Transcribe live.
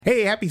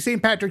Hey, happy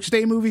St. Patrick's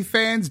Day, movie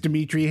fans.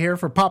 Dimitri here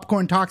for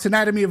Popcorn Talks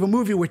Anatomy of a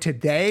Movie, where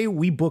today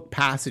we book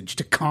passage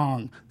to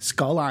Kong,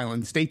 Skull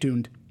Island. Stay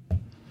tuned.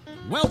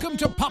 Welcome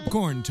to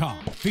Popcorn Talk,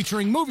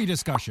 featuring movie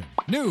discussion,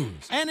 news,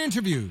 and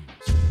interviews.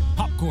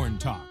 Popcorn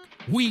Talk.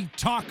 We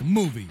talk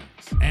movies.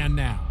 And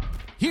now,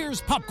 here's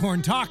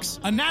Popcorn Talk's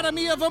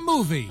Anatomy of a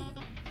Movie.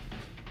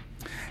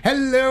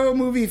 Hello,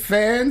 movie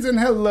fans, and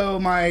hello,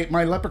 my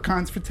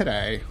leprechauns for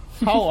today.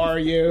 How are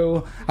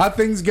you? How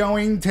things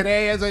going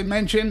today? As I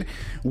mentioned,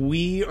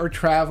 we are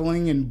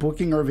traveling and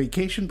booking our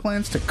vacation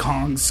plans to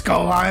Kong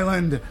Skull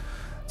Island.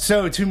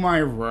 So to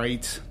my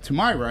right,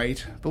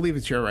 I believe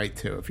it's your right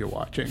too if you're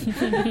watching.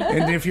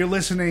 And if you're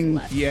listening,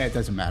 yeah, it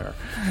doesn't matter.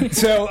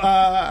 So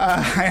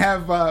I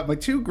have my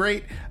two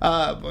great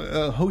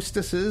co-hosts.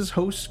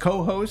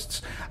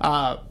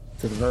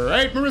 To the very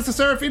right, Marissa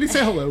Serafini,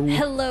 say hello.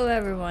 Hello,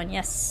 everyone.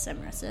 Yes, I'm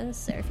Marissa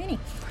Serafini.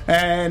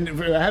 And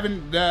I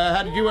haven't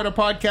had you on a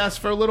podcast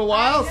for a little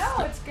while. I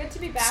know, it's good to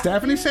be back.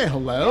 Stephanie, say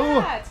hello.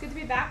 Yeah, it's good to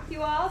be back with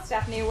you all.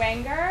 Stephanie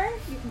Wenger.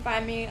 You can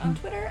find me on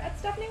Twitter at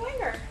Stephanie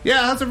Wenger.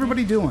 Yeah, how's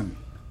everybody doing?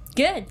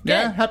 Good.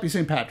 Yeah, happy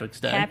St. Patrick's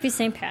Day. Happy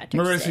St. Patrick's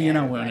Marissa, Day. you're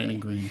not wearing any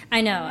green. I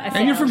know.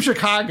 And you're from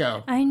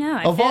Chicago. I know.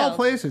 Of all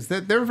places,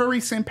 they're very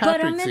St.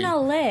 Patrick's-y. But I'm in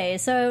LA,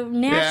 so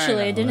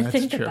naturally I didn't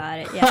think about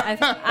it. Yeah,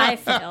 I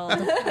failed.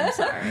 I'm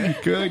sorry.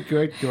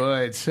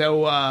 Good.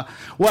 So,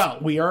 well,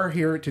 we are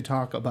here to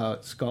talk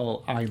about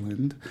Skull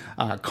Island,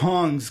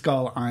 Kong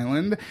Skull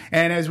Island.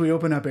 And as we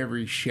open up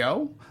every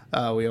show,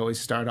 we always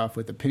start off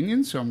with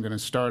opinions. So I'm going to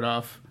start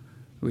off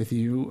with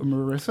you,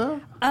 Marissa.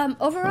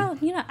 Overall,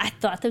 I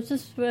thought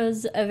this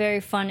was a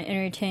very fun,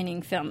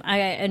 entertaining film.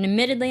 And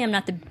admittedly, I'm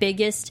not the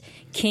biggest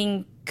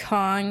King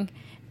Kong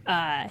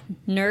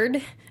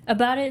nerd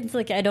about it. It's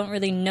like I don't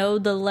really know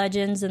the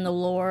legends and the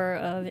lore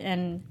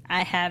and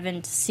I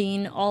haven't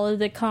seen all of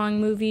the Kong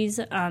movies.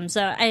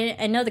 So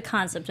I know the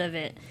concept of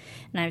it,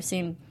 and I've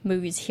seen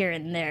movies here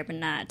and there,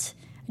 but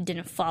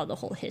didn't follow the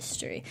whole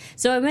history.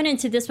 So I went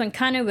into this one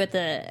kind of with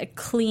a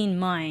clean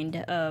mind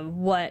of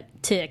what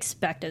to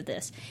expect of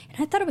this.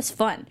 And I thought it was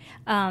fun.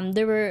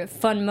 There were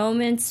fun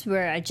moments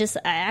where I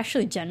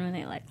actually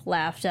genuinely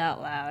laughed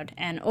out loud.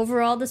 And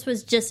overall, this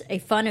was just a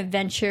fun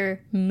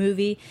adventure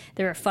movie.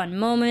 There were fun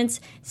moments,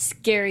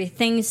 scary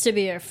things to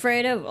be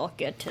afraid of. We'll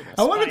get to this.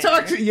 I want to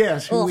talk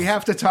we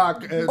have to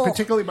talk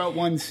particularly about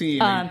one scene.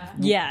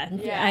 Yeah,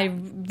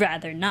 I'd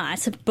rather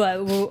not, but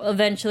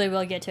eventually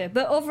we'll get to it.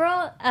 But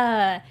overall,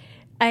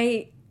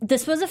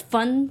 this was a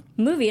fun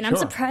movie, and I'm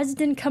surprised it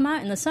didn't come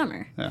out in the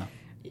summer. Yeah.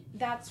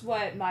 That's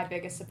what my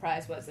biggest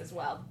surprise was as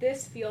well.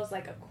 This feels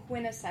like a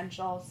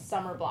quintessential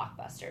summer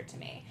blockbuster to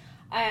me.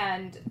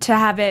 And to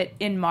have it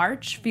in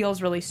March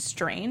feels really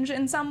strange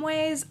in some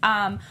ways.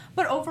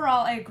 But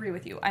overall, I agree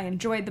with you. I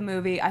enjoyed the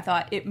movie. I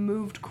thought it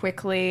moved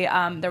quickly.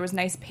 There was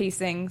nice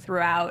pacing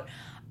throughout.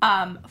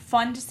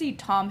 Fun to see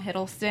Tom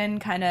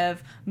Hiddleston kind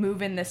of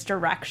move in this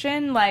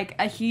direction.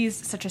 He's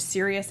such a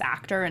serious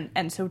actor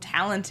and so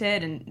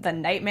talented, and The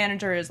Night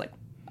Manager is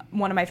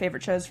one of my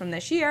favorite shows from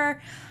this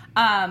year,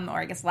 or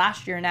I guess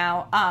last year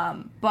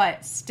now,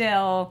 but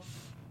still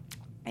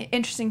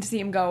interesting to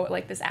see him go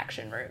this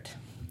action route.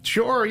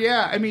 Sure,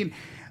 yeah. I mean,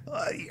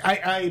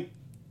 I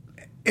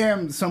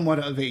am somewhat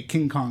of a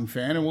King Kong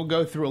fan, and we'll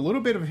go through a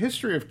little bit of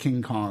history of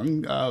King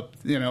Kong,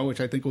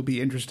 which I think will be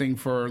interesting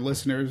for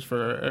listeners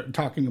for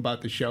talking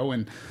about the show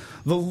and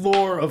the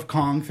lore of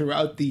Kong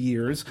throughout the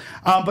years.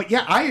 But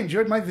yeah, I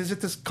enjoyed my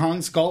visit to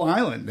Kong Skull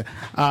Island.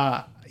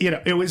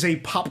 It was a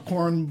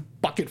popcorn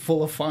bucket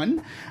full of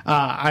fun.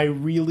 I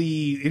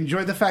really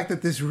enjoyed the fact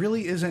that this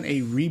really isn't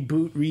a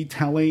reboot,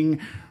 retelling,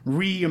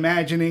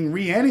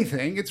 reimagining,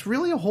 anything. It's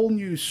really a whole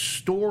new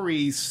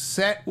story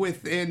set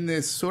within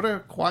this sort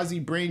of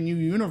quasi-brand new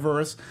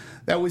universe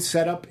that was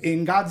set up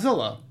in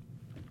Godzilla.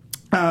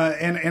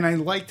 And I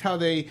liked how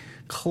they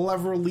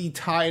cleverly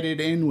tied it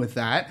in with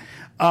that.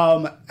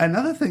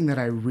 Another thing that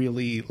I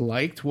really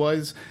liked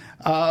was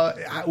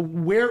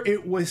where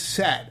it was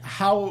set,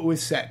 how it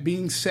was set,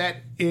 being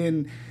set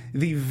in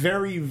the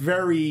very,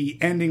 very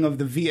ending of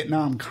the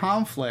Vietnam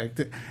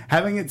conflict,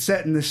 having it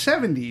set in the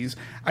 70s.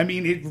 I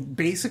mean, it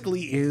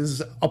basically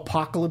is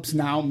Apocalypse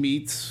Now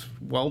meets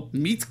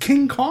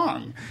King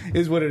Kong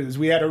is what it is.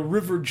 We had a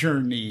river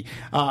journey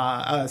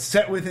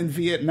set within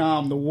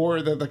Vietnam, the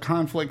war, the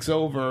conflict's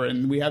over,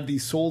 and we have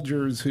these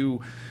soldiers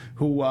who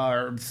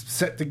are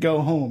set to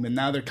go home, and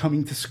now they're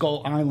coming to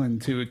Skull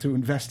Island to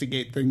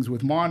investigate things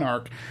with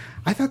Monarch.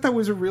 I thought that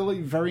was a really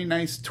very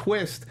nice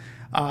twist.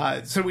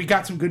 So we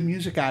got some good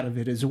music out of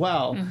it as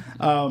well.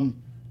 Mm-hmm.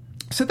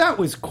 So that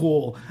was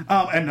cool.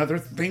 Another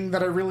thing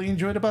that I really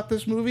enjoyed about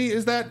this movie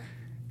is that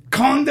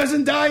Kong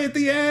doesn't die at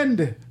the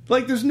end.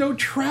 There's no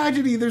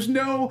tragedy. There's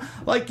no,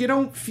 you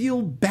don't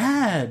feel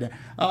bad.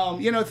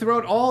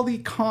 Throughout all the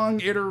Kong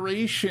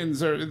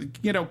iterations or,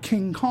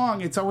 King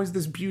Kong, it's always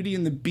this Beauty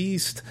and the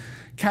Beast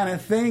kind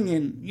of thing.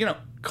 And,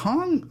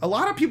 Kong, a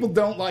lot of people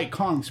don't like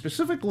Kong,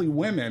 specifically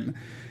women,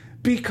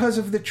 because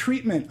of the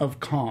treatment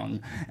of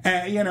Kong,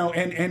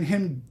 and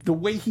him, the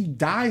way he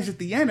dies at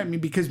the end. I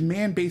mean, because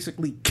man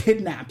basically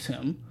kidnaps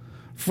him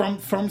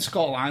from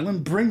Skull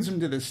Island, brings him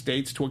to the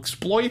States to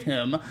exploit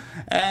him,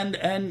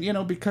 and you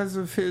know, because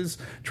of his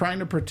trying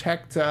to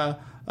protect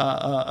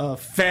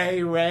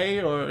Fay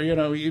Ray, or you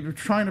know,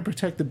 trying to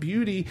protect the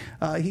beauty,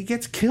 he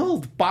gets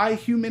killed by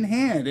human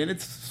hand, and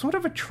it's sort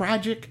of a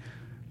tragic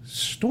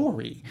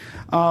story.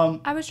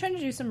 I was trying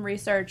to do some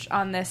research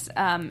on this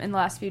in the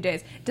last few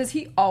days. Does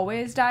he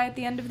always die at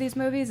the end of these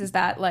movies? Is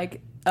that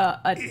like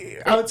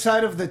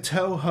outside of the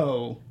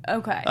Toho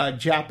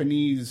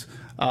Japanese?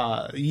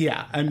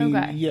 Yeah, I mean,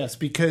 yes,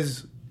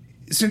 because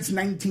since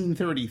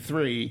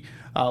 1933,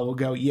 we'll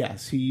go,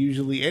 yes, he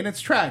usually, and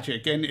it's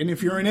tragic, and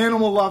if you're an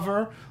animal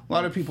lover, a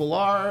lot of people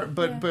are,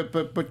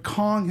 but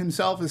Kong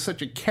himself is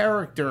such a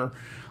character,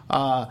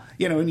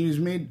 you know, and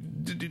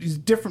he's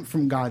different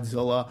from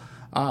Godzilla.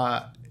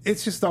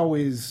 It's just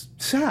always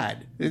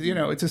sad, you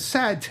know, it's a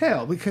sad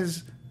tale,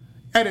 because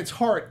at its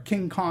heart,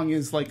 King Kong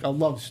is like a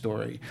love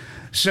story.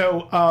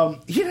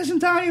 So he doesn't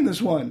die in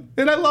this one,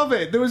 and I love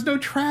it. There was no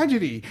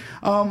tragedy.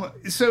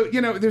 So,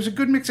 you know, there's a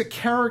good mix of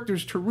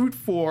characters to root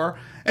for,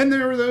 and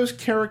there are those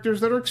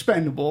characters that are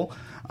expendable.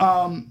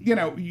 You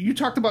know, you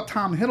talked about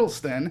Tom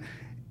Hiddleston,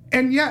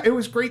 and yeah, it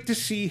was great to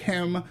see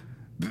him.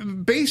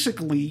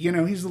 Basically, you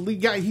know, he's the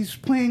lead guy. He's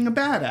playing a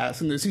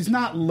badass in this. He's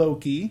not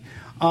Loki.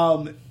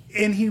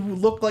 And he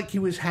looked like he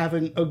was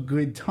having a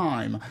good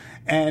time.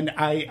 And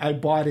I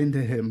bought into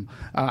him.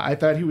 I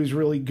thought he was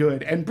really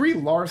good. And Brie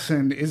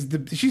Larson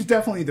she's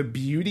definitely the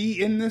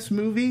beauty in this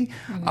movie.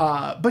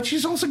 Mm-hmm. But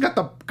she's also got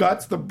the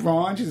guts, the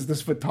brawn. She's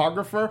this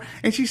photographer.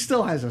 And she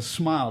still has a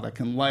smile that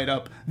can light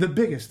up the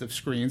biggest of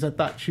screens. I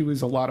thought she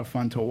was a lot of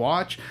fun to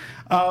watch.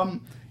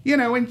 You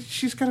know, and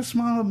she's got a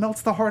smile that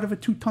melts the heart of a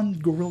 2-ton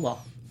gorilla.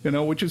 You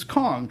know, which is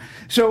Kong.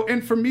 So,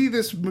 and for me,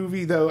 this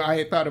movie, though,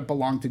 I thought it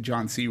belonged to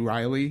John C.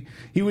 Reilly.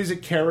 He was a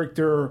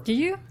character. Do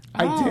you?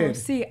 I did.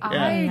 See,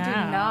 I did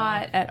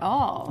not at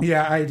all.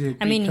 Yeah, I did.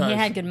 I mean, he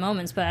had good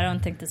moments, but I don't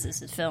think this is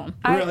his film.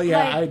 Really?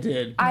 I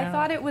did. I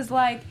thought it was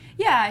like,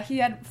 yeah, he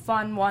had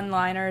fun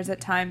one-liners at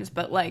times,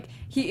 but like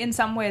he, in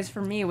some ways,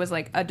 for me, was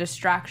like a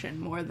distraction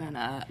more than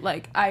a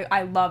like.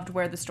 I loved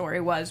where the story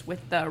was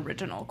with the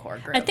original core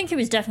group. I think he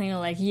was definitely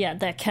like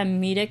the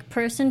comedic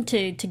person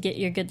to get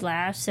your good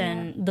laughs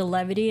and the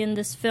levity in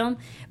this film.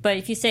 But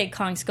if you say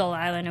Kong Skull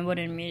Island, I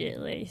wouldn't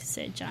immediately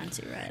say John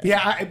C. Reilly.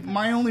 Yeah,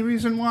 my only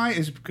reason why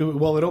is,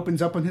 well, it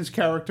opens up on his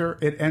character,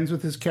 it ends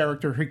with his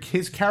character.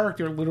 His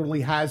character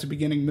literally has a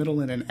beginning, middle,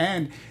 and an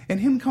end. And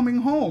him coming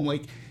home,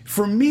 like,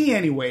 for me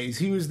anyways,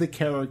 he was the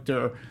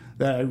character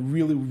that I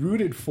really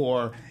rooted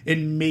for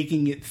in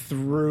making it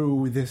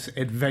through this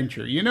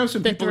adventure. You know,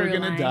 some people are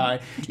going to die.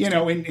 You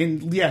know,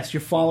 and yes,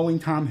 you're following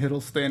Tom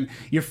Hiddleston,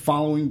 you're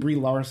following Brie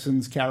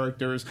Larson's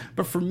characters.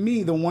 But for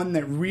me, the one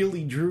that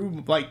really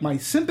drew like my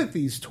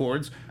sympathies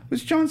towards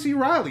was John C.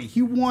 Reilly.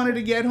 He wanted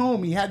to get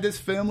home. He had this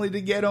family to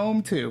get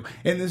home to.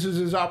 And this was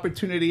his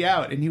opportunity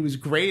out. And he was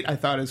great, I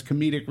thought, as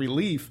comedic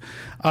relief.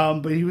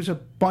 But he was a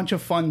bunch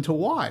of fun to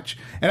watch.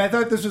 And I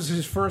thought this was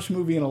his first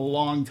movie in a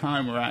long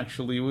time where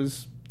actually it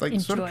was like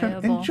enjoyable. Sort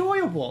of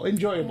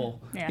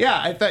enjoyable.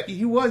 Yeah, I thought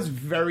he was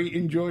very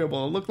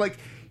enjoyable. It looked like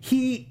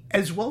he,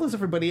 as well as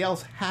everybody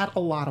else, had a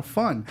lot of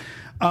fun.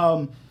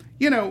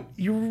 You know,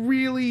 you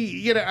really,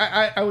 you know,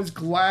 I was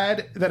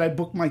glad that I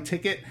booked my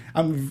ticket.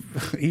 I'm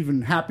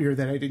even happier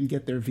that I didn't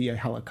get there via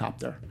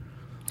helicopter.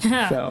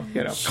 So,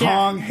 you know,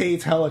 Kong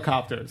hates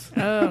helicopters.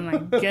 Oh my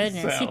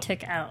goodness, he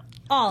took out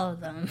all of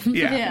them.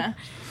 Yeah.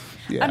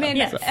 I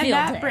mean, and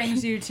that brings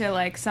brings you to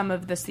like some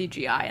of the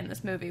CGI in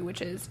this movie,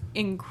 which is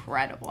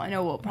incredible. I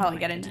know we'll probably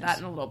get into that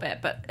in a little bit,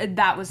 but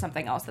that was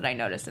something else that I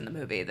noticed in the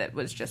movie that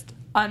was just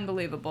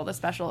unbelievable. The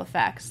special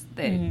effects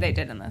they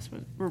did in this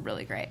were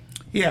really great.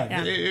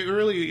 Yeah. It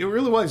really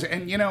was.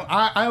 And you know,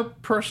 I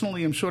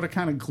personally am sort of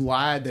kind of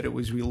glad that it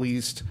was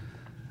released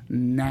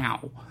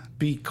now,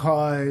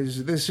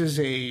 because this is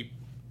a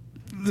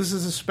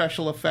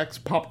special effects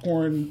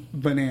popcorn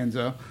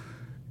bonanza.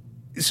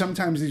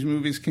 Sometimes these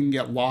movies can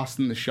get lost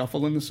in the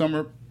shuffle in the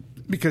summer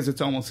because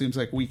it almost seems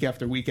like week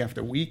after week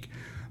after week.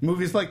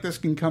 Movies like this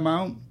can come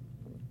out,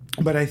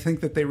 but I think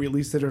that they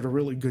released it at a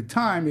really good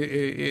time.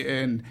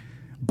 And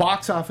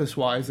box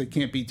office-wise, they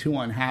can't be too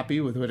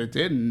unhappy with what it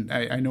did. And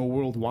I know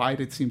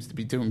worldwide it seems to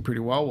be doing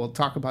pretty well. We'll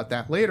talk about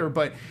that later.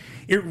 But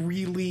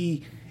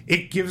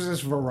it gives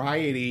us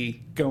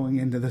variety going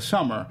into the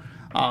summer.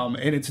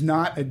 And it's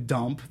not a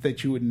dump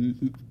that you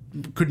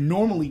could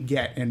normally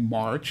get in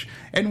March.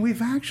 And we've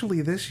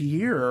actually this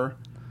year,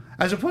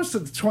 as opposed to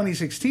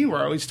 2016 where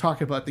I always talk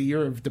about the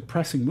year of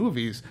depressing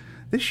movies,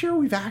 this year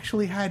we've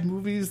actually had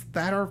movies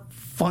that are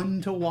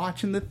fun to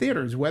watch in the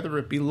theaters, whether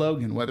it be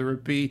Logan, whether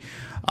it be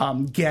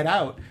Get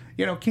Out.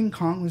 You know, King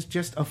Kong was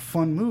just a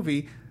fun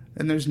movie,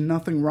 and there's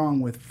nothing wrong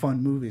with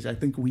fun movies. I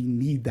think we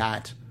need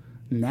that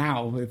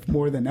now, if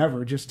more than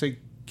ever, just to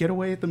get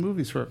away at the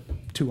movies for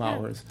 2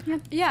 hours.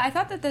 Yeah, I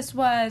thought that this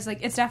was, like,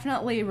 it's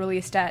definitely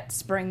released at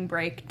spring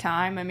break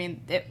time. I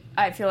mean,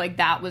 I feel like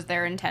that was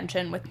their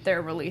intention with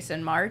their release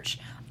in March.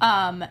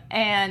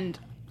 And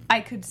I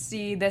could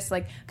see this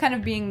like kind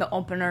of being the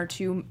opener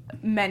to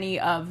many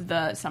of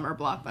the summer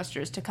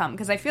blockbusters to come,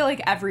 because I feel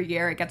like every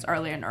year it gets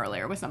earlier and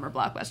earlier with summer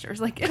blockbusters.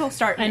 Like it'll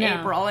start in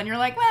April and you're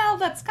like, well,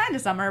 that's kind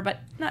of summer, but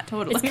not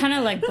totally. It's kind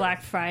of like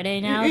Black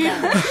Friday now.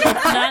 It's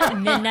not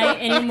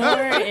midnight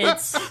anymore.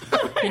 It's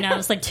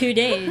it's like 2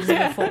 days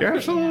before. You're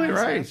absolutely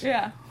right. So,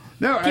 yeah.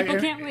 No, people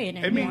can't wait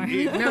anymore. I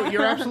mean, no,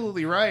 you're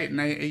absolutely right,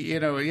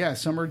 and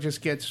summer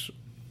just gets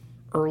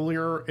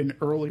earlier and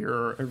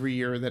earlier every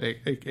year that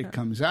it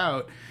comes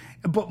out.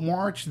 But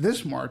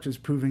this March is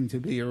proving to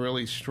be a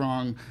really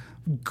strong,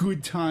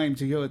 good time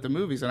to go at the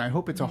movies, and I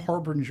hope it's a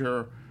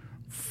harbinger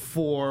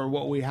for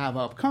what we have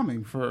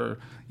upcoming for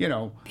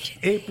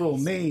April,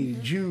 May,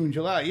 June,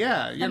 July.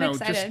 Yeah, I'm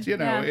excited.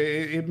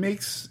 It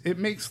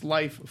makes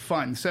life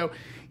fun. So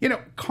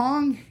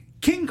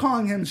King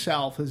Kong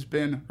himself has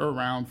been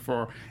around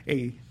for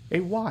a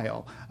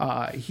while.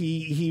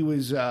 He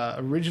was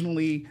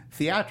originally,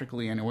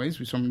 theatrically anyways,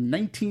 was from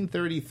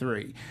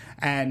 1933.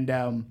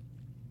 And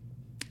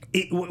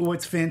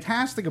what's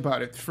fantastic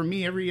about it, for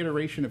me, every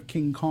iteration of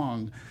King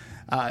Kong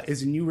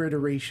is a new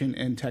iteration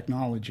in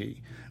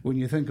technology. When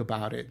you think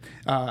about it,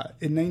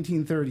 in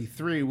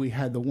 1933, we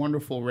had the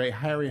wonderful Ray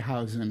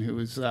Harryhausen,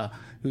 who's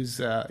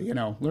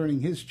learning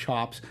his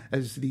chops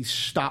as the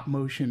stop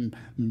motion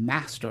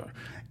master.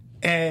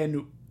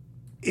 And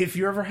if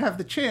you ever have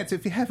the chance,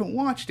 if you haven't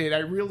watched it, I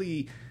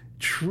really,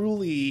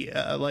 truly,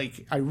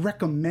 I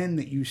recommend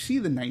that you see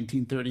the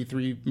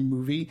 1933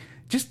 movie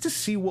just to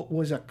see what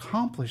was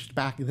accomplished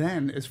back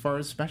then as far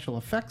as special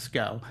effects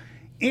go.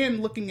 And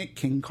looking at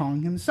King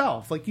Kong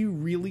himself. Like, you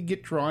really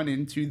get drawn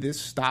into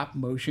this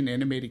stop-motion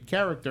animated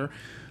character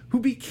who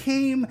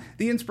became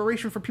the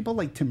inspiration for people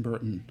like Tim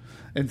Burton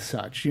and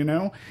such,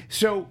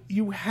 So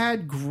you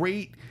had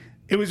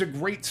it was a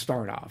great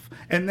start off.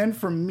 And then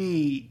for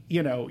me,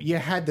 you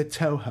had the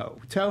Toho.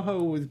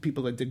 Toho were the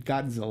people that did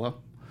Godzilla,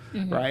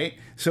 right?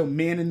 So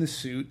Man in the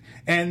Suit.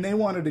 And they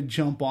wanted to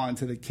jump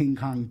onto the King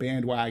Kong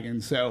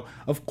bandwagon. So,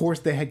 of course,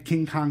 they had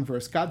King Kong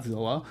vs.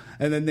 Godzilla.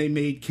 And then they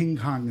made King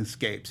Kong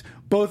Escapes.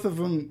 Both of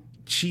them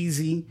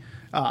cheesy.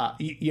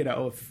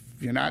 If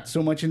you're not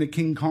so much into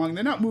King Kong,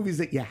 they're not movies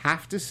that you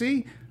have to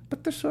see,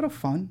 but they're sort of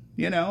fun,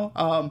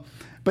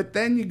 But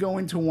then you go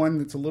into one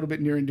that's a little bit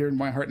near and dear to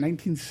my heart.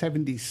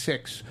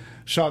 1976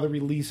 saw the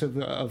release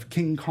of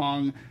King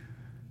Kong.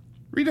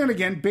 Redone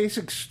again,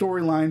 basic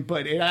storyline,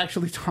 but it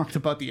actually talked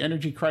about the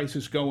energy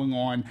crisis going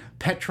on,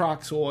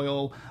 Petrox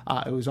oil.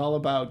 It was all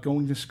about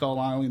going to Skull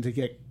Island to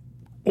get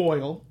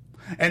oil,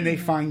 and they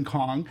find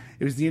Kong.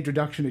 It was the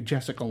introduction of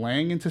Jessica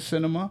Lange into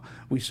cinema.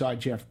 We saw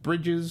Jeff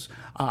Bridges.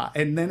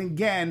 And then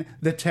again,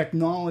 the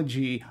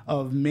technology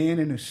of man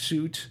in a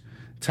suit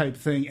type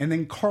thing. And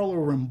then Carlo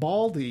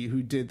Rambaldi,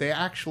 who they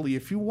actually,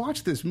 if you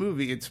watch this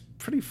movie, it's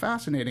pretty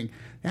fascinating.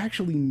 They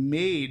actually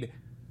made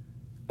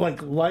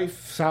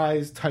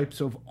life-size types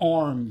of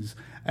arms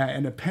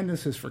and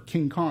appendices for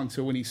King Kong.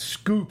 So when he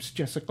scoops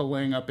Jessica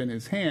Lange up in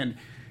his hand,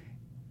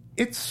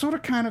 it's sort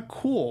of kind of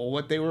cool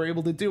what they were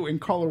able to do.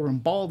 And Carlo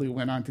Rambaldi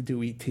went on to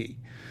do E.T.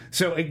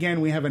 So again,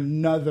 we have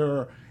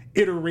another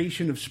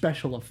iteration of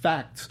special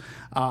effects.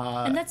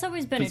 And that's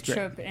always been a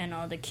trope in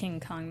all the King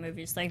Kong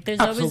movies. There's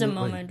always a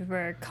moment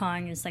where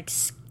Kong is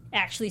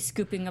actually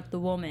scooping up the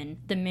woman,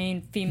 the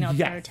main female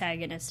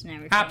protagonist and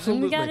everything.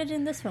 Absolutely. And we got it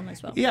in this film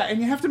as well. Yeah,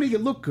 and you have to make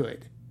it look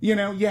good. You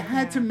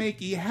had in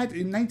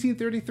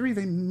 1933,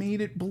 they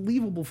made it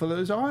believable for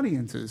those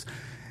audiences.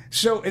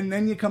 So, and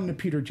then you come to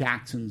Peter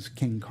Jackson's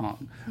King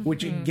Kong,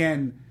 which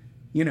again,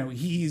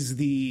 he's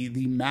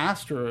the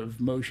master of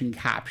motion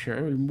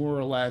capture, more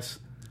or less.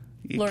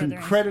 You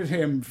can credit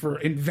him for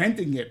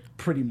inventing it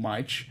pretty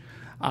much.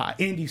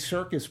 Andy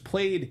Serkis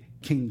played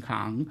King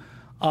Kong.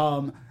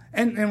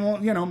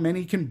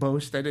 Many can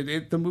boast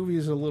that the movie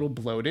is a little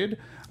bloated.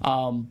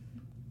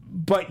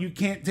 But you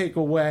can't take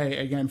away,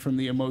 again, from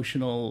the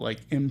emotional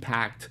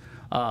impact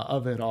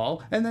of it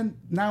all. And then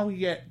now we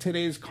get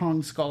today's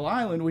Kong Skull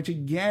Island, which,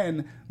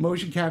 again,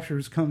 motion capture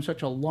has come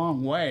such a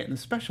long way. And the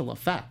special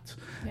effects,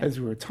 as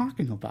we were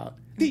talking about.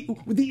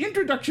 The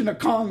introduction of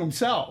Kong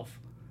himself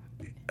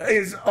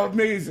is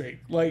amazing.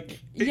 With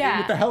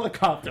the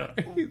helicopter.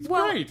 It's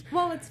great.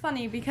 Well, it's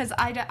funny because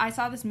I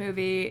saw this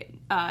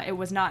movie. It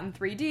was not in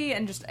 3D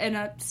and just in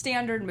a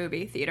standard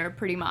movie theater,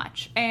 pretty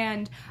much.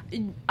 And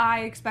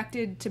I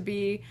expected to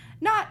be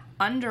not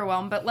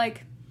underwhelmed, but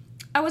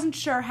I wasn't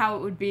sure how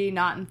it would be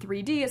not in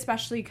 3D,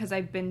 especially because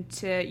I've been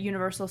to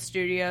Universal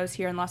Studios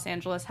here in Los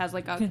Angeles. Has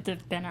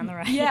they've been on the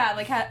ride. Yeah,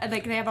 they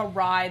have a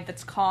ride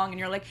that's Kong, and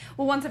you're like,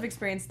 well, once I've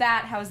experienced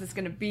that, how is this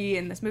going to be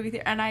in this movie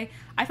theater? And I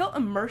felt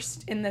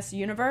immersed in this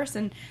universe,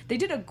 and they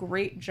did a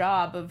great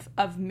job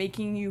of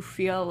making you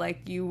feel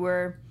like you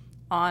were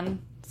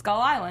on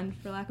Skull Island,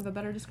 for lack of a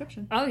better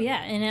description. Oh,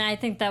 yeah, and I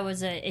think that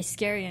was a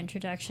scary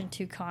introduction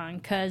to Kong,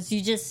 because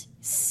you just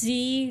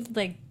see,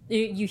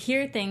 you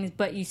hear things,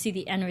 but you see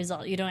the end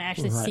result. You don't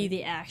actually see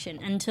the action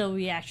until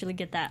we actually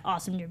get that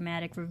awesome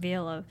dramatic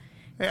reveal of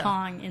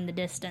Kong in the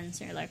distance.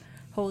 And you're like,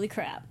 holy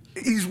crap.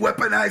 He's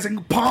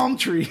weaponizing palm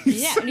trees.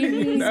 Yeah, and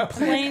he's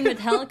playing with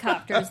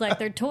helicopters like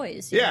they're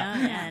toys. You know?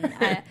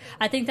 And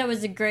I think that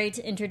was a great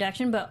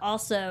introduction, but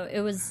also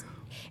it was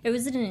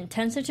an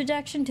intense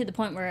introduction to the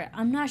point where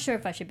I'm not sure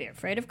if I should be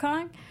afraid of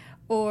Kong,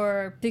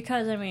 or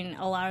because, I mean,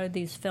 a lot of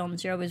these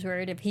films, you're always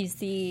worried if he's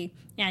the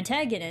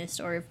antagonist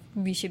or if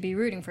we should be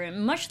rooting for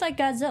him. Much like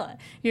Godzilla.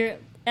 You're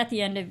at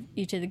the end of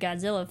each of the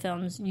Godzilla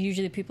films,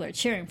 usually people are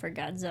cheering for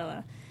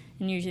Godzilla.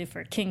 And usually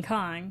for King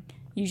Kong,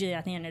 usually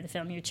at the end of the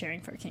film, you're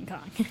cheering for King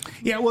Kong.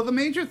 Yeah, well, the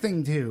major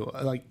thing, too,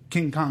 like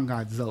King Kong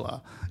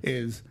Godzilla,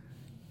 is...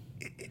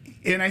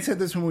 And I said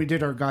this when we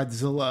did our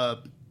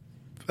Godzilla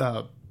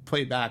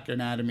playback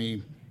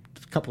anatomy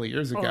a couple of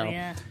years ago. Oh,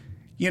 yeah.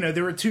 You know,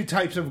 there are two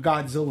types of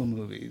Godzilla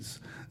movies.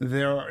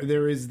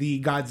 There is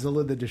the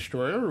Godzilla the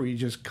Destroyer, where he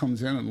just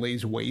comes in and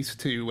lays waste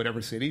to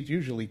whatever city, it's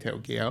usually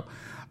Tokyo.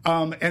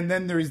 And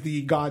then there's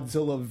the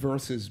Godzilla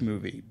versus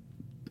movie,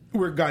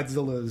 where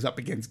Godzilla is up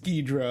against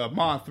Ghidorah,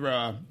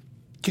 Mothra,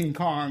 King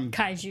Kong.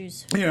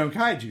 Kaijus. You know,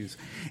 kaijus.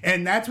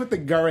 And that's what the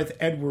Gareth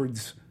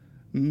Edwards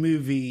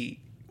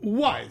movie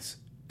was.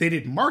 They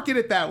didn't market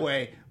it that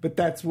way, but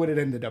that's what it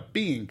ended up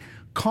being.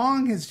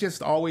 Kong has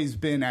just always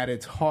been at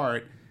its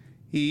heart.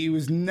 He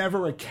was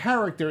never a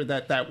character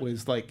that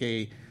was like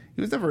he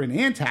was never an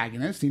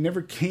antagonist. He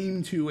never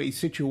came to a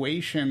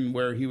situation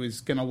where he was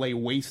going to lay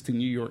waste to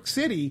New York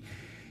City.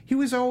 He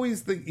was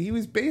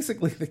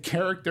basically the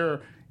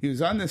character. He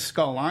was on this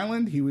Skull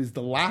Island. He was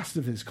the last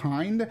of his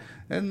kind,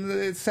 and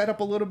it set up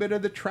a little bit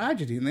of the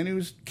tragedy. And then he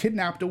was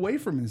kidnapped away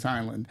from his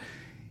island.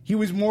 He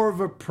was more of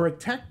a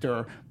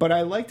protector, but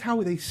I liked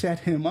how they set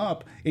him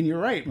up. And you're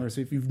right, Marissa.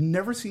 If you've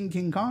never seen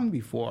King Kong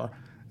before,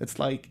 it's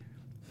like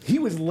he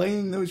was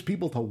laying those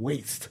people to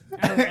waste.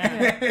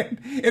 Okay.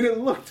 and it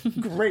looked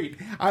great.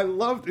 I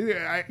loved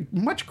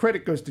much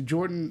credit goes to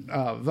Jordan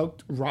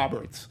Vogt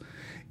Roberts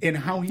in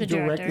how he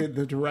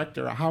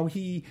directed how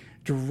he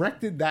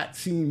directed that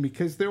scene,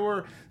 because there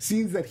were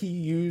scenes that he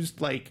used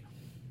like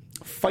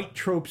fight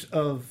tropes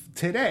of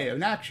today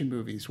in action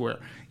movies where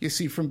you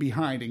see from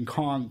behind and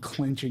Kong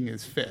clenching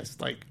his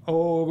fist like,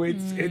 oh,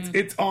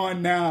 it's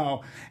on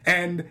now.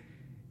 And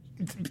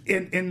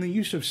in the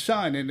use of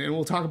sun, and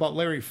we'll talk about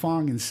Larry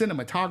Fong and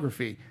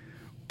cinematography,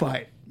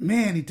 but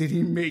man, did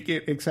he make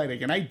it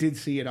exciting. And I did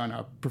see it on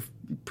a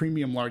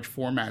premium large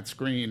format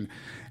screen,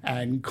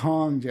 and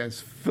Kong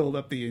just filled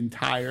up the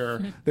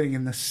entire thing,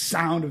 and the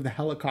sound of the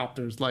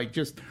helicopters like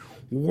just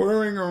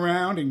whirring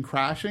around and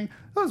crashing.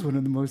 That was one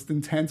of the most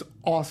intense,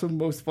 awesome,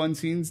 most fun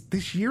scenes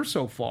this year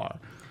so far.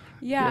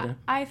 Yeah,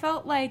 I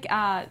felt like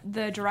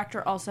the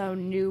director also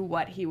knew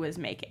what he was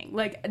making.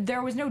 Like,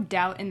 there was no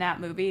doubt in that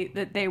movie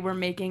that they were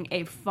making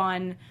a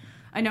fun,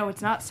 I know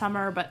it's not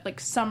summer, but like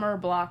summer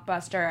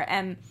blockbuster.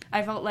 And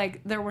I felt like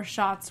there were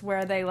shots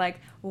where they like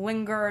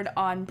lingered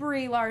on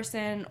Brie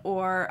Larson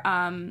or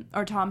Tom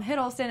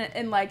Hiddleston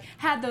and like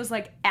had those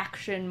like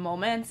action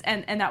moments.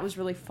 And that was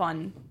really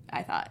fun,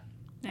 I thought.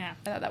 Yeah.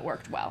 I thought that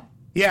worked well.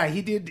 Yeah,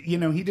 he did. You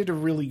know, he did a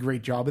really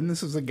great job. And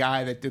this is a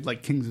guy that did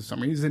like Kings of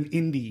Summer. He's an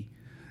indie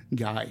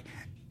guy.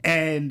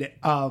 And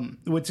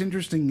what's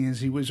interesting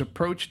is he was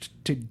approached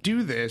to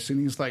do this, and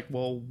he's like,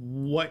 well,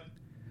 what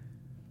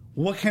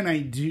can I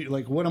do?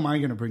 Like, what am I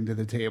going to bring to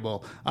the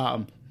table?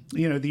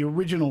 You know, the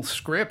original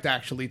script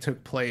actually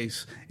took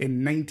place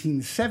in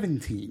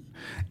 1917,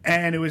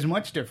 and it was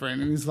much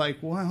different. And he's like,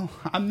 well,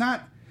 I'm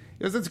not,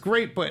 that's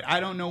great, but I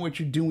don't know what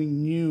you're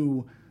doing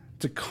new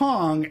to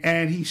Kong.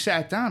 And he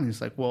sat down and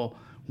he's like, well,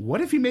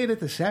 what if he made it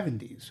the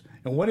 70s?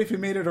 And what if he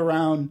made it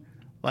around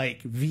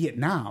like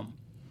Vietnam?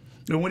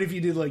 And what if you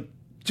did like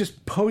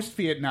just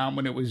post-Vietnam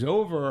when it was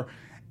over?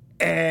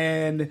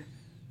 And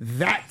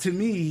that to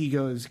me, he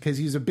goes, because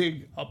he's a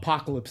big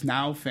Apocalypse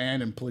Now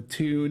fan and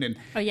Platoon. And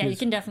oh, yeah, you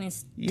can definitely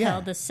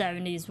tell the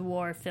 70s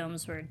war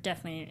films were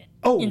definitely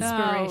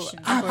inspiration.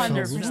 Oh,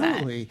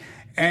 absolutely.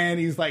 And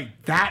he's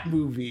like, that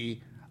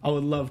movie I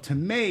would love to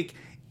make.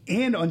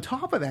 And on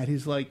top of that,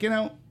 he's like, you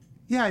know,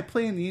 yeah, I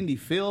play in the indie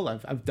field.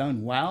 I've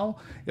done well.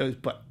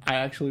 But I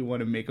actually want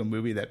to make a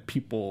movie that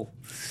people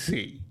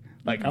see.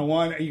 Like,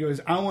 he goes,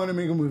 I want to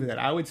make a movie that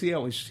I would see.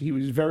 He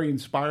was very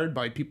inspired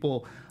by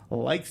people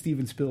like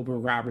Steven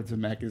Spielberg, Robert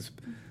Zemeckis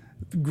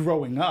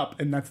growing up,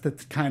 and that's the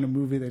kind of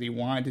movie that he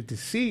wanted to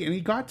see. And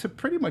he got to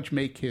pretty much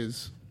make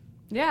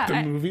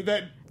the movie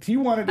that he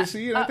wanted to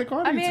see, and I think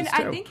audiences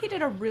too. I think he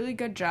did a really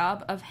good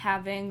job of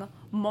having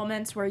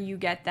moments where you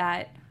get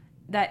that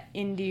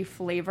indie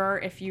flavor,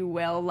 if you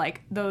will,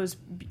 like there's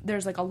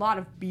like a lot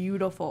of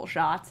beautiful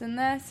shots in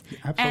this.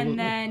 Absolutely. And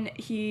then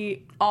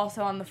he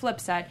also on the flip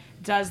side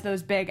does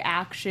those big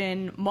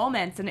action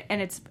moments, and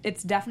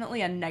it's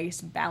definitely a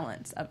nice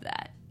balance of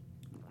that.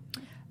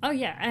 Oh,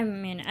 yeah. I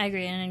mean, I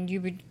agree. And you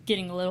were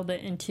getting a little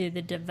bit into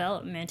the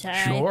development.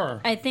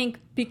 Sure. I think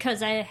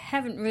because I'm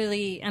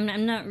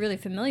not really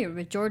familiar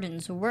with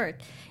Jordan's work.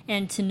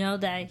 And to know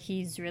that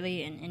he's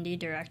really an indie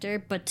director,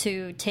 but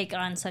to take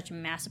on such a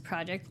massive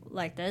project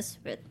like this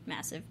with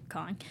Massive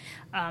Kong,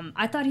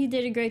 I thought he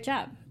did a great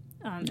job,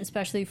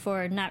 especially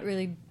for not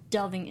really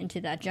delving into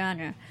that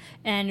genre.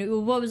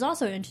 And what was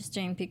also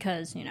interesting,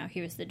 because, you know,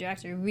 he was the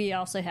director, we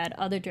also had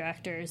other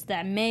directors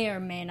that may or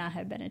may not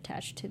have been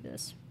attached to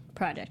this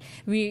project.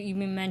 We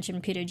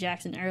mentioned Peter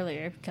Jackson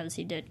earlier because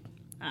he did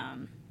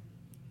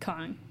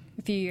Kong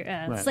a few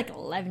years. It's like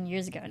 11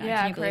 years ago now.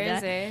 Yeah, Can you believe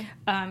crazy.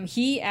 that?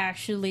 He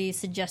actually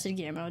suggested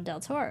Guillermo del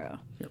Toro,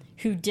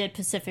 who did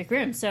Pacific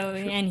Rim. So,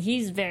 and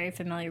he's very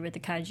familiar with the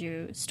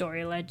kaiju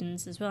story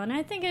legends as well. And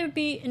I think it would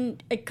be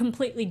a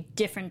completely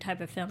different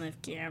type of film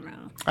if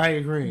Guillermo I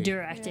agree.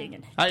 directing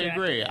it. I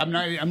agree. I'm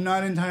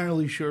not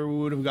entirely sure we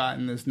would have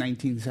gotten this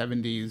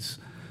 1970s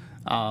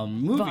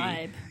movie,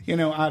 Vibe. you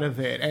know, out of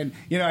it. And,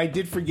 you know, I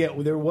did forget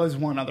there was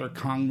one other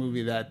Kong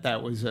movie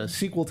that was a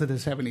sequel to the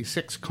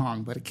 76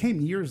 Kong, but it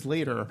came years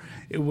later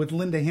with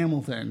Linda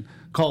Hamilton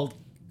called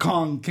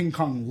King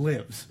Kong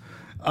Lives.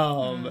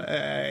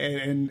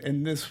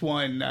 And this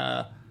one,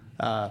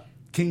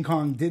 King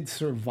Kong did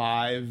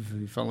survive.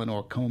 He fell into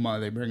a coma.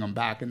 They bring him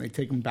back, and they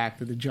take him back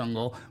to the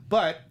jungle.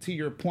 But to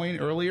your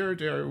point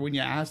earlier, when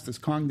you asked, does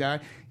Kong die?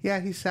 Yeah,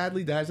 he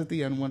sadly dies at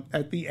the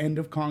end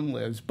of Kong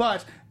Lives,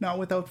 but not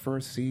without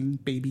first seeing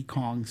baby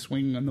Kong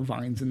swing on the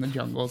vines in the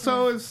jungle.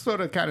 So it's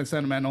sort of kind of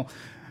sentimental.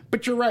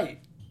 But you're right.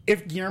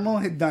 If Guillermo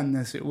had done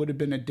this, it would have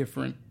been a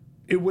different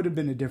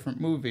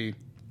movie.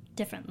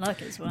 Different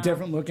look as well.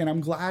 Different look, and I'm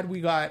glad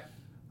we got.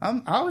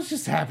 I was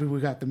just happy we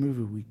got the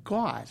movie we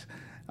got.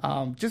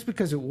 Just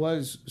because it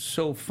was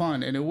so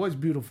fun and it was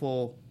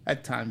beautiful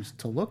at times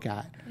to look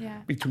at,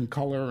 between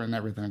color and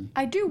everything.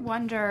 I do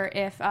wonder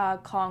if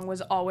Kong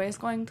was always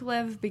going to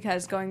live,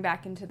 because going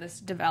back into this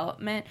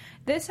development,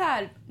 this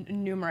had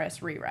numerous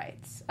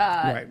rewrites.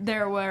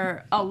 There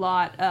were a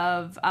lot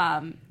of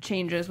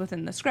changes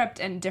within the script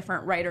and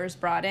different writers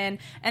brought in,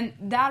 and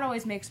that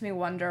always makes me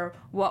wonder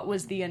what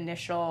was the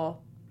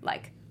initial,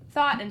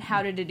 thought and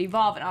how did it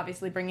evolve, and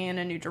obviously bringing in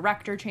a new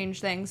director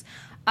changed things.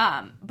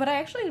 But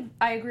I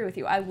agree with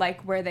you. I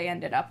like where they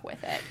ended up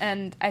with it,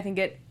 and I think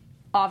it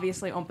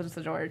obviously opens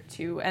the door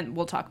to, and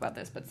we'll talk about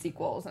this, but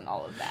sequels and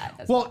all of that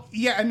as well.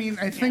 Yeah, I mean,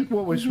 I think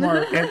what was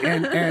smart,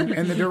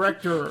 and the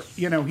director,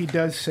 you know, he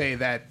does say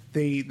that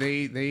they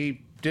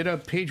did a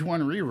page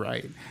one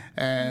rewrite,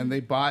 and they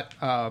bought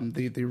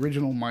the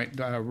original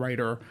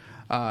writer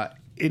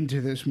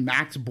into this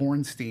Max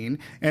Bornstein,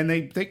 and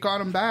they got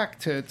him back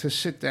to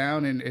sit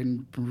down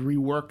and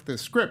rework the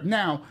script.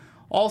 Now,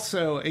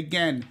 also,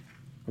 again,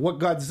 what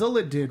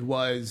Godzilla did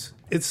was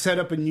it set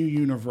up a new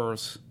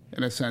universe,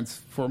 in a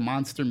sense, for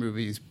monster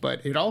movies,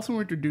 but it also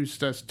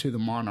introduced us to the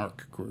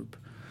Monarch group.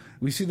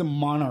 We see the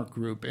Monarch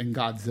group in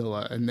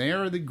Godzilla, and they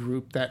are the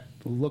group that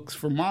looks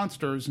for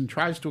monsters and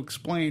tries to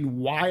explain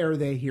why are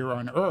they here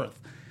on Earth.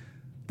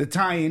 The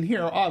tie-in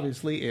here,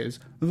 obviously, is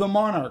the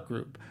Monarch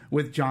group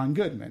with John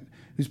Goodman,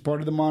 who's part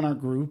of the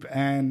Monarch group,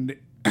 and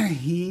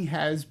he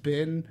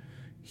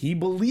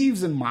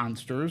believes in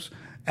monsters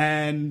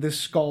and the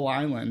Skull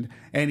Island,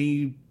 and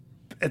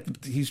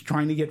he's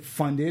trying to get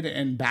funded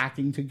and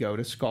backing to go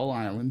to Skull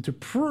Island to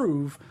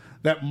prove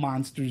that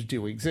monsters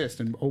do exist.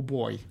 And oh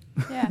boy,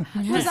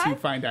 does he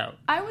find out.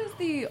 I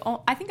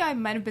think I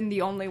might have been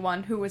the only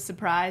one who was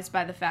surprised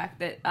by the fact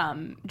that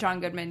John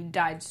Goodman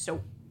died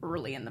so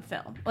early in the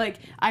film.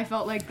 I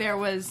felt like there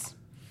was,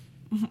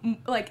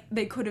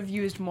 they could have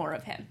used more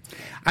of him.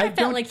 I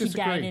felt like he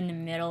died in the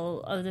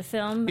middle of the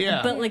film.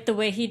 Yeah. But the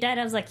way he died,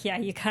 I was like, yeah,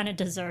 you kind of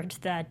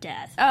deserved that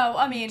death. Oh,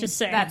 I mean, just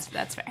saying. that's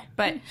fair.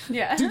 But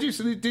yeah. Did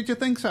you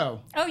think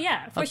so? Oh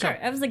yeah, for sure.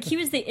 I was like, he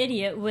was the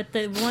idiot with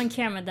the one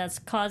camera that's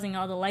causing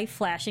all the light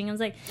flashing. I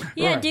was like,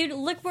 yeah, Right. dude,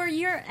 look where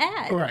you're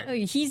at.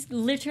 Right. He's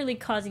literally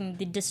causing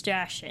the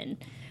distraction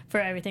for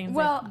everything. It's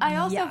Well, I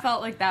also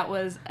felt like that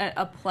was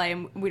a play.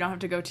 We don't have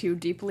to go too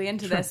deeply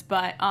into this,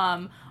 but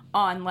on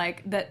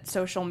that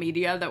social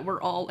media that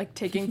we're all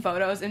taking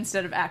photos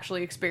instead of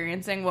actually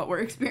experiencing what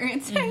we're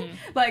experiencing.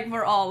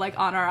 We're all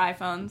on our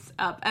iPhones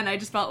up, and I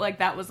just felt like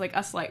that was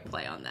a slight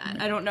play on that.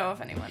 I don't know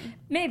if anyone.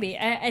 Maybe.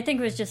 I think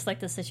it was just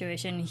the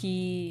situation.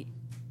 He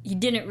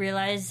didn't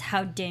realize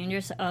how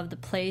dangerous of the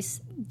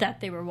place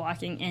that they were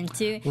walking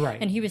into. Right.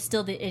 And he was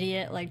still the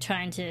idiot,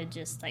 trying to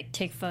just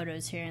take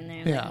photos here and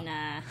there.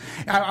 Yeah.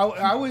 Nah.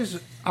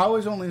 I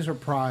was only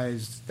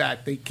surprised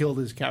that they killed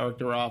his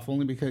character off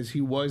only because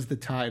he was the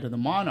tie to the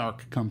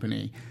Monarch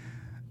company.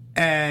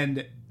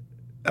 And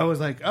I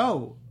was like,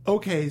 oh,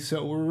 okay,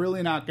 so we're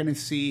really not going to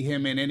see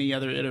him in any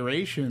other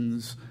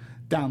iterations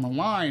down the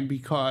line,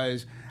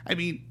 because, I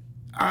mean,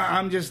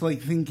 I'm just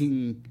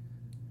thinking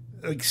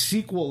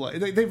sequel.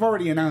 They've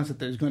already announced that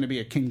there's going to be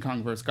a King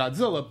Kong vs.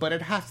 Godzilla, but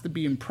it has to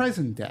be in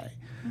present day,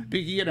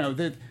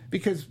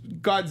 because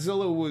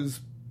Godzilla was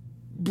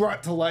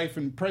brought to life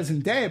in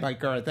present day by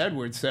Gareth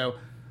Edwards, so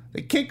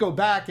they can't go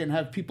back and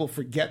have people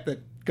forget that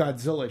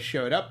Godzilla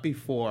showed up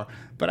before.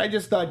 But I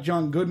just thought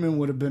John Goodman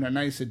would have been a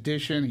nice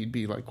addition. He'd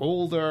be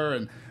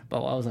older,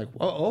 but I was like,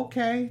 well,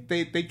 okay,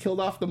 they killed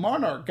off the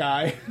Monarch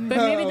guy. But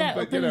maybe that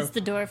opens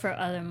the door for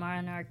other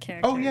Monarch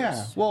characters. Oh,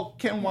 yeah. Well,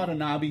 Ken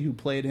Watanabe, who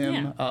played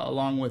him,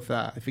 along with,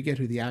 I forget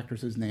who the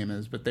actress's name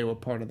is, but they were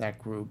part of that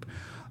group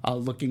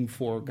looking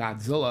for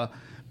Godzilla.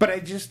 But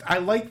I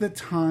like the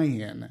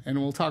tie-in, and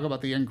we'll talk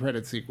about the end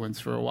credit sequence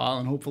for a while,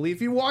 and hopefully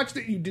if you watched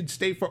it, you did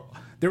stay for...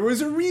 There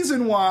was a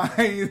reason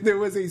why there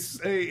was a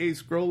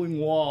scrolling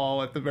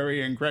wall at the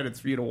very end credits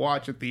for you to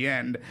watch at the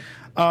end.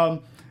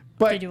 But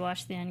Did you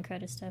watch the end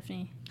credits,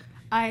 Stephanie?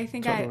 I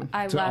think I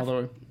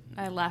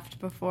left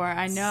before.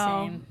 I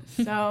know.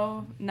 Same.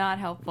 So not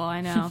helpful,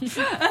 I know.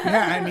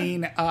 yeah, I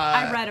mean...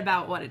 I read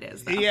about what it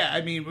is, though. Yeah,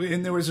 I mean,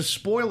 and there was a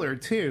spoiler,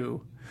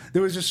 too.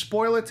 There was a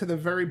spoiler to the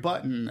very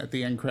button at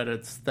the end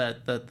credits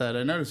that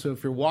I noticed. So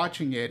if you're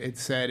watching it, it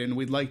said, and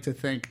we'd like to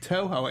thank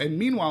Toho. And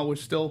meanwhile, we're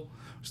still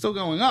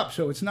going up,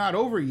 so it's not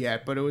over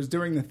yet. But it was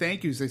during the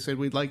thank yous, they said,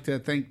 we'd like to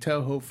thank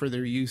Toho for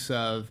their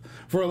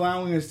for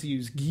allowing us to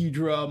use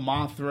Ghidra,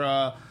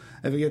 Mothra,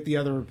 and forget the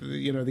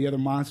other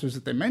monsters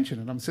that they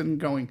mentioned. And I'm sitting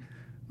going,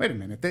 wait a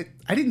minute,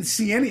 I didn't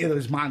see any of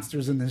those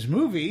monsters in this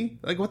movie.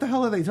 Like, what the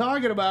hell are they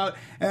talking about?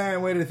 And I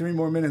waited 3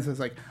 more minutes. I was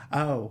like,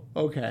 oh,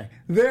 okay.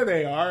 There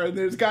they are, and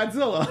there's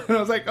Godzilla. And I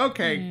was like,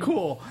 okay,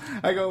 cool.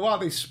 I go, wow,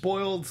 they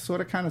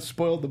kind of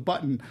spoiled the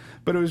button,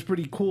 but it was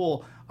pretty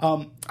cool.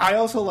 I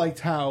also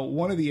liked how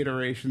one of the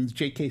iterations,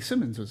 J.K.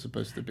 Simmons was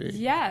supposed to be.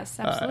 Yes,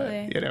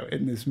 absolutely.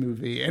 In this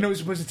movie. And it was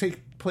supposed to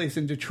take place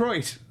in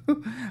Detroit,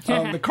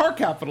 the car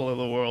capital of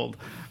the world.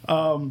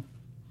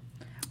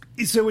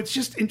 So it's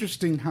just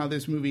interesting how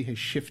this movie has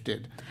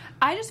shifted.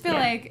 I just feel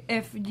like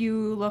if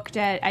you looked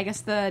at, I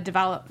guess, the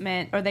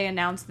development, or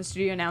the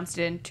studio announced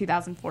it in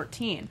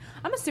 2014,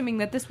 I'm assuming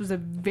that this was a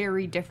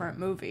very different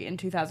movie in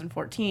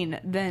 2014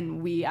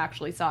 than we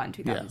actually saw in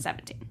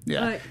 2017.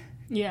 Yeah.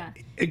 Yeah.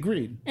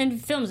 Agreed. And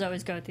films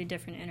always go through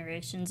different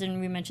iterations, and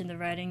we mentioned the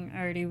writing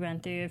already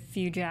went through a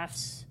few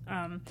drafts,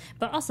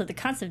 but also the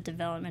concept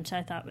development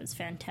I thought was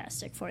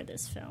fantastic for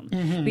this film.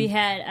 Mm-hmm. We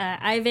had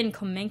Ivan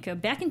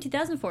Komenko back in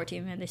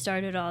 2014 when they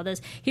started all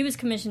this. He was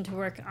commissioned to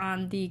work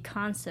on the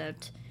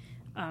concept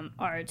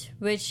art,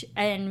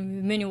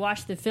 and when you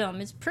watch the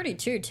film, it's pretty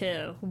true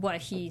to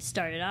what he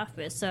started off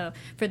with. So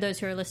for those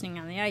who are listening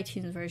on the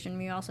iTunes version,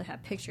 we also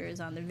have pictures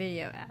on the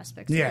video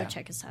aspect, so go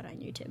check us out on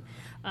YouTube.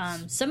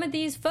 Some of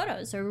these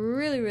photos are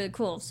really, really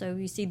cool. So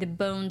you see the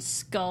bone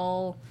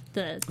skull,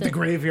 the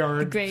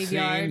graveyard scene,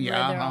 where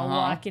they're all uh-huh.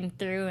 walking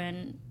through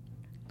and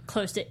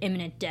close to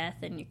imminent death,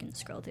 and you can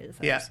scroll through the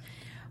photos.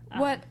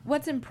 Yeah.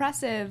 What's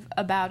impressive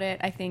about it,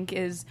 I think,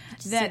 is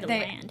that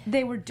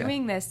they were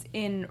doing this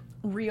in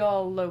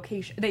real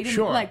location. They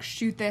didn't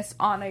shoot this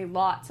on a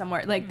lot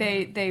somewhere. Like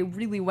they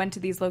really went to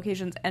these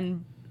locations,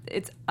 and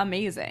it's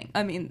amazing.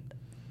 I mean,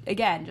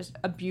 again, just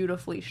a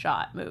beautifully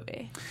shot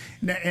movie.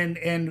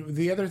 And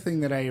the other thing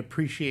that I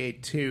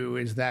appreciate too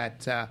is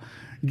that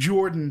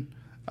Jordan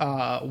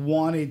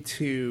wanted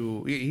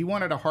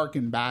to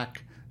harken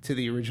back to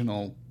the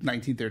original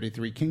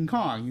 1933 King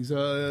Kong. He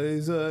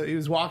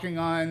was walking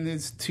on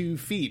his 2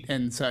 feet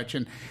and such.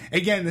 And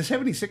again, the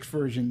 76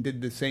 version did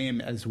the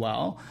same as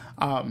well.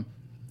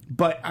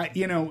 But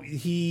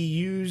he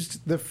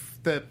used the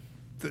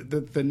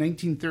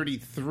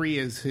 1933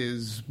 as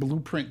his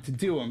blueprint to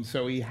do him.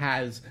 So he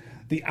has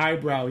the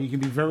eyebrow. He can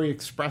be very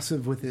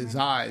expressive with his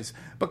eyes.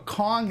 But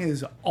Kong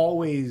has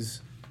always,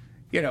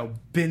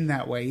 been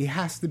that way. He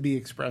has to be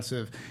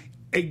expressive.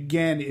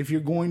 Again, if you're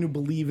going to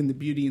believe in the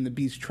Beauty and the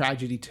Beast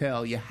tragedy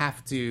tale, you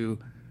have to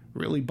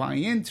really buy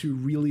into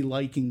really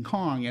liking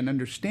Kong and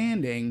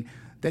understanding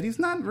that he's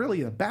not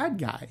really a bad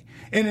guy.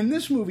 And in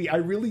this movie, I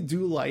really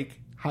do like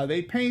how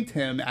they paint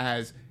him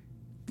as,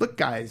 look,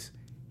 guys,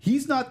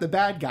 he's not the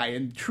bad guy.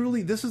 And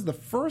truly, this is the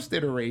first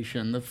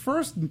iteration, the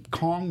first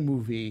Kong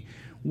movie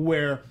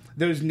where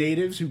those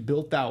natives who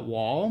built that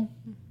wall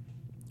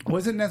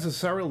wasn't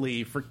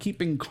necessarily for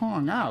keeping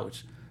Kong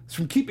out.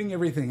 From keeping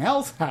everything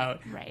else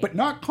out, but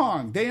not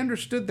Kong. They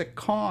understood that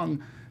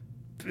Kong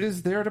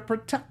is there to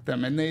protect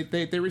them, and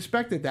they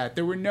respected that.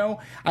 There were no...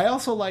 I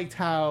also liked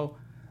how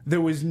there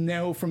was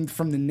no... From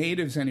the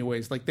natives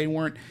anyways, like they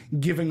weren't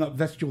giving up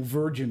vestal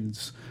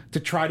virgins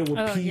to try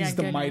to appease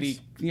the mighty...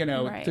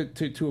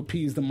 to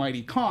appease the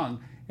mighty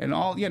Kong. And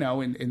all,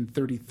 in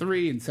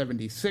 33 and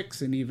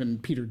 76 and even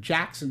Peter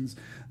Jackson's,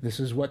 this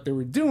is what they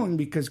were doing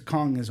because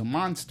Kong is a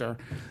monster.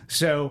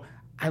 So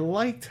I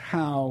liked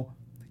how...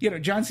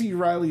 John C.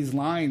 Reilly's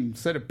line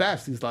said it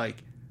best. He's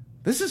like,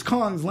 this is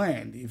Kong's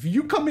land. If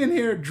you come in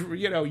here,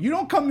 you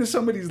don't come to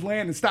somebody's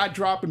land and start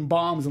dropping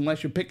bombs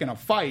unless you're picking a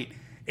fight.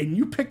 And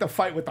you picked a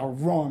fight with the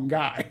wrong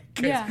guy.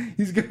 Because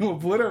he's going to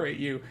obliterate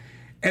you.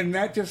 And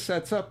that just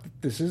sets up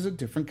that this is a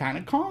different kind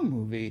of Kong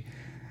movie,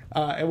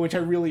 which I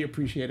really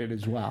appreciated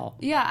as well.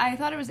 Yeah, I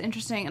thought it was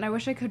interesting. And I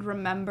wish I could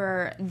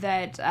remember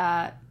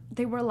that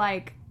they were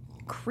like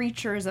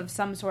creatures of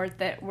some sort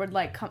that would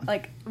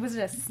was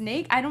it a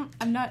snake?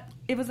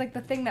 It was like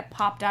the thing that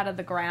popped out of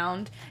the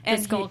ground, and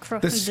the skull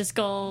crushers,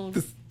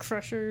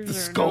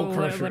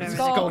 whatever.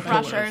 Skull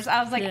crushers.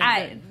 I was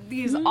like,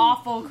 these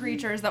awful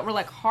creatures that were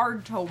like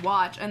hard to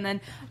watch, and then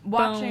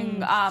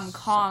watching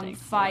Kong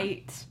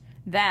fight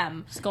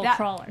them.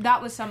 Skullcrawler.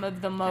 That was some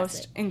of the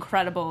most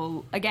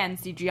incredible, again,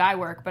 CGI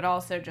work, but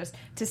also just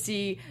to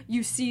see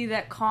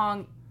that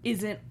Kong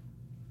isn't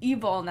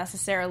evil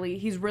necessarily.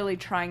 He's really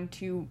trying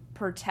to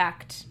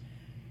protect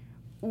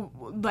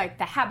like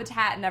the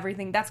habitat and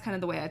everything. That's kind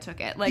of the way I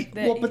took it. Like,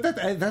 but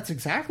that's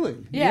exactly.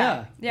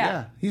 Yeah.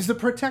 He's the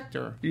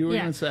protector. You were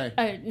going to say.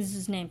 Is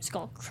his name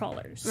Skull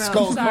Crawlers?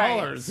 Skull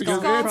Crawlers. It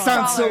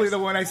sounds silly the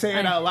when I say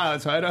it out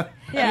loud, so I don't.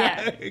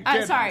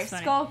 I'm sorry,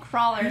 Skull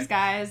Crawlers,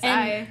 guys.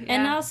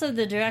 And also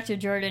the director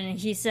Jordan,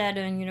 he said,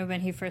 when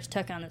he first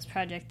took on this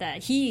project,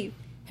 that he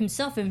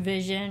himself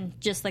envisioned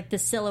just like the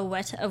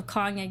silhouette of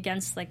Kong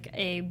against like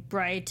a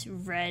bright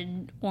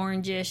red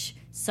orangish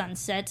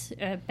sunset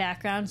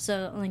background,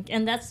 so like,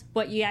 and that's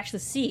what you actually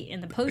see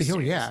in the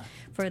posters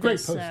for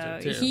this. So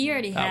he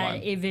already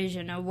had a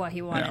vision of what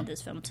he wanted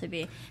this film to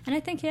be, and I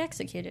think he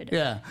executed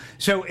it.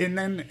 So and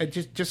then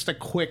just a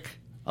quick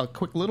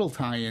little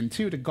tie-in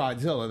too to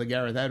Godzilla, the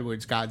Gareth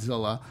Edwards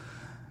Godzilla.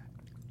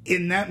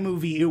 In that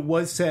movie, it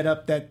was set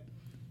up that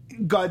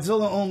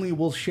Godzilla only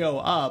will show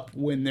up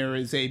when there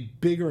is a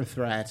bigger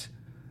threat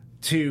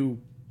to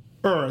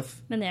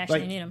Earth. When they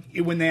actually need him.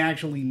 When they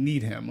actually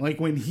need him. Like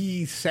when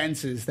he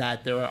senses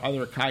that there are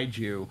other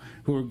kaiju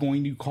who are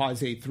going to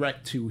cause a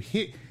threat to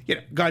hit.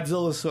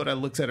 Godzilla sort of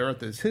looks at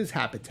Earth as his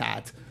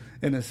habitat,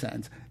 in a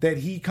sense. That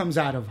he comes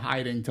out of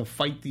hiding to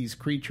fight these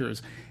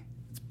creatures.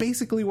 It's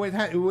basically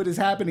what is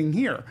happening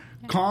here.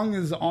 Yeah. Kong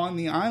is on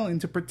the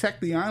island to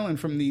protect the island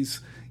from these,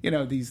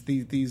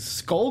 these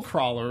skull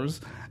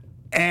crawlers.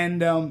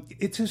 And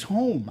it's his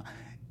home.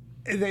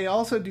 They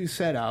also do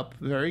set up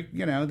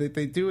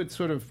they do it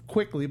sort of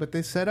quickly, but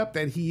they set up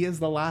that he is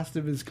the last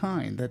of his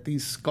kind. That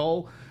these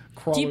skull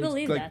crawlers, do you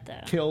believe that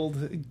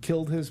though?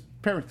 killed his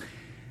parents.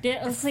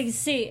 It's like,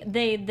 see,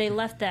 they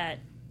left that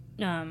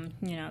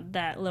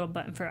that little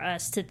button for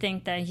us to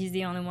think that he's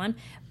the only one,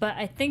 but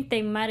I think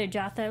they might have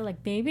dropped that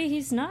like maybe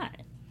he's not.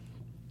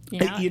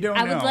 You don't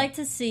know. I would like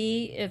to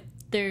see if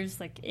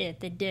there's if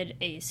they did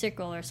a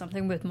sequel or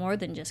something with more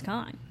than just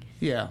Kong.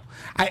 Yeah.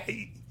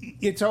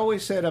 It's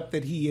always set up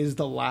that he is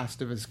the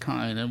last of his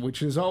kind, and which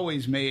has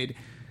always made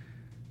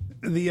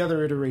the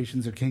other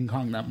iterations of King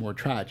Kong that more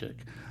tragic,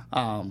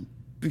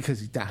 because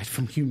he died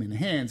from human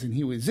hands, and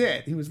he was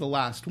it. He was the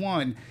last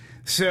one.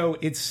 So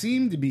it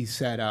seemed to be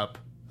set up.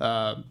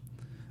 Saying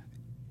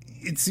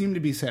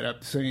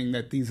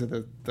that these are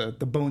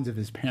the bones of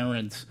his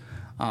parents.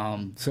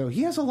 So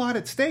he has a lot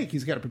at stake.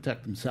 He's got to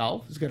protect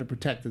himself. He's got to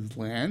protect his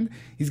land.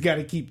 He's got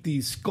to keep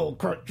these skull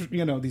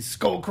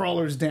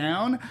crawlers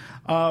down.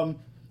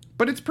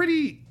 But it's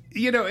pretty,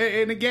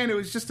 and again, it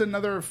was just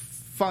another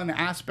fun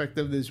aspect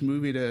of this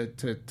movie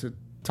to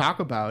talk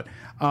about.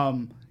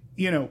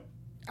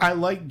 I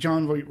like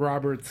John Voight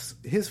Roberts,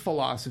 his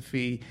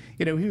philosophy.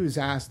 He was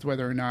asked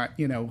whether or not,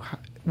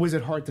 was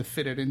it hard to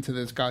fit it into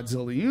this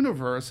Godzilla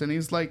universe? And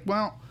he's like,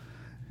 well,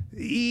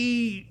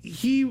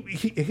 his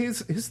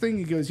thing,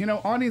 he goes,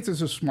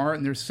 audiences are smart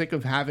and they're sick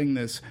of having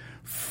this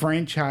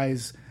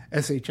franchise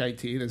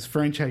SHIT, this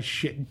franchise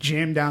shit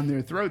jammed down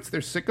their throats.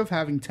 They're sick of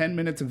having 10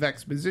 minutes of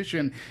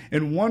exposition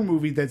in one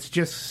movie that's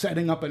just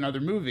setting up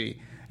another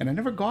movie. And I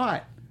never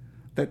got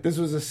that this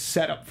was a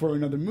setup for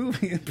another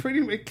movie.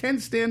 It can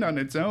stand on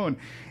its own.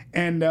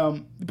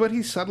 And but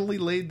he subtly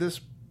laid this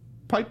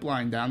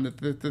pipeline down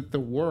that the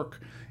work,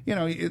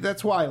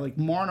 that's why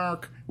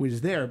Monarch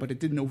was there, but it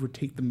didn't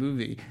overtake the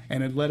movie,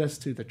 and it led us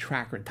to the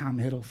tracker, Tom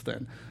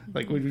Hiddleston.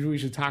 We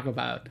should talk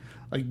about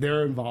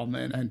their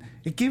involvement, and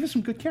it gave us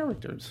some good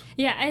characters.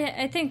 Yeah,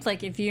 I think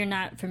if you're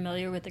not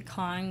familiar with the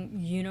Kong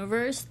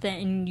universe,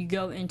 then you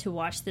go in to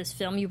watch this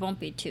film, you won't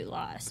be too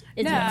lost.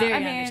 It's very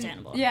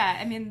understandable.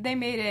 Yeah, they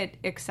made it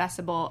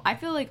accessible. I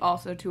feel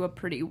also to a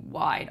pretty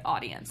wide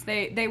audience.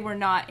 They were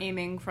not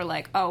aiming for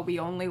we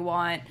only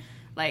want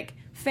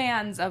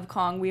fans of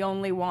Kong. We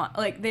only want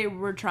they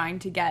were trying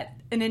to get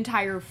an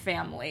entire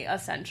family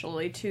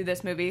essentially to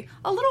this movie.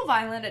 A little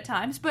violent at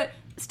times, but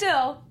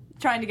still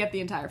trying to get the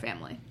entire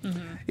family.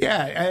 Mm-hmm.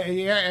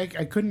 Yeah,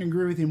 I couldn't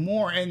agree with you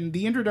more. And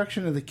the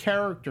introduction of the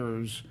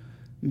characters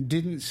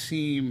didn't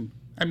seem,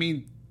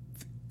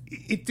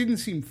 it didn't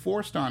seem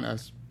forced on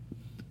us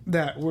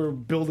that we're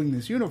building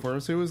this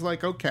universe. It was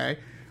okay,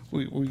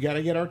 we got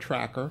to get our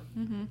tracker.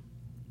 Mm-hmm.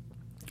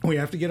 We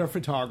have to get our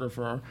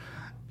photographer.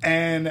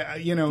 And,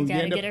 we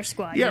gotta get our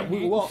squad. Yeah,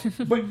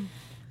 but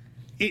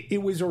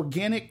it was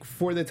organic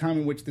for the time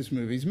in which this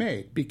movie's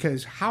made.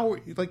 Because how are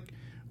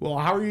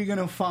you going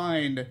to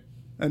find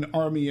an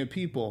army of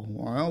people?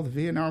 Well, the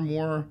Vietnam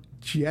War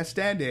just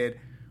ended.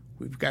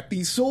 We've got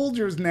these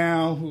soldiers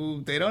now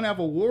who they don't have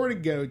a war to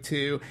go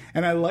to.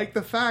 And I like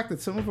the fact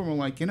that some of them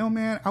are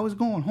man, I was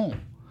going home.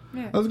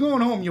 Yeah. I was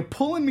going home. You're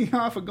pulling me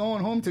off of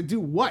going home to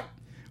do what?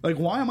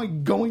 Why am I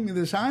going to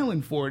this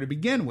island for to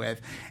begin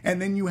with?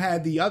 And then you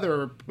had the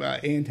other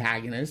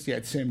antagonist. You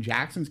had Sam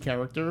Jackson's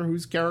character,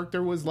 whose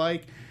character was the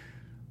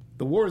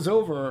war's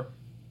over,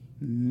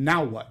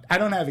 now what? I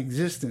don't have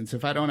existence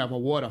if I don't have a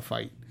war to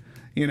fight.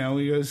 He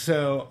goes,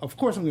 so of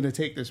course I'm going to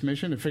take this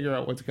mission to figure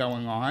out what's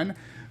going on.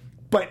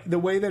 But the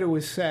way that it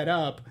was set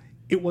up,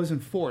 it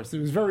wasn't forced. It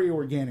was very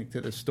organic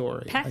to the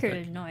story.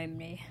 Packard annoyed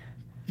me.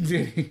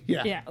 Yeah.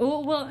 Yeah.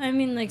 Well,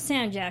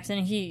 Sam Jackson,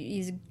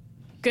 he's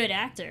good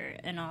actor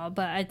and all,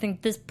 but I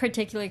think this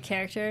particular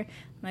character,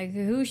 Like,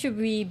 who should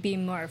we be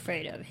more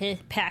afraid of?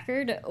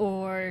 Packard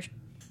or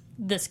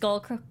the Skull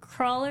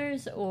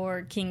Crawlers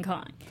or King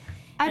Kong?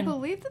 I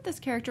believe that this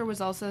character was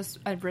also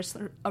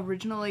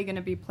originally going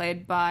to be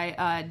played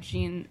by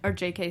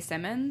J.K.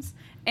 Simmons,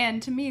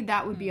 and to me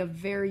that would be a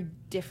very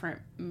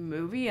different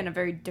movie and a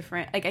very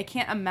different. Like, I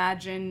can't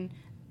imagine.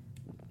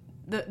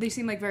 They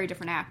seem like very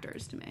different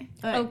actors to me.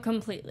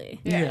 Completely.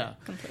 Yeah.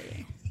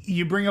 Completely.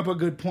 You bring up a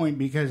good point,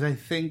 because I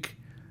think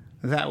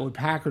that what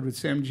Packard with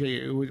Sam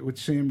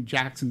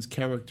Jackson's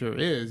character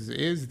is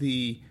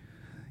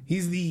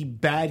he's the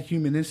bad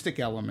humanistic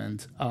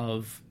element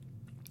of.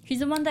 He's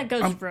the one that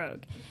goes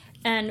rogue,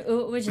 and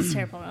which is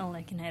terrible.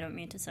 And I don't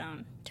mean to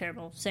sound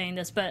terrible saying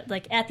this, but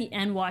like at the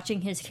end,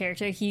 watching his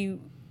character, he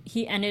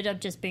ended up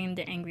just being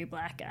the angry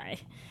black guy,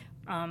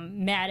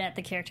 mad at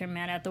the character,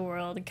 mad at the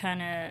world,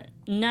 kind of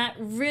not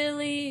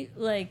really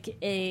like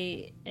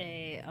a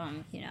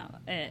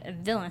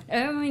villain.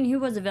 I mean, he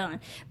was a villain,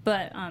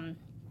 but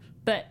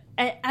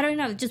I don't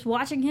know. Just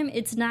watching him,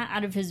 it's not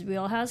out of his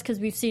wheelhouse, because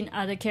we've seen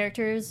other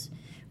characters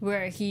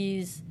where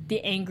he's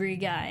the angry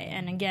guy,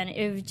 and again,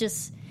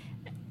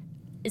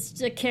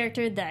 it's a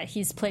character that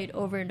he's played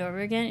over and over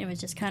again. It was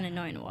just kind of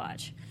annoying to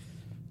watch.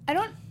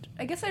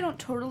 I guess I don't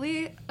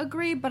totally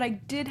agree, but I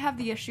did have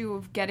the issue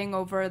of getting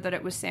over that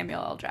it was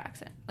Samuel L.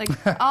 Jackson. Like,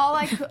 all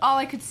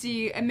I could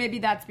see, and maybe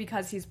that's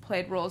because he's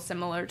played roles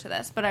similar to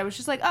this, but I was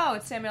just like, oh,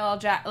 it's Samuel L.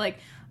 Jackson. Like,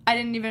 I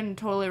didn't even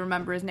totally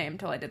remember his name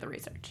until I did the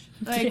research.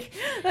 Like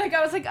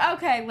I was like,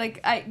 okay, like,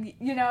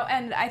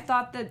 and I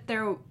thought that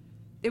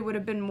it would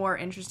have been more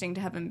interesting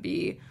to have him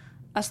be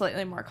a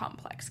slightly more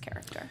complex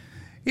character.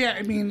 Yeah,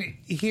 I mean,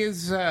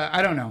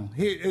 I don't know.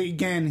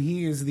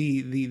 He is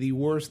the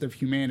worst of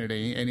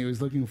humanity, and he was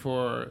looking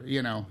for,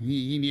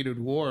 he needed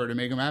war to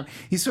make him happy.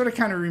 He sort of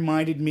kind of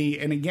reminded me,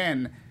 and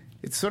again,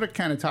 it's sort of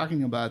kind of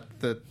talking about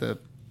the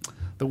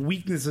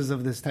weaknesses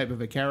of this type of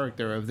a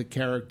character, of the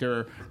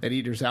character that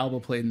Idris Elba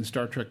played in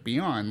Star Trek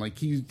Beyond. Like,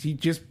 he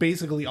just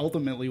basically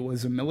ultimately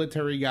was a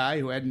military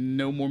guy who had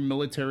no more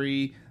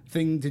military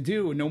thing to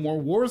do, no more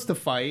wars to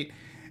fight.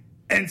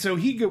 And so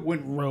he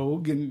went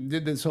rogue and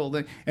did this whole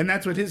thing. And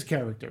that's what his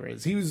character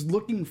is. He was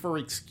looking for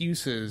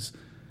excuses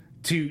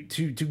to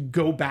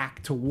go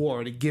back to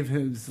war, to give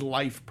his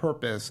life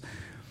purpose.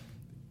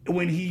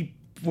 When he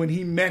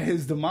met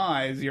his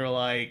demise, you're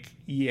like,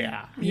 he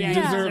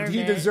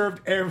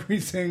deserved every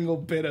single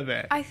bit of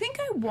it. I think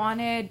I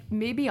wanted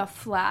maybe a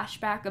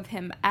flashback of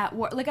him at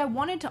war. Like, I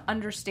wanted to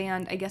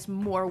understand, I guess,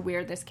 more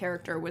where this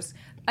character was.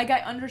 Like, I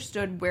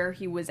understood where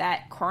he was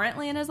at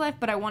currently in his life,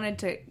 but I wanted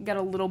to get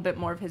a little bit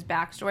more of his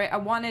backstory. I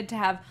wanted to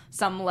have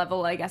some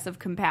level, I guess, of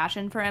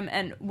compassion for him,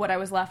 and what I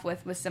was left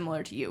with was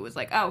similar to you. It was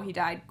like, oh, he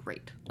died,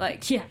 great.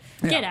 Like, get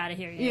out of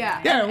here.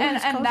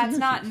 And that's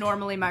not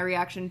normally my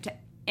reaction to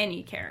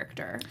any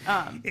character.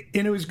 And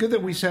it was good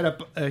that we set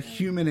up a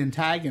human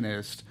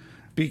antagonist,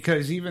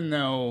 because even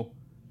though,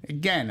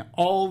 again,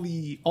 all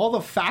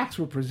the facts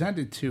were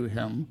presented to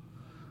him,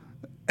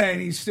 and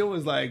he still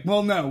was like,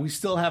 well, no, we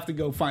still have to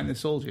go find the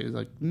soldier. He's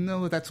like,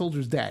 no, that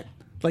soldier's dead.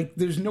 Like,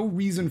 there's no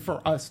reason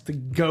for us to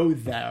go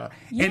there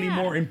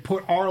anymore and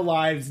put our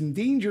lives in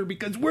danger,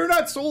 because we're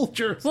not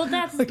soldiers. Well,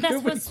 that's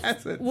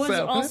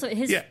also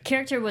his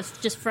character was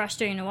just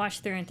frustrating to watch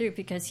through and through,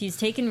 because he's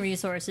taking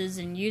resources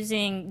and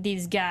using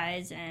these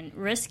guys and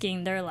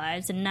risking their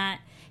lives and not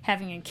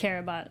having to care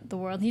about the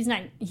world.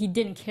 He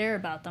didn't care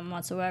about them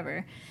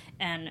whatsoever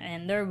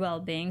and their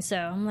well-being. So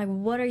I'm like,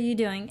 what are you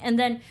doing? And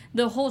then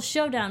the whole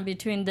showdown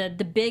between the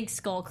big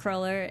skull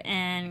crawler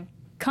and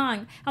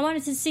Kong, I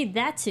wanted to see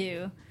that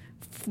two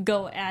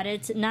go at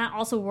it, not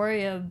also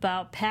worry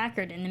about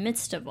Packard in the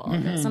midst of all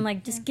this. I'm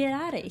like, just get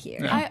out of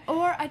here.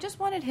 I just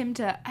wanted him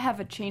to have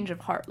a change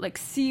of heart, like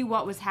see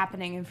what was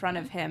happening in front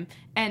of him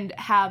and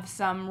have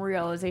some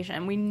realization.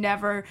 And we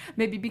never,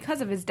 maybe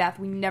because of his death,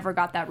 we never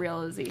got that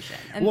realization.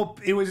 And well,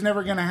 it was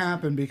never going to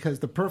happen, because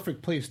the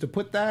perfect place to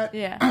put that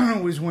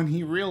was when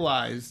he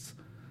realized,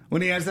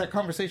 when he has that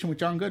conversation with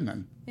John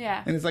Goodman.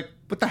 Yeah. And it's like,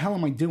 what the hell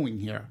am I doing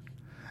here?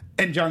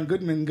 And John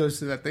Goodman goes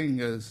to that thing and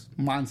goes,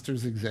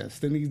 monsters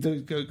exist. And he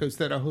goes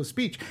to that whole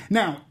speech.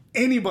 Now,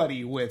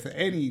 anybody with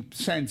any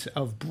sense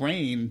of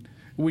brain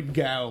would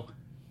go,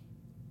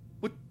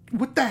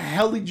 what the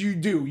hell did you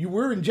do? You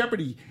were in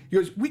jeopardy. He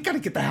goes, we got to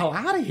get the hell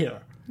out of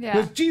here. Yeah.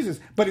 He goes, Jesus.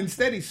 But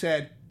instead he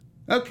said,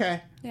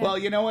 okay, well,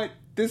 you know what?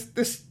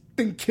 This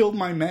thing killed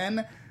my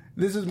men.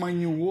 This is my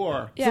new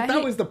war. Yeah, so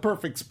that was the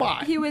perfect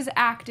spot. He was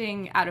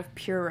acting out of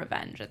pure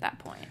revenge at that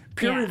point.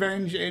 Pure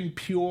revenge and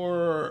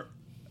pure...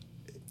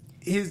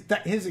 His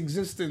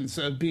existence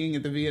of being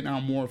at the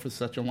Vietnam War for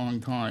such a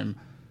long time,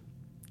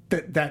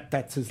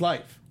 that's his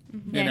life.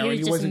 Yeah, he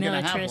was just a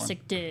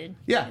militaristic dude.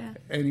 Yeah,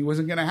 and he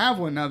wasn't going to have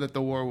one now that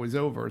the war was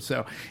over.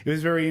 So it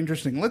was very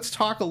interesting. Let's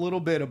talk a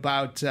little bit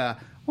about.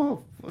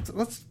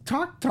 Let's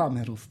talk Tom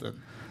Hiddleston.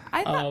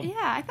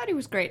 I thought he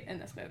was great in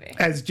this movie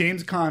as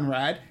James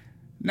Conrad.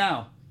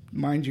 Now,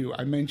 mind you,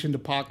 I mentioned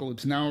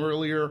Apocalypse Now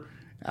earlier.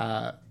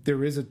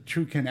 there is a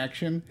true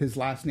connection. His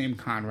last name,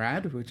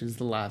 Conrad, which is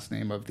the last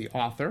name of the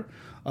author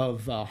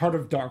of Heart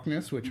of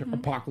Darkness, which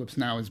Apocalypse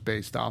Now is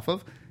based off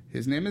of.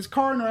 His name is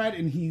Conrad,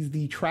 and he's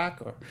the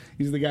tracker.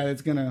 He's the guy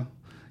that's going to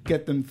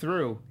get them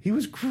through. He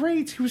was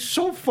great. He was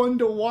so fun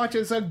to watch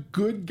as a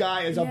good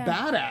guy, as a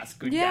badass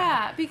good guy.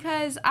 Yeah,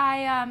 because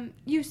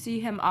you see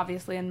him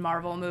obviously in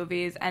Marvel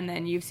movies, and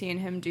then you've seen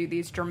him do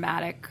these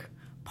dramatic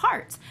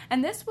parts.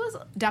 And this was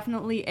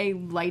definitely a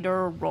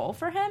lighter role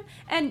for him.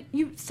 And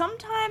you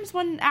sometimes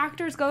when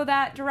actors go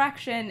that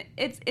direction,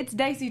 it's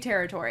dicey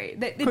territory.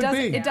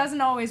 It doesn't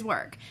always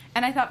work.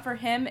 And I thought for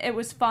him it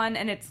was fun,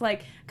 and it's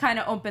like kind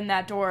of opened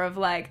that door of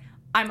like,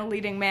 I'm a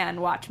leading man,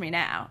 watch me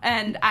now.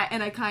 And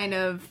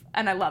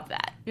I love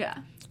that. Yeah.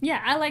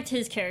 Yeah, I liked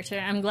his character.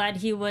 I'm glad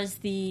he was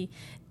the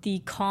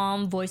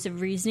calm voice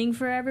of reasoning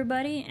for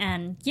everybody.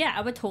 And yeah,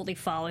 I would totally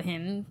follow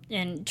him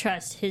and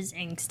trust his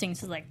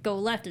instincts to like go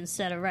left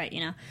instead of right, you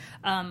know.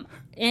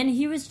 And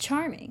he was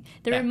charming.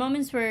 There were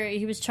moments where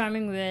he was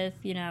charming with,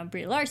 you know,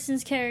 Brie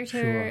Larson's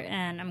character,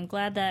 and I'm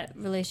glad that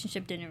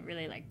relationship didn't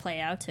really like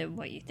play out to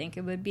what you think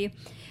it would be.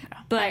 Yeah,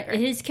 but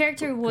his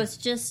character was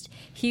just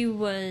he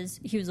was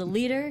a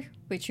leader,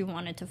 which you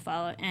wanted to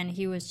follow, and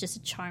he was just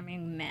a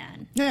charming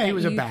man. Yeah, he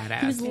was a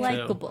badass. He was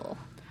likable.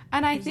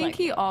 And I think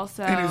he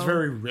also... And he's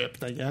very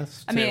ripped, I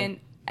guess, too. I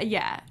mean,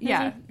 yeah.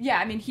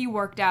 I mean, he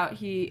worked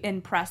out. In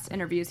press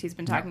interviews, he's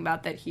been talking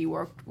about that he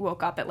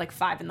woke up at like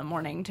 5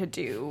 a.m.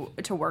 to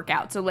work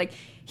out. So, like,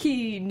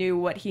 he knew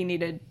what he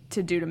needed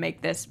to do to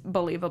make this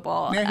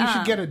believable. Yeah, he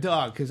should get a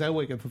dog, because I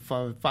wake up at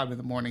 5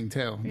 a.m,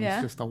 too. Yeah.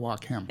 It's just to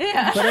walk him.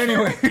 Yeah. But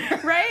anyway.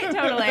 Right?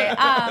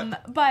 Totally.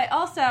 But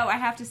also, I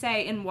have to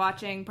say, in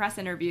watching press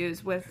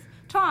interviews with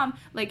Tom,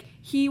 like,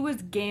 he was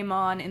game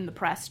on in the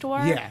press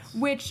tour. Yes.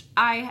 Which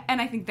I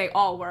think they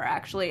all were,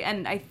 actually.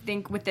 And I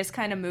think with this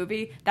kind of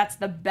movie, that's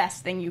the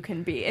best thing you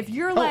can be. If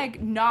you're,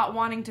 like, not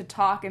wanting to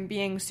talk and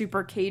being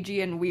super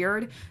cagey and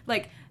weird,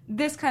 like,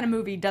 this kind of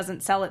movie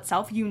doesn't sell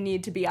itself. You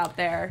need to be out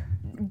there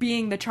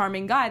being the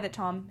charming guy that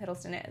Tom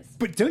Hiddleston is.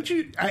 But don't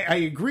you... I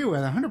agree with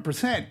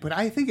 100%, but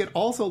I think it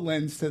also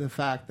lends to the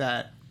fact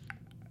that,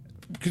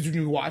 because when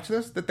you watch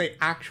this, that they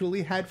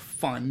actually had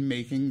fun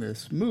making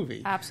this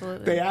movie.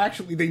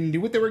 Absolutely. They knew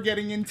what they were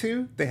getting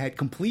into. They had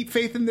complete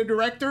faith in the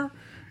director,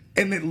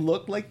 and it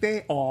looked like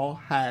they all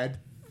had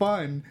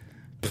fun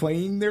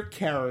playing their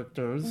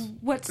characters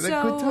at a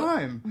good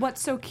time.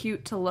 What's so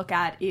cute to look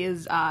at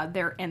is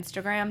their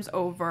Instagrams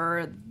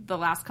over the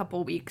last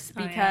couple weeks,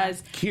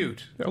 because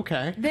cute.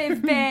 Okay.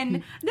 They've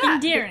been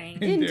endearing.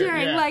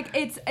 Yeah. Like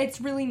it's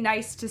really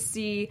nice to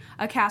see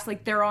a cast,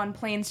 like, they're on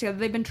planes together.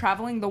 They've been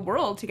traveling the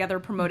world together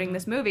promoting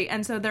this movie,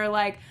 and so they're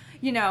like,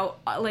 you know,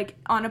 like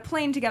on a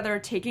plane together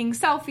taking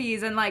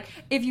selfies. And like,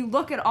 if you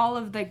look at all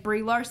of, like,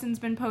 Brie Larson's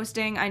been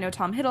posting, I know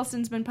Tom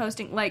Hiddleston's been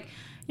posting, like,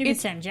 Even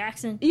Sam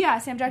Jackson. Yeah,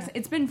 Sam Jackson. Yeah.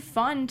 It's been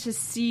fun to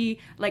see,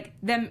 like,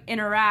 them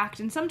interact.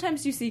 And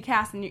sometimes you see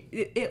cast and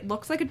it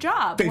looks like a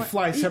job. They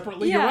fly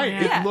separately. Yeah, you're right.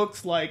 Yeah. It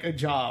looks like a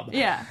job.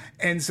 Yeah.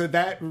 And so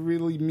that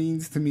really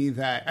means to me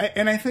that,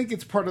 and I think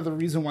it's part of the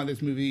reason why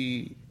this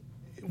movie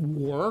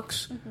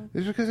works,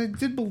 is because I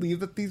did believe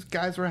that these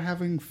guys were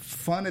having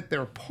fun at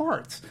their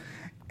parts.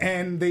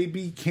 And they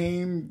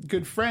became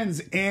good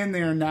friends, and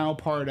they are now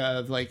part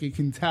of, like, you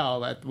can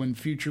tell that when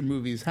future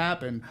movies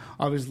happen,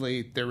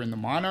 obviously they're in the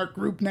Monarch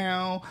group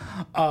now,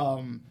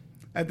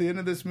 at the end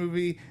of this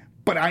movie.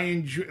 But I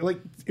enjoy,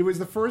 like, it was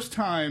the first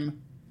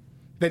time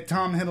that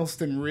Tom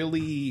Hiddleston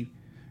really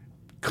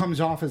comes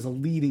off as a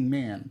leading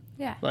man.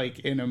 Yeah. Like,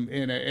 in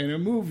a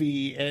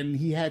movie, and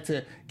he had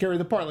to carry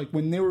the part. Like,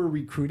 when they were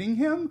recruiting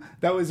him,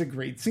 that was a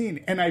great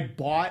scene. And I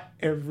bought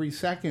every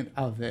second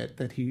of it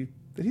that he's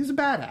a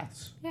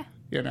badass. Yeah.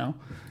 You know?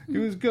 It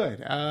was good.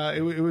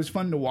 It was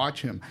fun to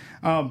watch him.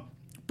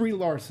 Brie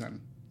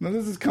Larson. Now,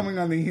 this is coming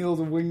on the heels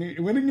of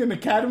winning an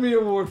Academy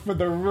Award for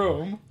The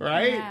Room,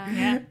 right?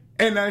 Yeah.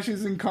 And now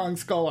she's in Kong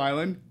Skull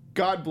Island.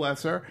 God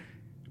bless her.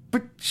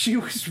 But she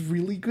was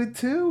really good,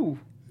 too.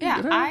 Yeah,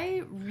 You know?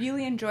 I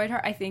really enjoyed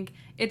her. I think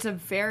it's a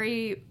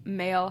very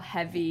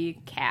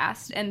male-heavy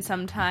cast, and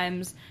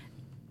sometimes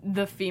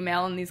the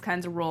female in these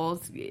kinds of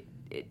roles,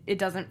 it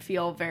doesn't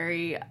feel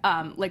very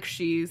like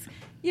she's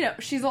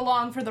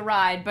along for the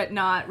ride but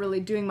not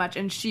really doing much,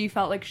 and she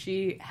felt like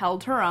she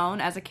held her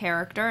own as a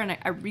character, and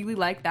I really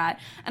like that.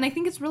 And I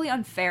think it's really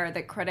unfair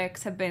that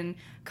critics have been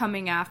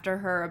coming after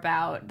her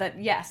about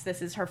that. Yes,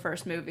 this is her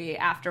first movie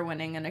after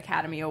winning an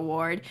Academy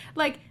Award.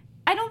 Like,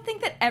 I don't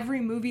think that every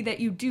movie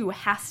that you do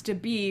has to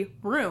be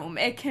Room.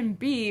 It can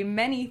be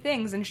many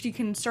things, and she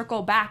can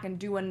circle back and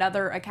do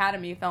another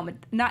Academy film.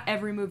 Not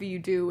every movie you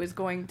do is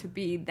going to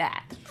be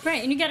that.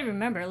 Right, and you got to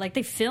remember, like,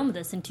 they filmed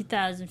this in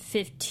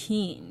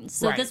 2015,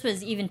 so Right. this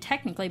was even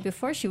technically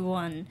before she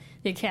won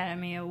the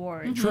Academy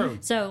Award. True.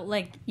 So,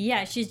 like,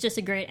 yeah, she's just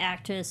a great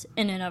actress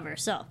in and of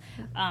herself.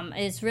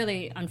 It's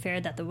really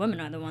unfair that the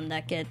women are the one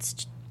that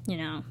gets,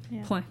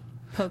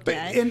 poked But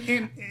at.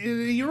 and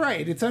you're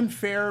right. It's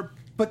unfair,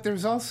 but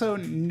there's also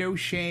no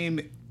shame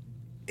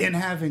in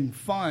having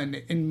fun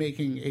in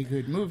making a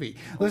good movie.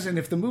 Listen,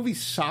 if the movie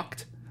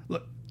sucked,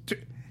 look,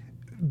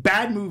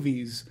 bad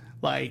movies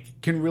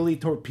like can really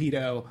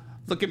torpedo.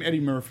 Look at Eddie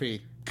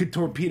Murphy, could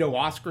torpedo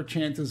Oscar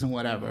chances and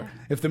whatever.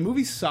 Yeah. If the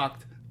movie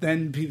sucked,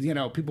 then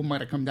people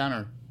might have come down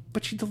her.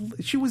 But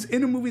she was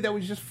in a movie that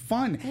was just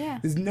fun. Yeah.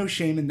 There's no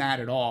shame in that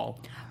at all.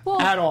 Well,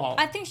 at all.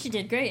 I think she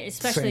did great,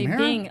 especially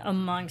being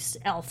amongst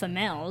alpha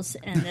males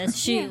in this.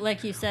 She,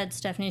 like you said,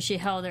 Stephanie, she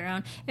held her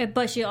own.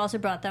 But she also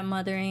brought that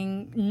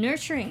mothering,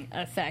 nurturing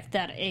effect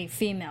that a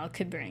female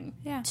could bring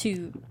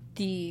to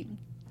the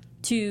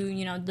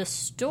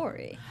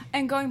story.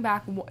 And going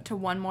back to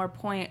one more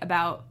point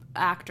about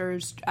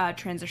actors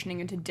transitioning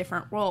into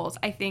different roles,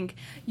 I think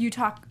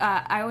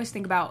I always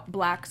think about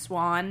Black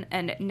Swan,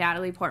 and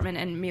Natalie Portman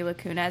and Mila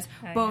Kunis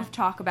both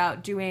talk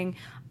about doing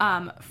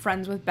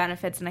Friends with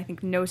Benefits and I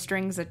think No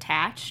Strings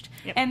Attached.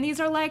 Yep. And these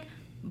are like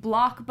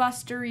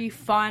blockbustery,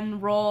 fun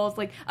roles,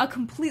 like a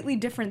completely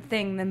different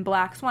thing than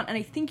Black Swan. And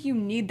I think you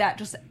need that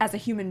just as a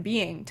human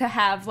being to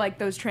have like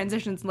those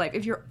transitions in life.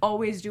 If you're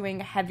always doing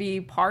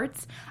heavy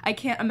parts, I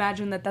can't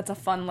imagine that that's a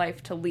fun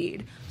life to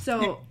lead.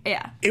 So,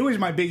 It was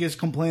my biggest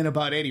complaint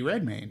about Eddie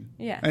Redmayne.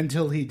 Yeah.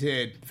 Until he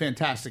did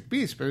Fantastic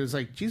Beasts. But it was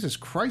like, Jesus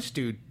Christ,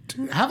 dude.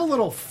 Have a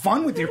little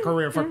fun with your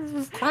career for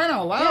crying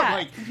out loud. Yeah.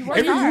 Like,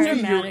 every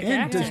movie you're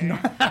in does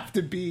not have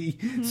to be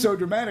so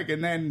dramatic.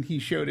 And then he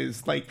showed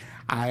his, like,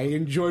 I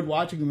enjoyed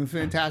watching him in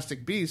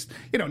Fantastic Beasts.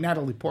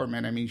 Natalie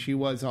Portman, I mean, she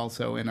was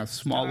also in a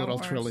small little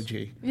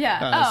trilogy.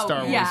 Yeah.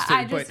 Star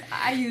Wars, too.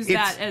 I use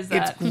that as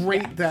It's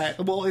great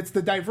that, well, it's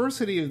the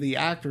diversity of the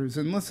actors.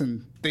 And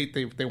listen, they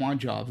want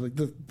jobs. Like,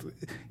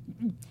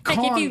 like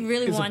if you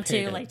really want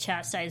to like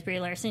chastise Brie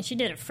Larson, she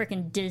did a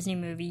freaking Disney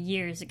movie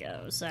years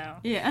ago. So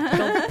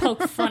go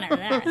poke fun at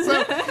that.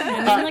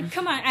 Like,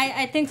 come on,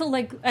 I think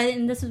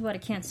and this is what I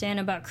can't stand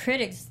about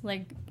critics,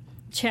 like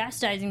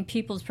chastising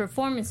people's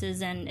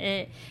performances, and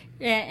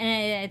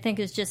I think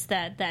it's just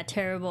that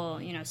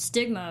terrible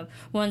stigma of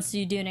once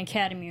you do an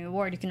Academy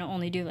Award, you can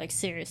only do like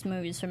serious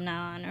movies from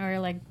now on, or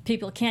like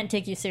people can't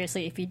take you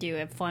seriously if you do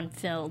a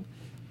fun-filled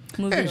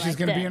movie. Yeah, she's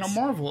going to be in a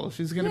Marvel.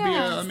 She's going to be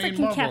a main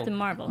Marvel. Captain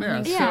Marvel.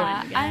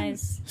 Yeah,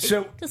 guys.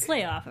 So just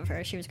lay off of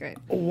her. She was great.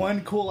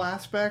 One cool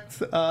aspect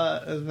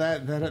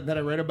that I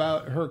read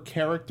about her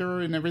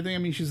character and everything. I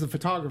mean, she's a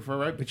photographer,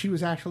 right? But she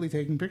was actually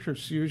taking pictures.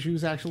 She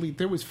was actually,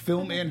 there was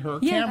film in her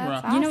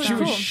camera. Awesome. She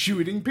was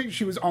shooting pictures.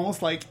 She was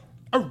almost like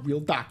a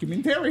real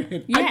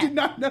documentarian. Yeah. I did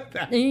not know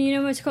that. You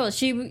know what's cool?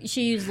 She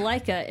used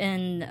Leica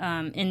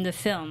in the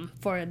film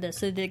for this.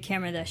 So the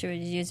camera that she was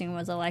using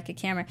was a Leica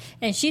camera,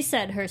 and she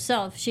said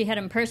herself she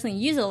hadn't personally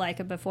used a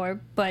Leica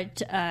before,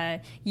 but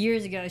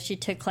years ago she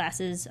took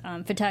classes,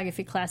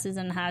 photography classes,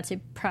 on how to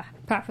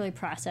properly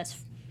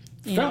process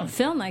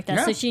film like that.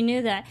 Yeah. So she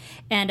knew that,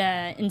 and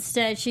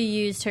instead she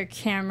used her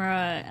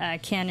camera,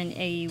 Canon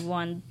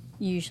AE1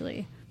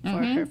 usually.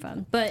 For her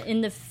phone. But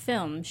in the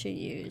film, she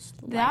used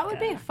Leica. That would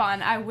be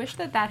fun. I wish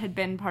that had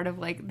been part of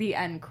like the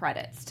end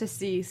credits to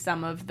see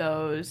some of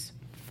those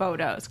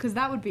photos, because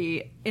that would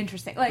be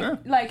interesting.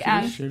 Like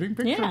as shooting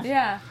pictures.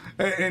 Yeah.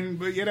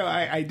 And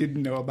I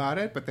didn't know about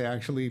it, but they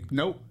actually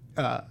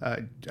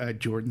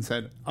Jordan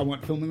said, "I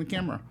want film in the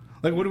camera."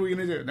 Like, what are we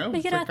going to do? No,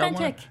 make it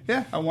authentic.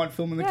 I want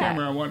film in the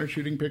camera. I want her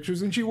shooting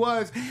pictures, and she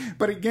was.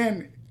 But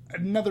again,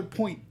 another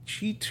point.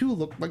 She too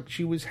looked like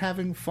she was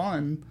having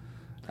fun.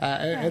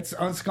 It's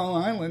on Skull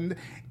Island,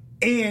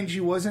 and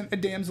she wasn't a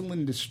damsel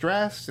in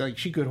distress. Like,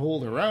 she could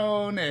hold her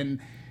own, and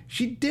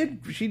she did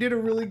a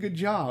really good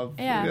job.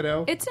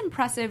 Yeah, it's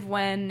impressive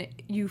when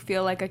you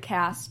feel like a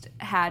cast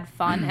had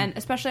fun, and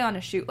especially on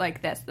a shoot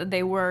like this.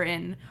 They were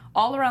in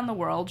all around the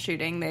world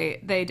shooting. They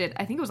did,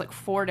 I think it was like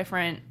 4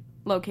 different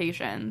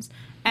locations.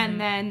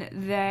 And then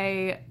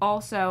they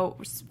also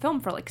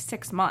filmed for like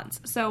 6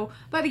 months. So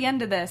by the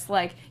end of this,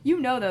 like,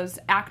 those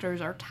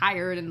actors are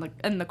tired,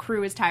 and the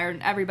crew is tired,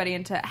 and everybody,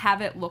 and to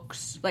have it look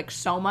like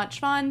so much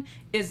fun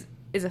is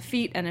a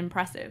feat and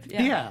impressive.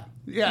 Yeah.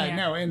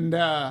 No, and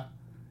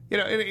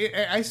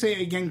I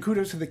say again,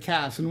 kudos to the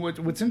cast. And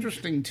what's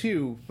interesting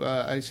too,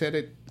 I said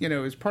it,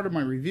 as part of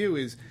my review,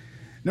 is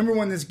number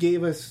one, this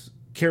gave us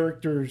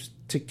characters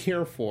to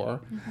care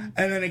for,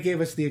 and then it gave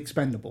us the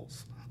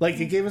Expendables. Like,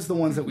 it gave us the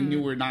ones that we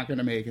knew were not going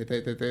to make it.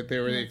 They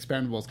were the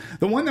Expendables.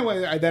 The one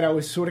that I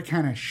was sort of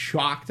kind of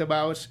shocked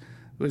about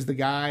was the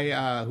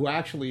guy who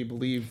actually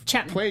played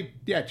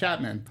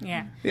Chapman.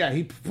 Yeah,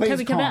 he plays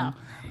Toby Kong.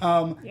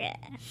 Yeah.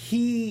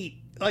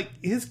 He, like,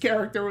 his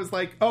character was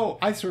like, "Oh,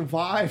 I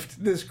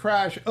survived this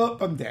crash. Oh,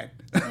 I'm dead."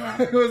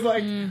 Yeah. It was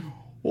like,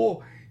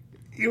 well,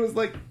 it was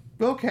like,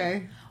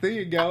 okay, there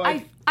you go.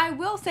 I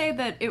will say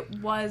that it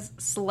was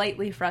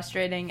slightly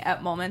frustrating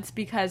at moments,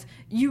 because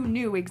you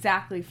knew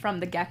exactly from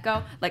the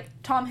get-go, like,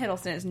 Tom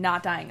Hiddleston is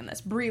not dying in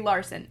this. Brie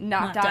Larson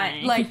not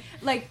dying.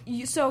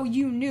 So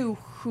you knew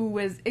who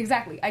was,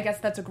 exactly, I guess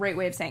that's a great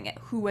way of saying it,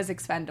 who was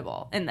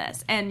expendable in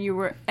this. And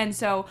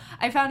so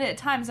I found it at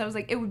times, I was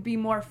like, it would be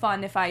more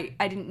fun if I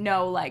didn't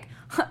know, like,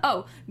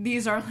 oh,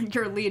 these are like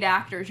your lead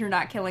actors, you're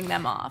not killing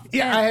them off.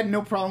 Yeah, I had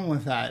no problem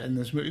with that in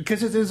this movie,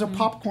 because it is a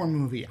popcorn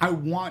movie. I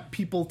want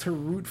people to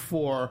root root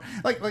for.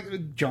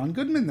 Like John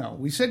Goodman, though.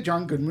 We said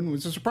John Goodman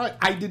was a surprise.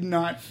 I did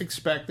not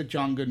expect that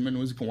John Goodman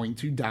was going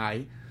to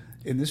die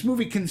in this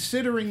movie,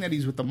 considering that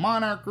he's with the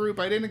Monarch Group.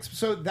 I didn't.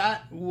 So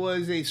that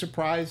was a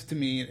surprise to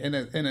me in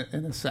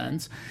a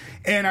sense,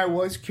 and I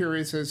was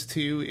curious as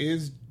to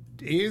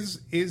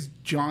is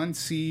John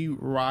C.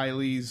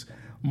 Reilly's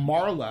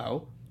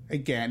Marlowe,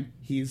 again,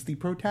 he's the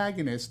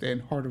protagonist in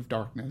Heart of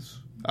Darkness,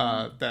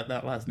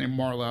 that last name,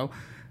 Marlowe.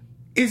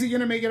 Is he going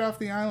to make it off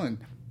the island?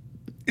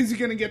 Is he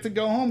going to get to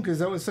go home? Because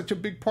that was such a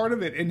big part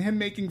of it. And him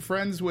making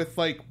friends with,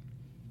 like,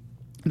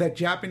 that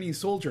Japanese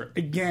soldier.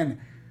 Again,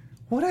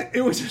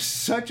 it was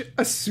just such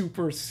a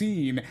super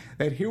scene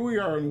that here we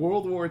are in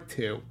World War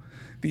II.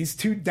 These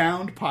two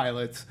downed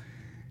pilots,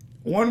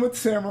 one with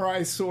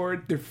samurai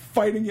sword, they're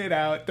fighting it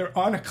out. They're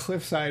on a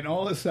cliffside, and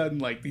all of a sudden,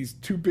 like, these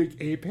two big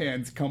ape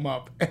hands come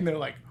up, and they're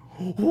like,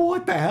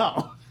 what the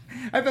hell?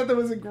 I thought that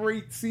was a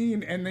great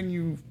scene, and then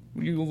you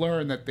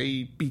learn that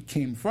they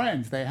became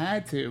friends. They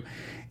had to.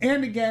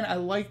 And again, I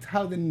liked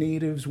how the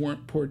natives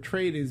weren't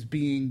portrayed as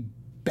being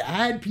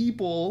bad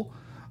people.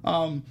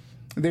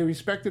 They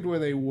respected where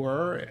they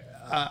were.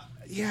 I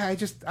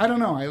don't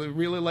know. I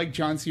really like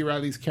John C.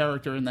 Reilly's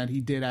character in that he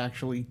did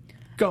actually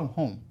go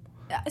home.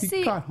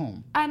 He got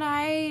home. And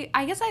I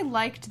guess I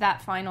liked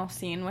that final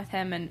scene with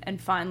him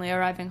and finally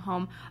arriving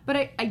home, but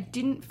I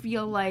didn't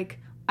feel like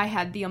I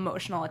had the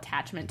emotional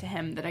attachment to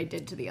him that I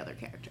did to the other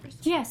characters.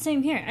 Yeah,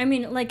 same here. I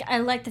mean, like, I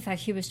like the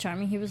fact he was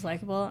charming, he was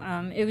likable.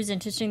 It was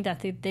interesting that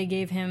they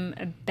gave him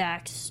a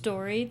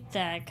backstory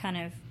that kind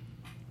of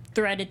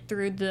threaded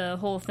through the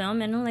whole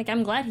film, and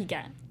I'm glad he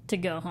got to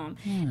go home.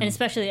 And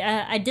especially,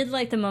 I did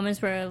like the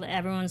moments where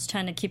everyone's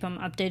trying to keep him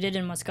updated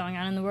in what's going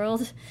on in the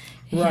world.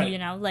 Right. You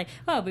know, like,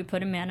 oh, we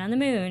put a man on the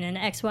moon and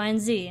X, Y, and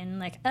Z, and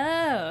like,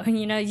 oh,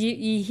 you know,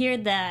 you hear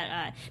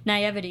that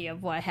naivety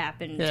of what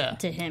happened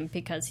to him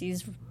because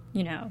he's,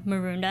 you know,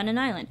 marooned on an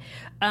island.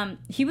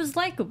 He was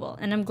likable,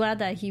 and I'm glad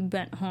that he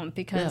went home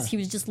because he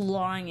was just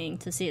longing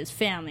to see his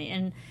family.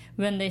 And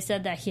when they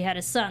said that he had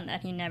a son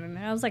that he never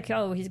met, I was like,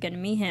 oh, he's going to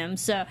meet him.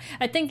 So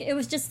I think it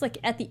was just like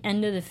at the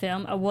end of the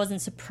film, I wasn't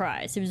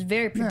surprised. It was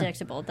very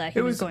predictable that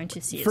he was going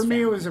to see his family. For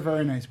me, it was a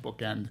very nice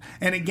bookend.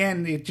 And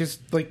again, it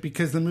just, like,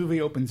 because the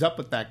movie opens up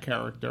with that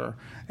character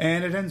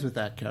and it ends with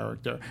that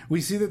character.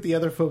 We see that the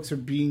other folks are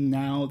being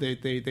now,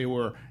 they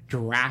were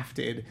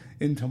drafted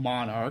into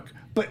Monarch.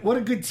 But what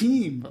a good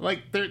team.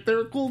 Like,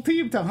 they're a cool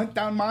team to hunt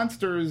down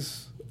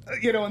monsters,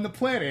 you know, on the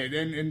planet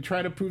and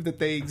try to prove that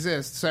they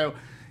exist. So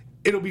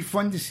it'll be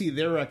fun to see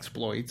their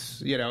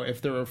exploits, you know, if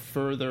there are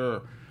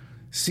further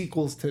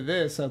sequels to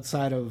this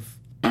outside of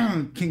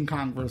King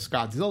Kong vs.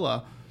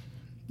 Godzilla.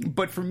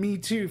 But for me,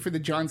 too, for the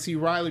John C.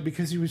 Reilly,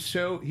 because he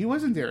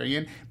wasn't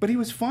Aryan, but he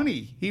was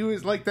funny. He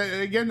was like,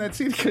 that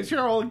scene, because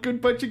you're all a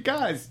good bunch of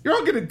guys. You're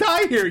all going to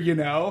die here, you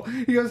know?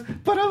 He goes,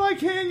 but I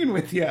like hanging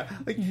with you.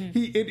 Like,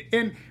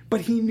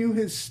 but he knew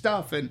his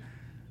stuff. And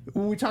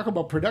when we talk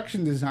about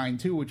production design,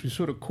 too, which was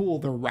sort of cool,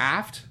 the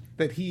raft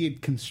that he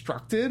had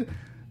constructed,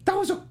 that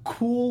was a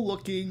cool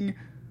looking,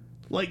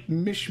 like,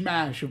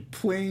 mishmash of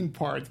plane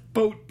parts,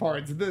 boat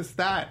parts, this,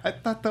 that. I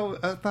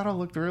thought it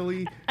looked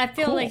really I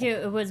feel cool. like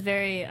it was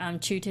very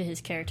true to his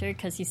character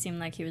because he seemed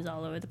like he was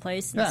all over the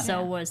place. And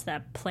so was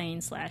that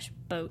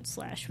plane/boat/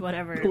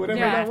 whatever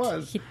that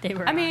was. They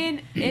were I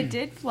mean, it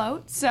did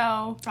float,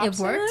 so it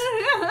worked.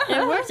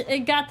 It worked. It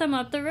got them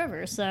up the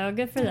river, so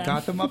good for them.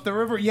 Got them up the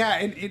river. Yeah,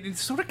 and it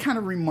sort of kind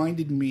of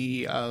reminded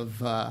me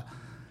of...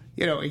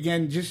 you know,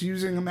 again, just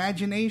using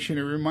imagination.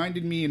 It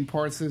reminded me in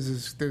parts,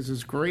 there's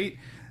this great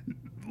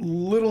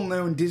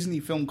little-known Disney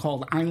film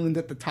called Island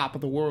at the Top of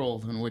the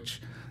World, in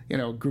which, you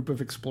know, a group of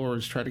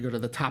explorers try to go to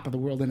the top of the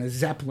world in a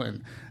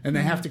Zeppelin, and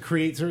they have to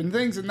create certain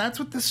things. And that's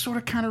what this sort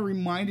of kind of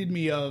reminded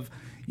me of,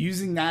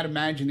 using that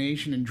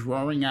imagination and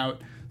drawing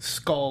out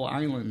Skull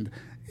Island,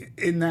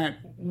 in that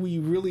we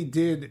really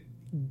did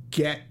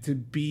get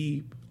to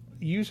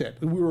use it.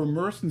 We were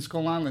immersed in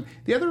Skull Island.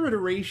 The other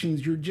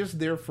iterations, you're just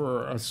there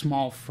for a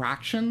small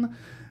fraction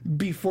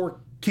before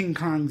King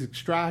Kong's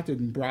extracted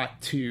and brought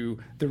to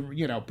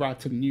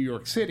New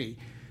York City.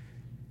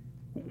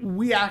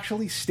 We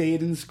actually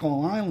stayed in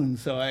Skull Island,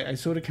 so I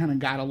sort of kind of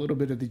got a little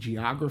bit of the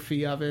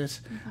geography of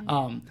it.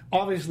 Mm-hmm.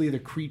 Obviously, the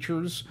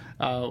creatures,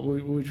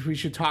 which we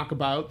should talk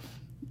about.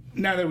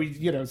 Now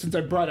that since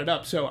I brought it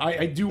up, so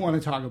I do want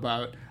to talk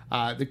about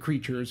the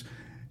creatures.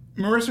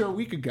 Marissa, a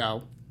week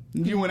ago,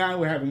 you and I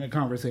were having a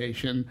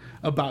conversation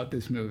about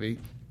this movie,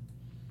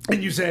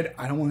 and you said,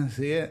 I don't want to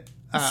see it.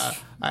 I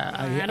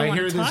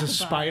hear there's a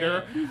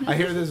spider. I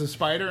hear there's a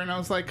spider, and I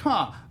was like,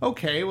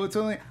 okay, well, it's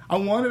only... I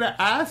wanted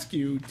to ask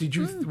you,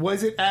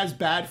 was it as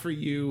bad for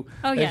you?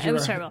 Oh, yeah, it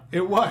was terrible.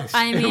 It was.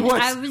 I mean,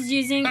 I was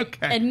using...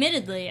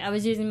 Admittedly, I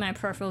was using my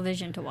peripheral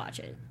vision to watch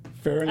it.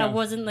 Fair enough. I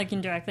wasn't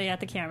looking directly at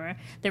the camera.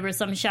 There were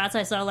some shots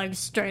I saw like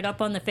straight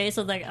up on the face.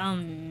 I was like, oh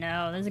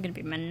no, this is going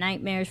to be my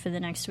nightmares for the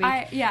next week.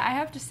 I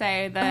have to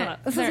say that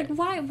I was like,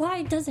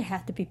 why does it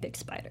have to be big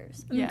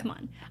spiders? I mean, come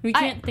on. We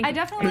can't think I of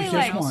definitely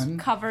There's just one.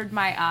 covered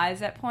my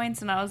eyes at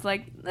points, and I was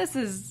like, this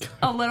is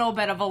a little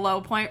bit of a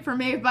low point for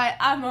me, but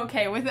I'm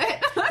okay with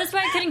it. That's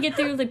why I couldn't get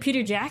through the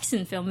Peter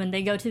Jackson film, and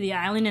they go to the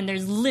island, and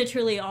there's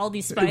literally all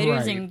these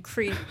spiders Right. and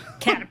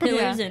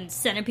caterpillars Yeah. and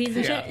centipedes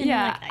and Yeah. shit. And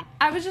Yeah, like,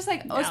 I was just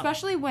like,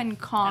 especially when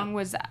Kong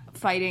was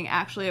fighting.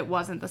 Actually, it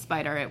wasn't the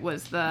spider; it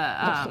was the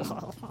other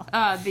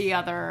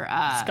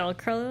skull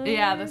crawler.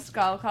 Yeah, the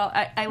skull crawl.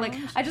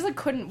 I just like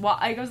couldn't watch.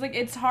 I was like,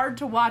 it's hard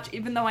to watch,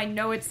 even though I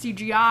know it's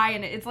CGI,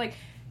 and it's like.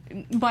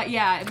 But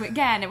yeah,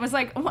 again, it was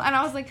like, and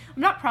I was like, I'm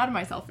not proud of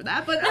myself for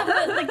that, but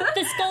But, like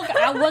the skull,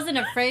 I wasn't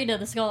afraid of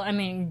the skull. I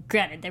mean,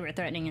 granted, they were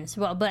threatening as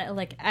well, but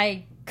like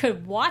I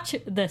could watch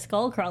the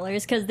skull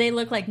crawlers because they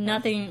look like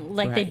nothing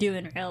like they Right. do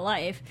in real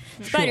life.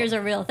 Spiders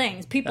are real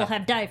things. People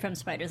have died from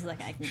spiders.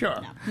 Like I Sure.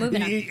 no,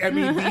 moving on. I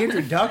mean, the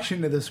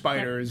introduction to the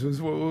spiders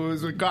was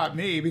what got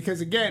me,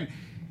 because again,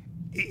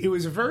 it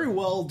was a very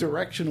well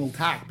directional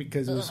tack,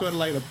 because it was sort of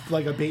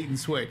like a bait and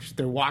switch.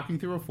 They're walking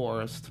through a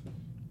forest.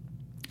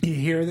 You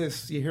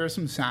hear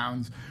some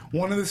sounds.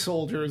 One of the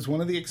soldiers,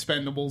 one of the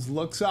Expendables,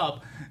 looks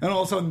up, and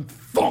all of a sudden,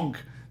 thunk!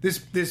 This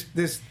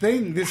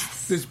thing,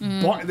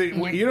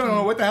 you don't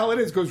know what the hell it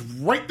is, goes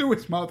right through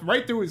his mouth,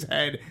 right through his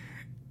head.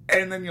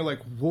 And then you're like,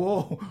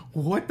 whoa,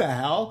 what the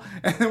hell?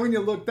 And then when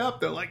you looked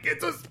up, they're like,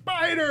 it's a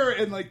spider!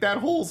 And like that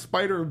whole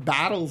spider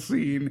battle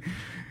scene,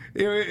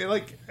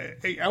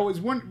 I was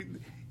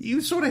wondering, you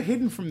was sort of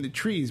hidden from the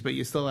trees, but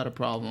you still had a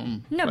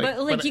problem. No,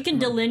 but you can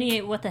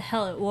delineate what the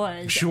hell it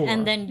was, Sure.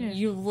 and then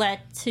you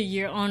let to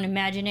your own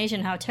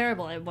imagination how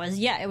terrible it was.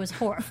 Yeah, it was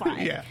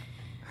horrifying. Yeah.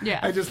 yeah,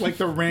 I just like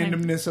the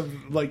randomness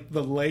of like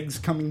the legs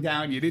coming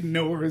down. You didn't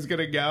know where it was going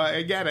to go.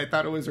 Again, I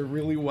thought it was a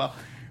really well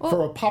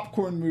for a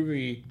popcorn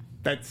movie.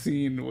 That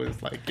scene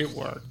was like, it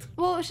worked.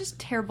 well, it's just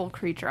terrible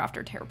creature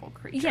after terrible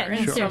creature Yeah,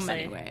 in so seriously.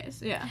 many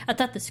ways. Yeah, I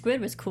thought the squid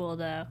was cool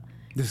though.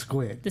 The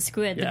squid.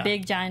 The Yeah.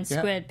 big giant Yeah.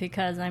 squid,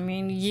 because I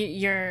mean,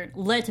 you're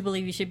led to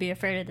believe you should be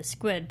afraid of the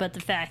squid, but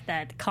the fact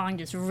that Kong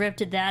just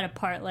ripped that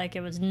apart like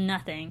it was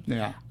nothing,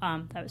 Yeah.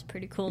 that was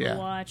pretty cool Yeah. to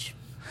watch.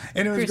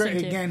 And it was Gruesome, great.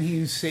 too. Again,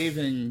 he's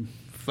saving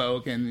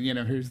folk, and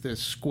here's this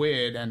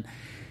squid, and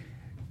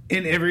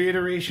in every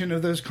iteration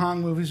of those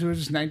Kong movies, which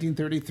is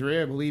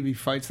 1933, I believe he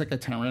fights like a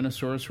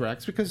Tyrannosaurus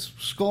Rex, because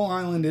Skull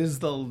Island is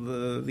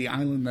the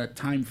island that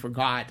time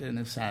forgot, in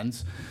a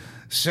sense.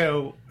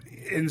 So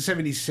in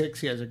 1976,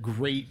 he has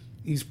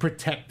he's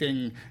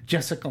protecting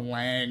Jessica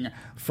Lange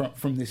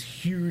from this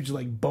huge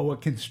like boa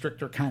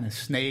constrictor kind of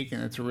snake,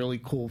 and it's a really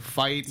cool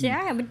fight.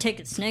 Yeah, I would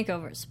take a snake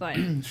over a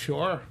spider.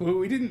 Sure. Well,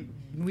 we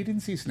didn't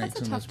see snakes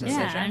That's a in this tough movie.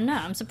 Yeah, I know.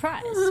 I'm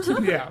surprised.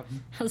 Yeah.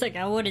 I was like,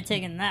 I would have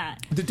taken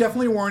that. There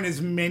definitely weren't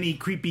as many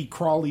creepy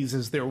crawlies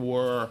as there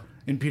were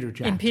in Peter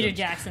Jackson. Peter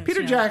Jackson's,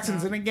 Peter yeah.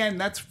 Jackson's, and again,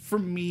 that's for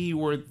me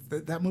where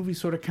that movie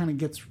sort of kind of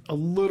gets a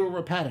little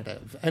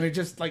repetitive, and it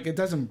just like it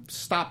doesn't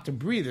stop to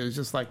breathe. It's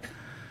just like,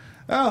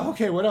 oh,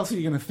 okay, what else are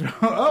you going to throw?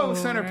 Oh,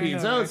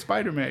 centipedes. Oh,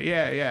 Spider-Man.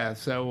 Yeah.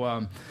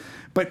 So,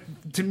 but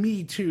to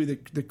me too,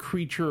 the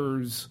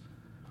creatures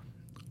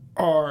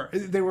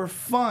they were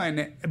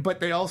fun, but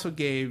they also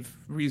gave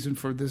reason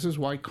for this is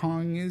why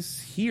Kong is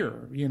here.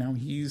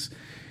 He's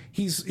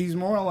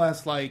more or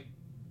less like,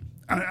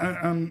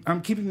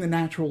 I'm keeping the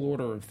natural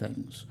order of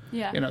things.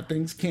 Yeah.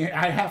 Things can't.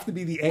 I have to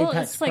be the Well,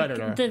 apex it's like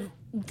predator.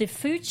 the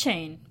food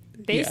chain,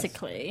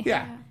 basically.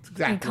 Yes. Yeah,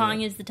 exactly. And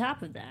Kong is the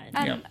top of that.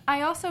 And Yeah.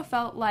 I also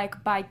felt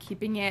like by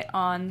keeping it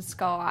on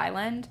Skull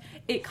Island,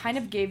 it kind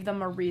of gave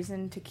them a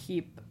reason to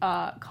keep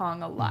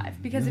Kong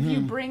alive. Because if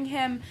you bring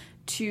him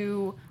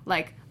to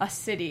like a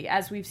city,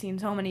 as we've seen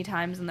so many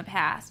times in the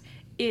past,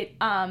 it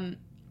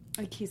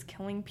like he's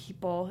killing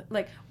people.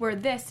 Like where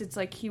it's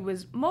like he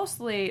was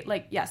mostly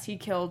like, yes, he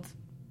killed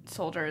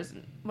soldiers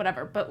and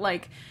whatever, but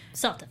like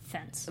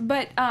Self-defense.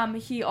 but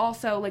he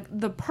also like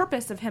the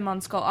purpose of him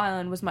on Skull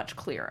Island was much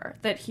clearer,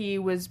 that he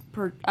was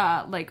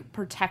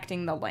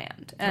protecting the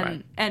land, and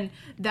Right. and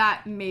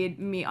that made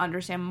me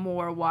understand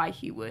more why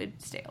he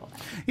would stay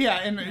alive. Yeah,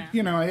 and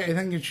I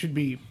think it should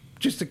be,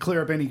 just to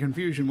clear up any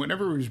confusion,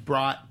 whenever he was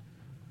brought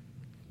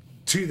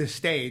to the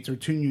States or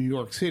to New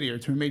York City or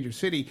to a major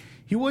city,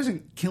 he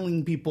wasn't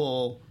killing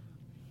people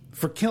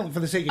for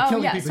the sake of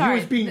killing yeah, people. sorry.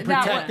 He was being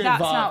protective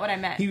That's of, not what I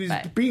meant, He was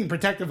but- being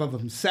protective of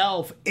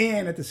himself,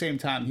 and at the same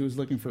time he was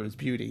looking for his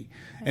beauty.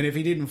 And if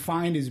he didn't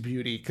find his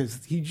beauty,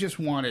 because he just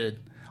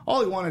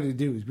all he wanted to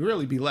do was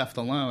really be left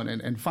alone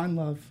and find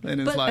love in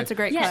his life. That's a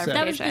great Yeah, that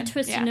was the clarification.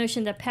 twisted Yeah.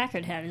 notion that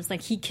Packard had. It's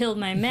like he killed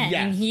my men,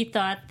 Yes. and he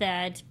thought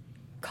that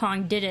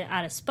Kong did it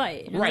out of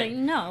spite. And I was Right. like,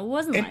 no, it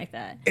wasn't And- like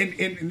that.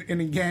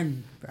 And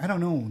again, I don't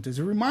know. Does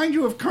it remind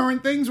you of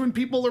current things when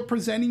people are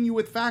presenting you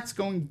with facts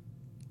going,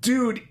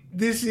 dude,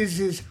 this is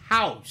his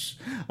house.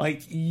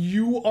 Like,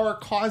 you are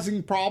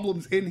causing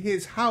problems in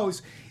his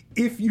house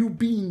if you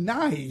be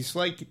nice.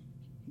 Like,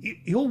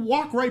 he'll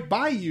walk right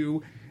by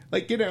you.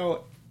 Like,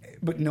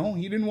 But no,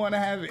 he didn't want to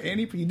have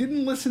any. He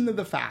didn't listen to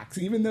the facts,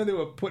 even though they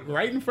were put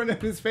right in front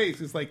of his face.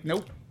 It's like,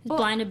 nope. He's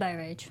blinded by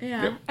rage.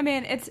 Yeah. Yep. I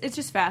mean, it's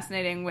just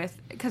fascinating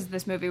because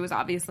this movie was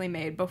obviously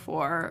made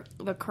before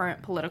the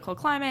current political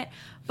climate.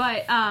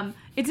 But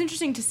it's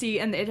interesting to see,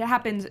 and it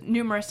happens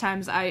numerous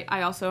times.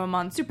 I also am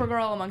on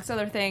Supergirl, amongst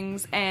other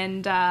things,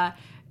 and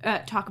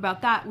talk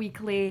about that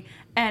weekly.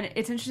 And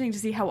it's interesting to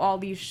see how all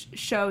these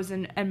shows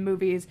and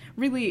movies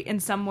really, in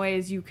some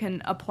ways, you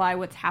can apply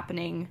what's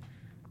happening,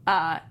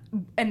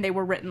 and they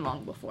were written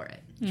long before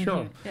it.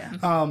 Sure.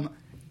 Yeah.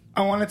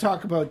 I want to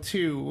talk about,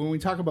 too, when we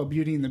talk about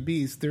Beauty and the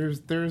Beast,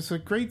 there's a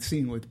great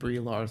scene with Brie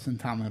Larson,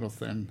 Tom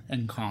Hiddleston,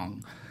 and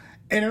Kong.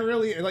 And it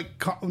really,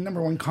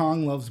 number one,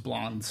 Kong loves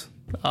blondes.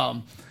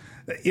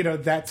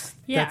 That's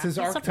his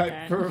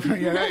archetype. He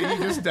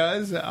just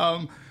does.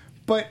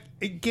 But,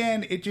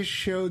 again, it just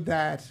showed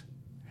that,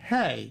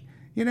 hey,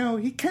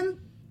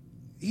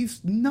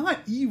 he's not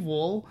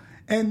evil,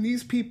 and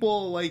these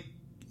people,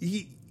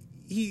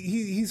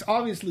 he's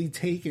obviously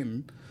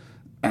taken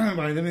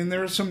by them. I mean,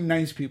 there are some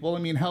nice people. I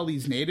mean, hell,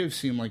 these natives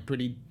seem like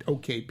pretty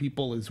okay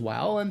people as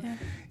well. And,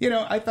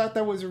 I thought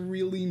that was a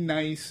really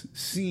nice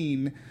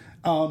scene.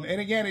 And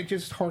again, it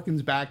just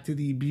harkens back to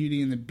the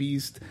Beauty and the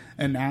Beast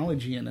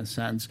analogy in a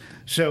sense.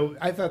 So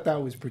I thought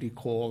that was pretty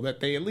cool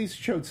that they at least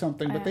showed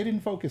something, but they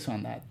didn't focus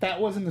on that.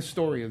 That wasn't the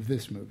story of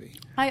this movie.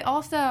 I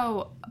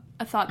also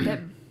thought that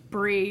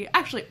Brie,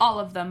 actually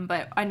all of them,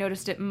 but I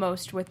noticed it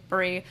most with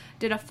Brie,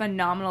 did a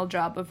phenomenal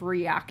job of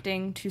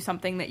reacting to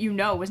something that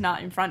was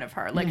not in front of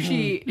her. Like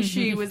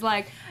she was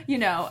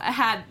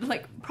had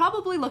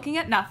probably looking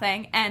at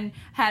nothing and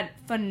had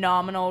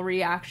phenomenal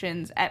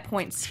reactions at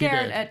points,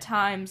 scared at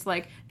times,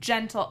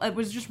 gentle. It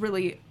was just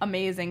really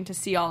amazing to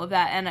see all of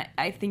that, and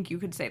I think you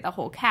could say the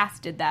whole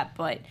cast did that,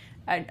 but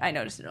I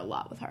noticed it a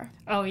lot with her.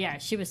 Oh, yeah.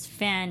 She was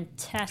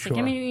fantastic. Sure.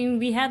 I mean,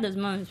 we had those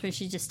moments where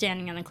she's just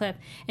standing on the cliff,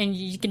 and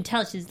you can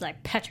tell she's,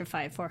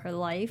 petrified for her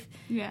life.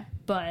 Yeah.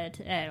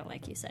 But,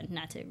 like you said,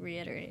 not to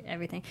reiterate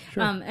everything.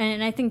 Sure.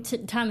 And I think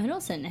Tom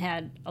Hiddleston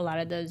had a lot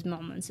of those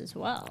moments as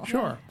well.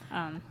 Sure.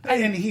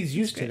 And he's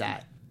used to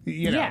that.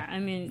 Yeah, I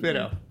mean, being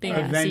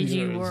a Avengers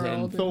CG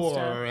world and Thor.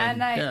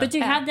 stuff. But to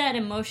have that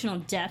emotional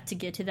depth to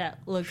get to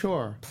that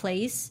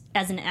place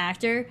as an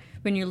actor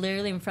when you're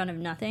literally in front of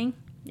nothing.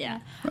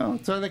 Yeah. Well,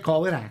 so they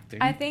call it acting.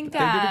 I think they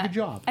did a good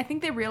job. I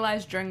think they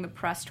realized during the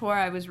press tour,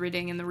 I was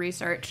reading in the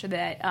research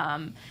that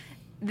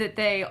that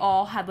they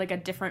all had a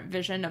different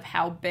vision of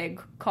how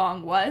big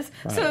Kong was.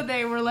 Right. So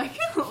they were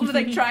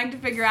trying to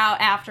figure out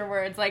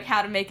afterwards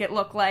how to make it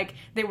look like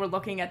they were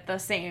looking at the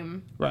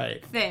same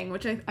thing,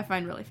 which I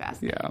find really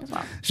fascinating as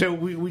well. So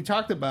we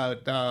talked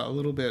about a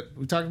little bit.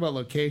 We talked about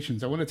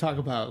locations. I want to talk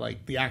about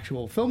the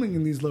actual filming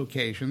in these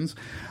locations.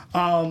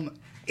 And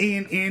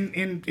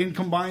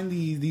combine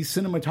the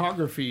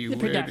cinematography the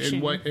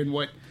production.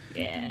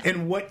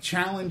 and what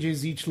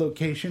challenges each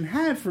location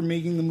had for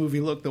making the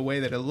movie look the way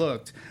that it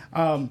looked.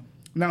 Now,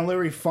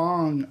 Larry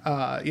Fong,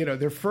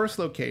 their first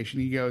location,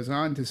 he goes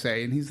on to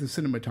say, and he's the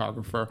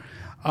cinematographer,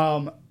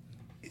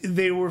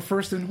 they were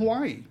first in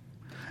Hawaii.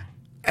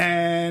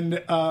 And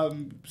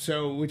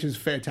which is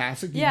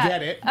fantastic. You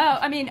get it. Oh,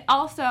 I mean,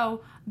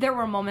 also, there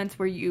were moments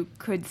where you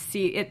could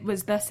see it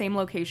was the same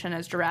location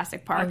as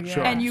Jurassic Park. Oh, yeah.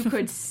 Sure. And you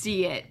could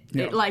see it.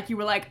 Yeah. You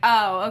were like,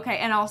 oh, okay.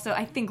 And also,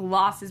 I think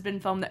Lost has been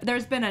filmed.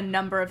 There's been a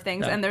number of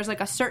things, and there's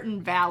a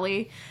certain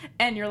valley,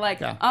 and you're like,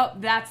 oh,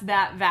 that's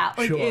that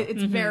valley. Sure.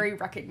 It's very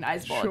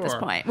recognizable at this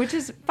point, which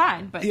is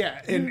fine. But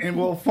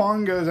and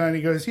Fong goes on,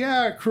 he goes,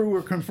 crew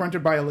were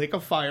confronted by a lake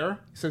of fire.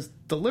 He says,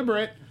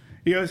 deliberate.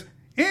 He goes,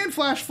 and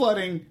flash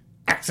flooding,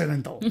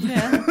 accidental.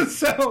 Yeah.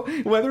 So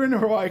weather in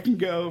Hawaii can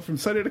go from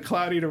sunny to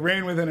cloudy to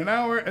rain within an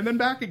hour and then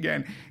back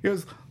again. It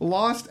was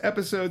Lost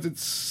episodes at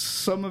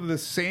some of the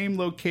same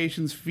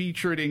locations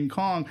featured in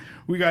Kong.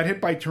 We got hit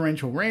by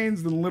torrential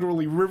rains, then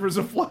literally rivers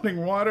of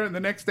flooding water, and the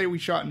next day we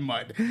shot in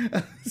mud.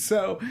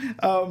 So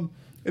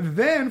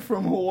then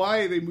from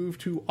Hawaii they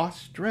moved to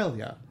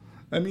Australia.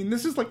 I mean,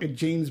 this is like a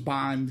James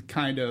Bond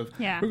kind of...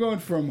 Yeah. We're going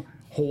from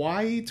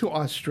Hawaii to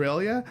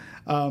Australia.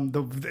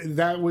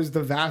 That was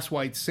the vast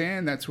white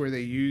sand. That's where they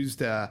used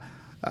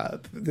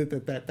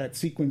that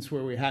sequence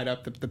where we had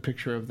up the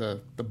picture of the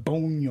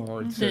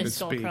boneyard, so to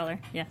skull speak. crawler,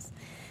 yes.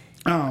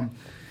 And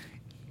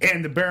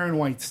the barren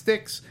white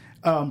sticks,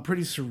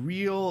 pretty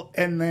surreal.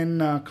 And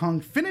then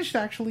Kong finished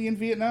actually in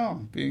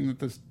Vietnam, being that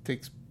this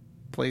takes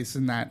place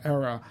in that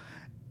era.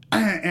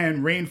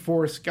 And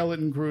rainforest,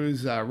 skeleton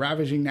crews,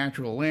 ravaging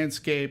natural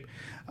landscape.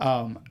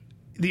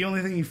 The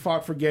only thing he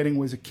fought for getting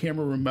was a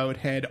camera remote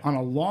head on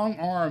a long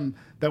arm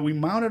that we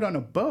mounted on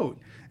a boat.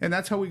 And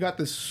that's how we got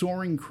the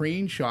soaring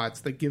crane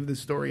shots that give the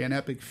story an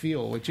epic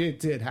feel, which it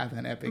did have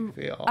an epic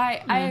feel.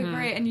 I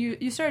agree. And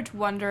you started to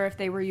wonder if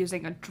they were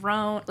using a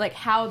drone,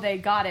 how they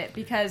got it.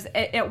 Because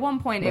at one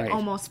point it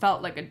almost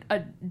felt like a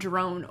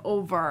drone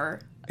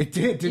over. It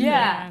did, didn't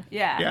it?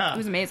 Yeah. It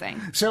was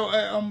amazing. So,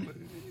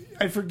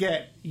 I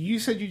forget. You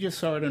said you just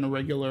saw it in a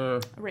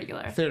regular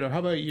theater. How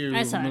about you,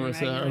 I saw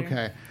Marissa? it in a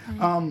regular.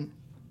 Okay.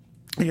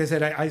 like I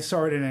said, I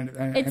saw it in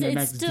an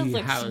It still XD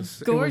looks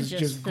house. gorgeous.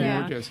 It was just though.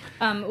 gorgeous.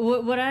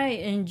 What I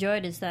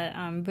enjoyed is that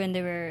when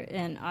they were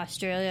in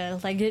Australia,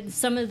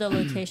 some of the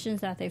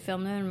locations that they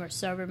filmed in were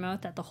so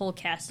remote that the whole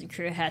cast and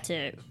crew had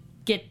to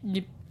get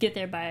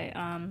there by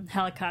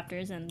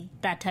helicopters and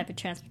that type of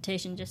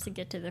transportation just to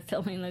get to their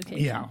filming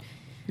location.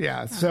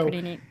 Yeah. So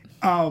pretty neat.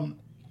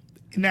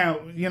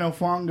 Now,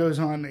 Fong goes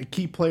on,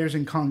 key players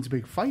in Kong's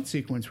big fight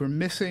sequence were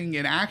missing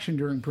in action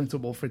during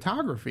principal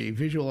photography.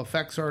 Visual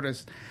effects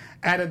artists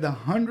added the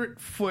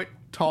 100-foot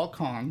tall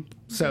Kong.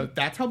 So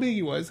that's how big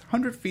he was,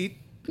 100 feet.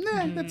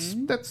 That's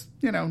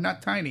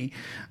not tiny.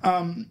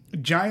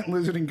 Giant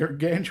lizard and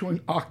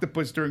gargantuan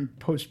octopus during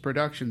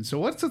post-production. So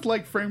what's it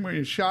like framing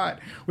a shot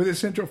where the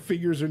central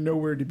figures are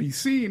nowhere to be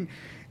seen?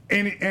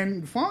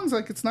 And Fong's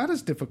like, it's not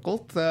as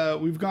difficult.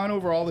 We've gone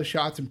over all the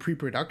shots in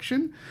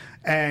pre-production,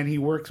 and he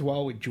works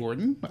well with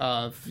Jordan,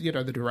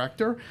 the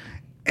director.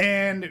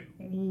 And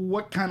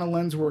what kind of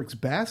lens works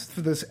best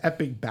for this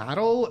epic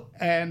battle?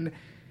 And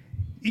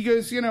he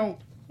goes, it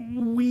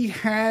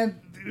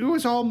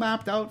was all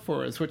mapped out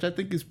for us, which I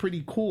think is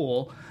pretty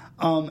cool.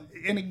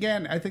 And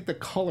again, I think the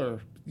color,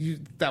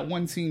 that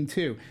one scene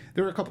too.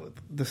 There were a couple.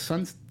 The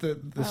sun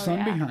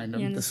behind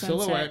him. The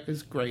silhouette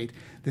is great.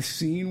 The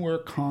scene where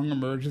Kong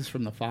emerges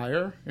from the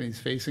fire and he's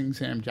facing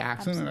Sam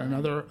Jackson, and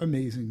another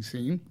amazing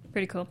scene.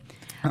 Pretty cool.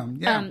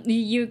 Yeah.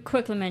 You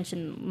quickly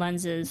mentioned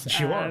lenses.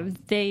 Sure.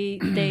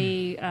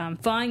 They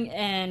Fong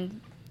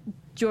and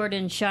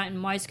Jordan shot in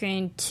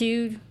widescreen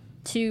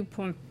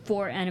 2.4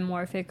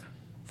 anamorphic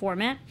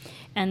format,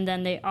 and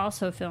then they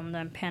also filmed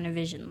on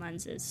Panavision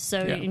lenses. So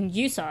and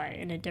you saw it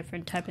in a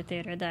different type of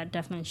theater that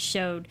definitely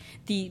showed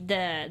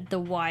the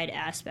wide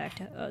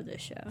aspect of the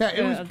show. Yeah,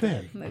 it was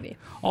big. The movie.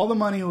 All the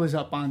money was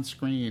up on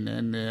screen,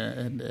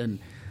 and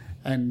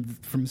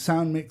from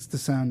sound mix to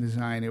sound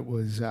design, it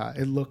was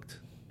it looked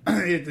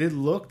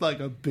like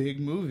a big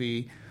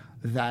movie.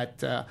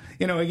 That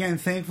again,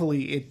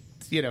 thankfully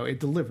it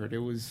delivered. It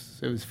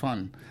was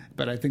fun,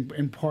 but I think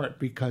in part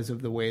because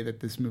of the way that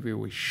this movie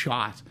was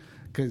shot.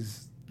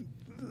 Because,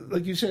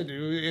 like you said,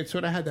 it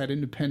sort of had that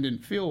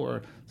independent feel where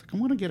it's like, I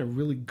want to get a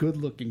really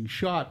good-looking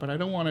shot, but I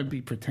don't want to be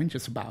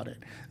pretentious about it.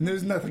 And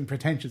there's nothing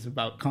pretentious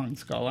about Kong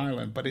Skull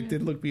Island, but it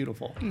did look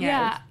beautiful.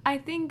 Yeah, I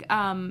think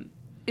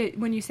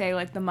when you say,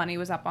 like, the money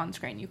was up on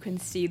screen, you can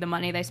see the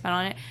money they spent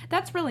on it.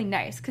 That's really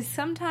nice, because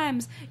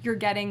sometimes you're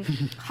getting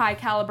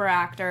high-caliber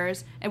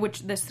actors,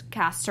 which this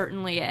cast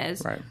certainly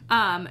is. Right.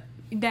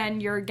 Then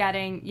you're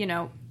getting,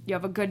 you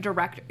have a good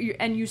director,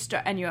 and you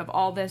have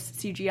all this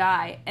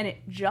CGI, and it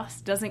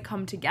just doesn't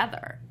come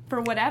together for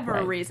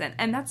whatever reason,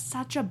 and that's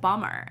such a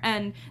bummer.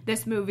 And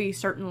this movie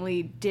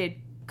certainly did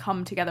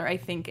come together, I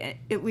think,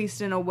 at least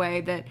in a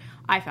way that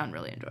I found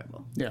really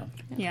enjoyable.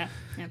 Yeah.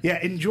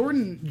 And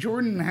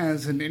Jordan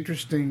has an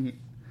interesting.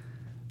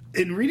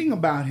 In reading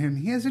about him,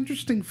 he has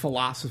interesting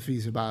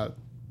philosophies about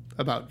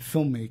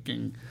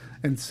filmmaking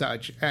and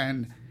such,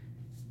 and.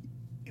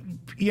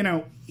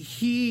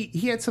 He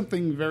had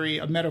something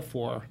a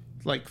metaphor,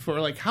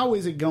 for how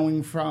is it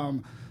going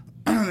from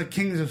the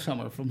Kings of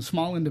Summer, from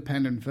small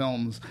independent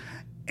films,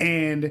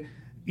 and,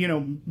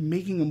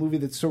 making a movie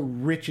that's so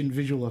rich in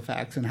visual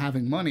effects and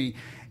having money.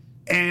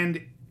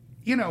 And,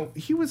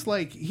 he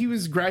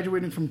was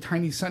graduating from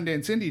tiny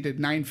Sundance Indie to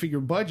 9-figure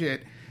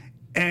budget.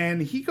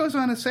 And he goes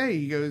on to say,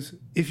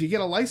 if you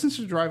get a license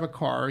to drive a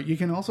car, you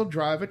can also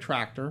drive a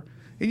tractor.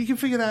 And you can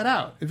figure that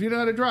out if you know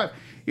how to drive.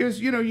 He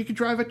goes, you can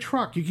drive a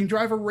truck. You can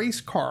drive a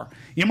race car.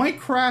 You might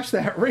crash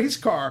that race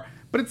car,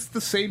 but it's the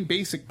same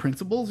basic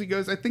principles. He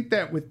goes, I think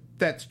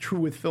that's true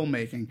with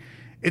filmmaking.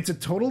 It's a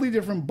totally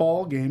different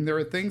ball game. There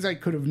are things I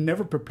could have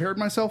never prepared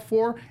myself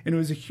for, and it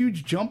was a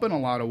huge jump in a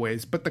lot of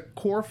ways. But the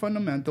core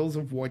fundamentals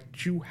of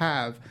what you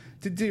have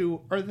to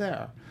do are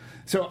there.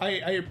 So I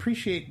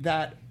appreciate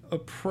that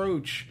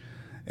approach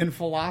and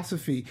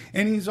philosophy.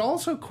 And he's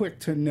also quick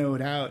to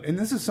note out, and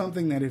this is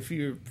something that if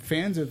you're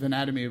fans of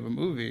Anatomy of a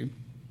Movie,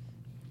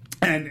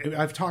 and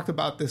I've talked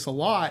about this a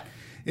lot,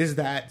 is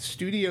that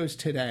studios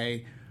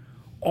today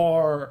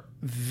are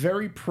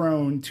very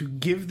prone to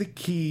give the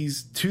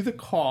keys to the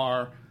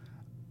car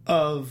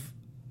of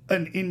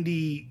an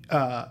indie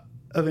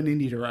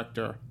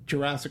director.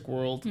 Jurassic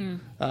World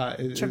is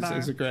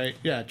a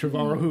great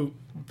Trevorrow, who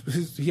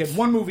he had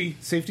one movie,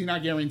 Safety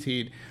Not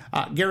Guaranteed.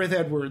 Gareth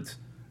Edwards,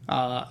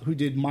 who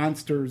did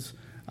Monsters,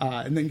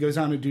 and then goes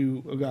on to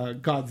do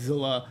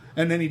Godzilla,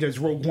 and then he does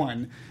Rogue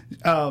One.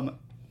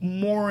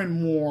 More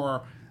and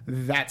more,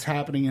 that's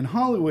happening in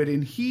Hollywood,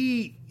 and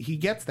he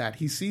gets that.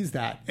 He sees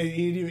that, and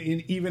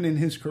even in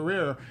his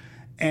career,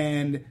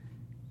 and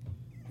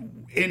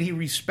he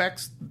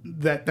respects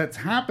that's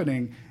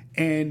happening.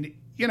 And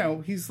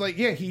he's like,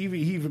 he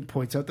even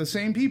points out the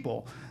same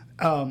people.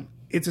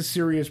 It's a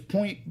serious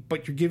point,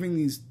 but you're giving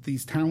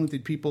these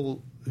talented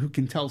people who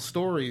can tell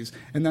stories,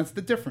 and that's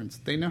the difference.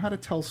 They know how to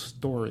tell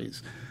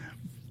stories,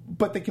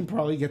 but they can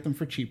probably get them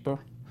for cheaper.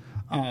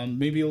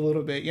 Maybe a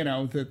little bit,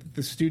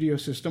 the studio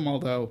system,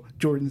 although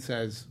Jordan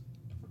says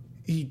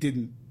he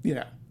didn't,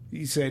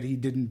 he said he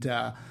didn't,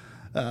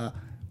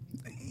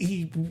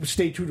 he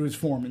stayed true to his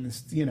form in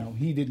this. You know,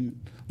 he didn't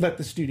let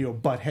the studio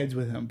butt heads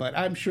with him, but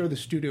I'm sure the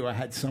studio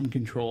had some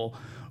control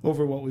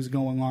over what was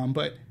going on.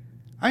 But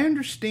I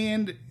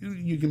understand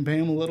you can pay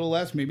him a little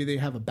less. Maybe they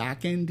have a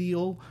back end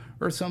deal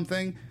or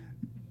something.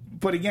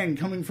 But again,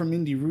 coming from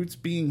indie roots,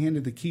 being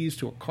handed the keys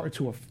to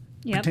a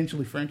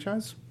potentially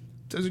franchise,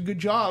 does a good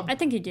job. I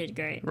think he did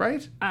great.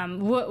 Right?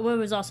 What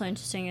was also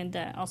interesting, and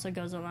that also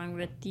goes along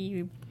with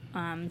the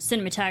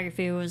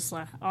cinematography, was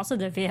also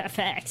the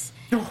VFX.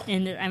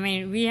 And I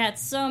mean, we had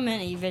so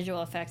many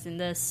visual effects in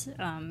this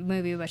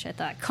movie, which I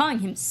thought Kong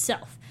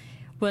himself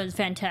was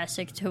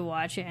fantastic to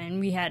watch. And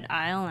we had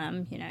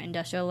ILM,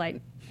 Industrial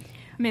Light.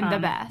 I mean, the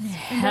best.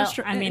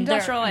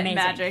 Industrial Light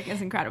Magic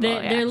is incredible.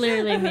 They're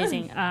literally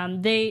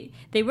amazing.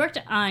 They worked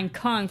on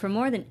Kong for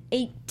more than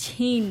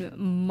 18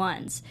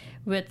 months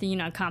with the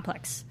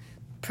complex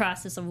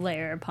process of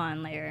layer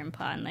upon layer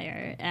upon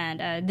layer.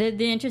 And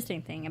the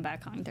interesting thing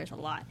about Kong, there's a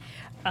lot,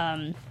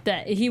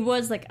 that he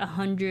was like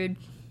 100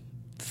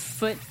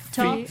 foot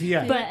tall,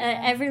 but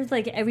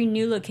every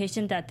new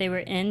location that they were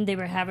in, they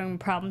were having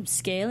problems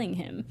scaling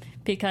him,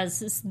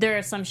 because there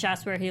are some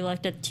shots where he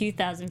looked at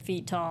 2,000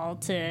 feet tall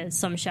to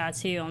some shots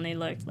he only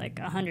looked like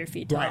 100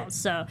 feet tall. Right.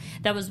 So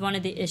that was one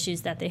of the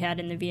issues that they had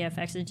in the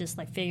VFX, is just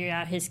like figuring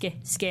out his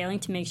scaling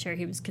to make sure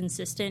he was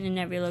consistent in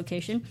every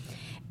location.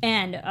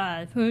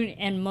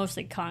 And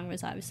mostly Kong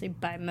was obviously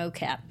by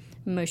mocap,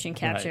 motion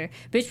capture,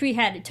 which we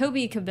had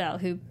Toby Cabell,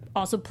 who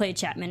also played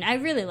Chapman. I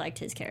really liked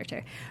his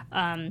character.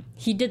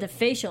 He did the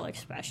facial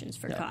expressions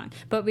for Kong,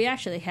 but we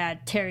actually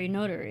had Terry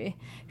Notary,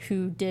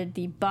 who did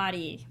the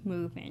body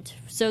movement.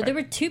 So there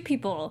were two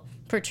people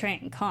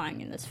portraying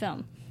Kong in this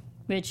film,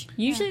 which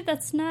usually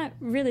that's not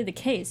really the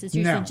case. It's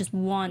usually just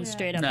one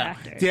straight-up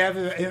actor. Do you have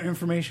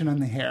information on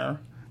the hair?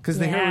 Because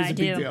the hair was a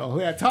big deal.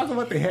 Yeah, talk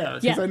about the hair,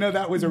 because I know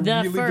that was a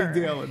really big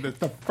deal.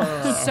 The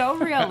fur. So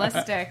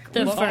realistic.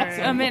 The fur.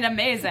 I mean,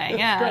 amazing.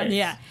 Yeah.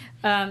 Yeah.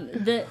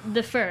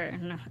 The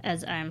fur,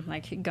 as I'm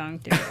like going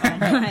through all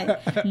my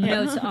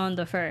notes on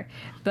the fur.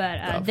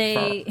 But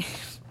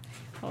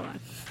hold on.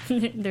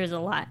 There's a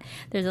lot.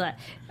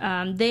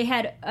 They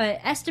had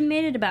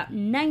estimated about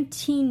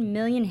 19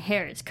 million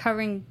hairs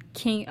covering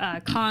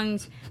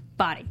Kong's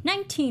body.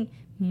 19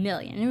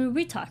 million. I mean,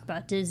 we talk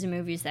about Disney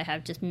movies that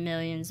have just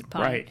millions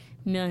upon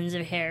millions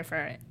of hair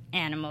for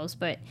animals,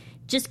 but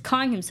just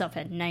Kong himself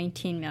had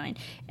 19 million.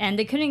 And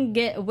they couldn't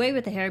get away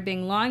with the hair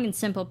being long and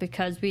simple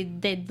because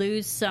they'd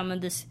lose some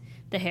of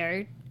the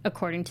hair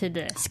according to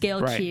the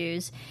scale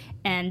cues.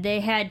 And they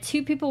had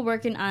two people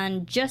working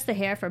on just the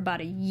hair for about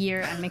a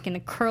year on making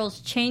the curls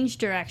change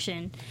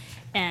direction,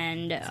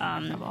 and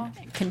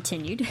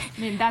continued.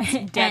 I mean, that's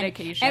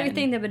dedication.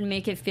 Everything that would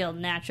make it feel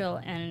natural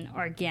and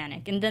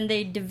organic. And then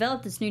they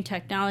developed this new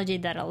technology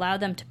that allowed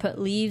them to put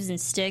leaves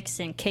and sticks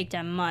and caked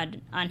on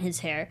mud on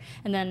his hair.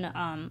 And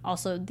then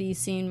also the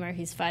scene where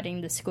he's fighting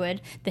the squid,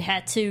 they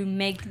had to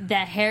make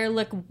that hair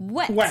look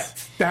wet.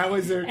 That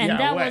was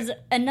was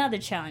another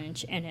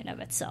challenge in and of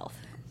itself.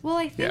 Well,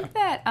 I think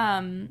that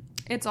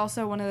it's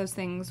also one of those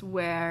things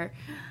where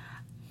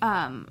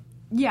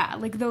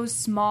like those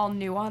small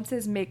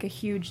nuances make a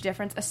huge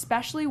difference,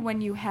 especially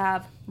when you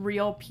have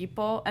real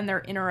people and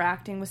they're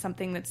interacting with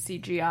something that's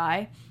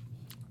CGI.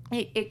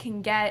 It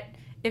can get,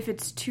 if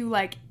it's too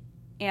like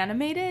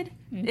animated,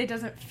 it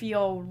doesn't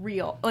feel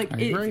real. Like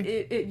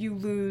you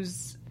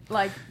lose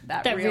like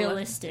that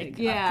realistic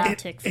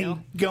authentic feel.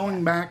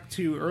 Going back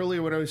to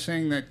earlier what I was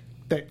saying,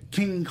 that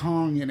King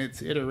Kong and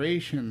its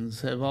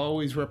iterations have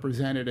always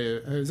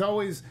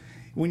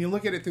when you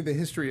look at it through the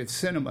history of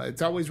cinema,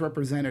 it's always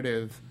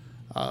representative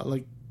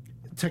like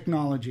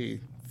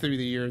technology through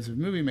the years of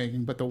movie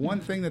making. But the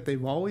one thing that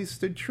they've always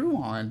stood true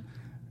on,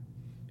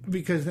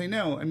 because they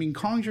know, I mean,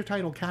 Kong's your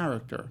title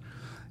character.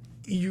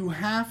 You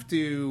have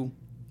to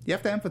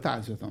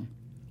empathize with him.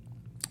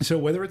 So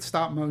whether it's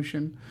stop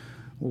motion,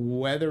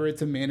 whether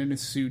it's a man in a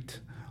suit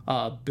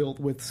built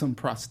with some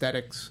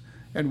prosthetics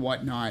and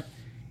whatnot,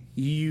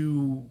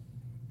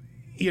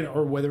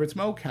 or whether it's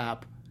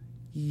mocap,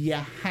 you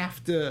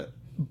have to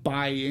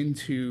buy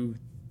into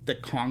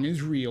that Kong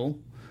is real,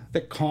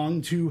 that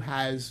Kong too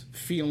has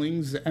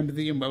feelings,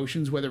 empathy,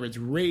 emotions, whether it's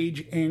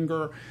rage,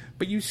 anger.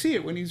 But you see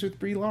it when he's with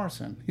Brie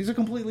Larson. He's a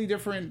completely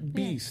different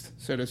beast,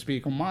 so to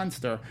speak, a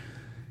monster.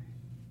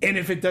 And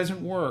if it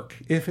doesn't work,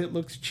 if it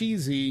looks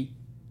cheesy,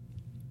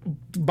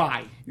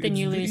 bye. Then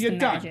you lose the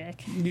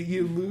magic.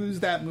 You lose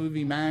that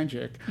movie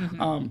magic.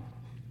 Mm-hmm.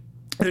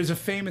 There's a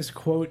famous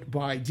quote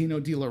by Dino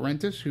De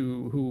Laurentiis,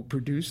 who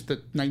produced the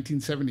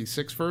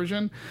 1976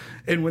 version.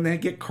 And when they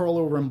get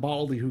Carlo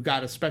Rambaldi, who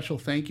got a special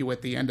thank you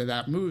at the end of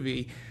that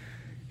movie,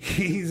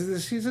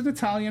 he's an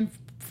Italian,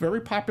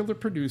 very popular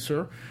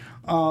producer.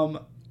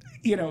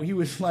 He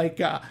was like,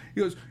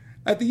 he goes,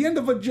 at the end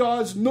of a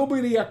Jaws,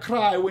 nobody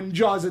cry when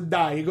Jaws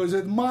die. He goes,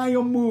 at my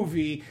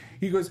movie,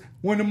 he goes,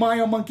 when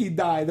my monkey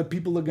die, the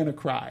people are going to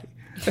cry.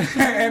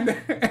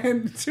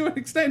 and to an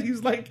extent,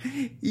 he's like,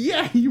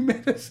 yeah, you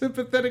made a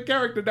sympathetic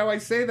character. Now, I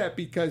say that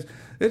because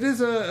it is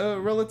a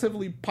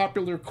relatively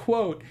popular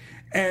quote,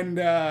 And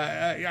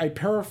I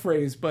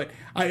paraphrase, but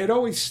it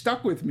always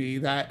stuck with me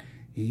that,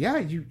 yeah,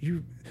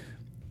 you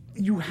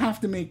have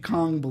to make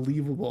Kong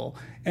believable.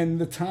 And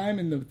the time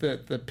and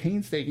the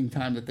painstaking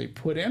time that they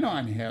put in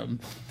on him,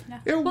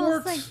 it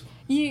works. It's like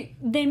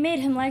they made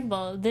him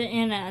likable,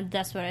 and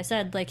that's what I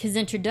said. Like, his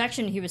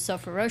introduction, he was so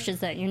ferocious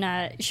that you're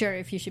not sure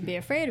if you should be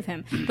afraid of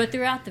him. But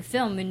throughout the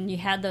film, when you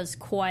had those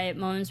quiet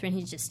moments when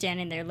he's just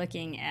standing there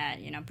looking at,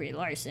 Brie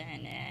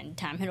Larson and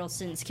Tom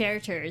Hiddleston's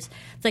characters,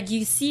 it's like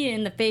you see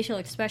in the facial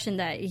expression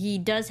that he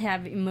does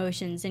have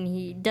emotions and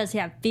he does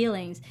have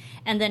feelings.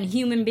 And then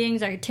human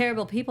beings are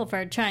terrible people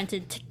for trying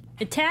to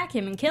attack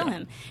him and kill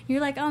him.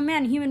 You're like, oh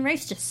man, human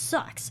race just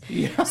sucks.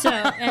 Yeah. So,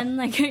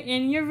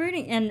 and you're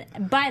rooting, and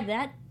by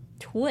that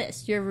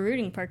twist, you're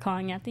rooting for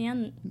Kong at the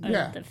end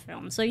of the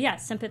film. So yeah,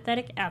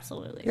 sympathetic,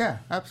 absolutely. Yeah,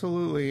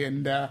 absolutely.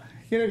 And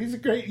he's a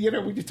great.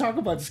 When you talk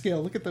about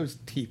scale, look at those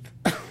teeth.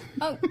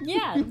 Oh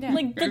yeah,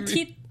 like the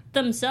teeth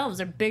themselves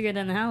are bigger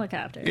than the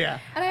helicopter. Yeah.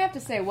 And I have to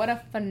say, what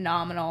a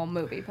phenomenal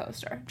movie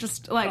poster.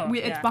 Just like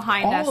it's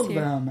behind all us of here.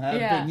 them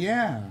have been.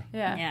 Yeah.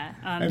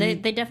 They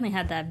definitely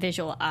had that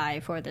visual eye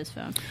for this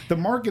film. The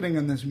marketing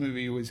in this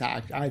movie was,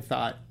 I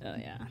thought,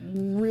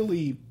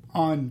 really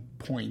on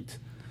point.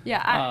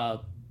 Yeah.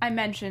 I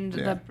mentioned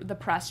the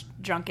press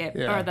junket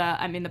or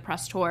the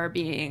press tour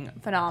being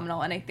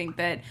phenomenal, and I think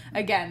that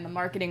again the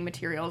marketing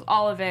materials,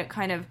 all of it,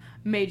 kind of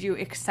made you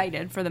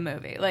excited for the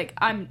movie. Like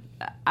I'm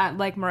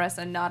like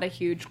Marissa, not a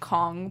huge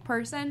Kong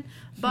person,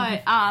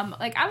 but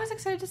I was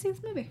excited to see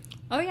this movie.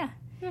 Oh yeah.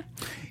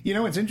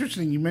 It's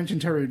interesting. You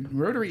mentioned Terry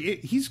Rotary.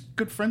 He's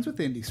good friends with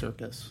Andy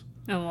Serkis.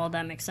 Oh, well,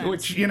 that makes sense.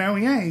 Which,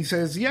 he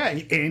says,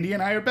 Andy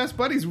and I are best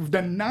buddies.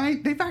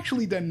 They've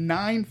actually done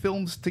 9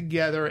 films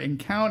together and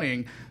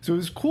counting. So it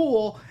was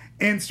cool.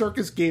 And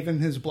Serkis gave him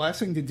his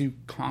blessing to do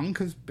Kong,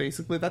 because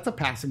basically that's a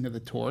passing of the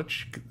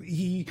torch.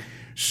 A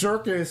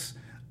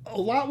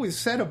lot was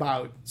said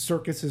about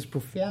Serkis's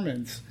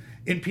performance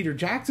in Peter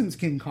Jackson's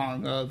King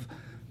Kong of,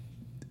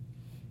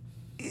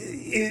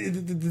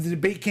 the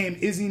debate came,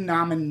 is he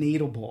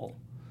nominatable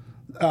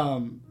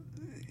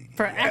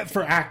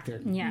for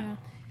acting? Yeah.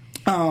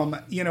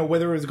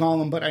 Whether it was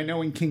Gollum, but I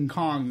know in King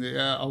Kong,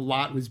 a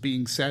lot was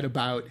being said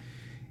about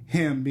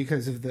him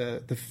because of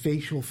the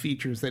facial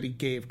features that he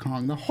gave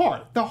Kong, the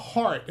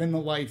heart and the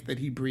life that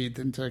he breathed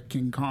into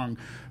King Kong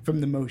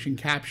from the motion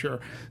capture.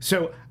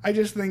 So I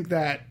just think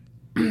that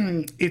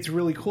it's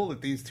really cool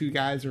that these two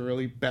guys are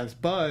really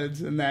best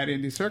buds, and that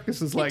Andy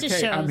Serkis is like,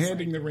 hey, I'm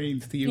handing the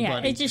reins to you,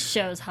 buddy. It just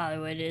shows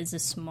Hollywood is a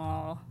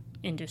small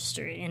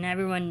industry, and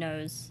everyone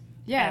knows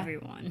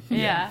everyone.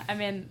 Yeah. I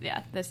mean,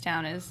 this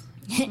town is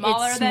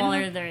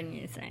smaller than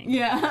you think.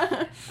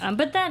 Yeah.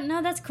 But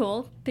that's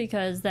cool,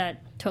 because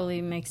that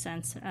totally makes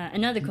sense.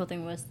 Another cool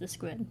thing was the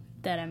squid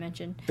that I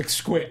mentioned. The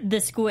squid. They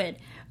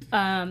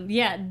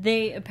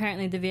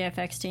apparently, the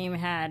VFX team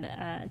had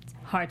a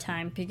hard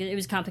time because it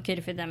was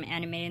complicated for them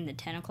animating the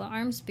tentacle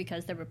arms,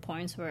 because there were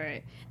points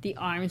where the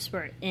arms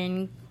were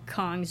in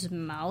Kong's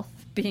mouth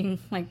being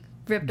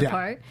ripped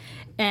apart,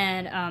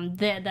 and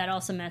that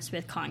also messed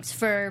with Kong's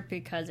fur,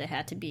 because it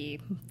had to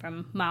be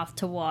from mouth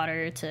to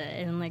water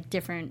and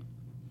different,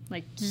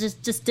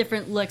 just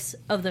different looks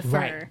of the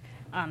fur,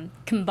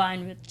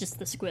 combined with just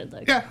the squid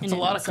look. Yeah, it's a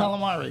lot of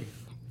calamari.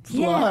 A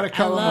lot of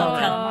calamari. I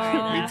love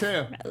calamari. Me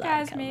too. You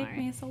guys make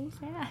me so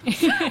sad.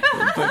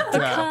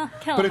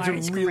 But it's a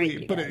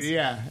really, great, but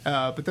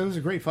that was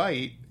a great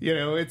fight.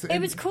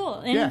 It was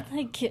cool, and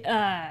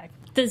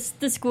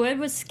the squid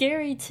was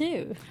scary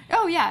too.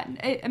 Oh yeah,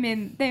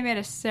 they made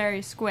a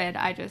scary squid.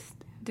 I just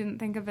didn't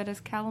think of it as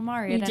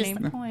calamari at any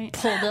point.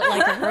 Pulled it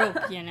like a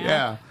rope,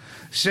 Yeah.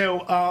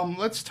 So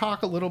let's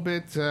talk a little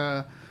bit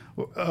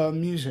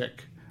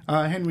music.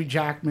 Henry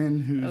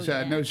Jackman, who's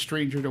no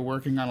stranger to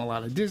working on a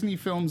lot of Disney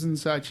films and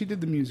such, he did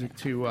the music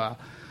to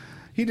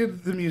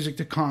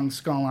Kong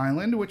Skull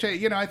Island, which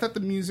I thought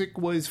the music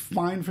was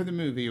fine for the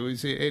movie.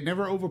 It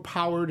never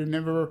overpowered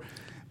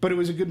but it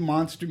was a good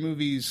monster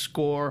movie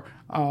score.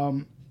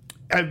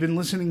 I've been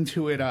listening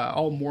to it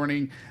all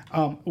morning.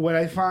 What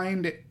I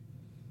find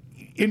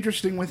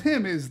interesting with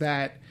him is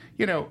that,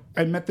 I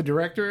met the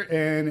director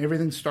and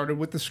everything started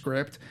with the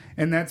script,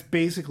 and that's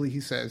basically, he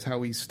says,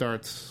 how he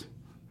starts.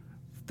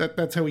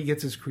 That's how he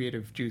gets his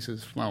creative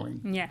juices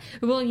flowing. Yeah.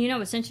 Well,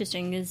 what's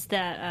interesting is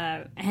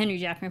that Henry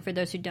Jackman, for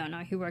those who don't know,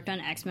 he worked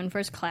on X-Men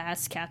First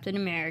Class, Captain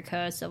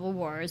America, Civil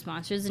Wars,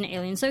 Monsters and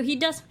Aliens. So he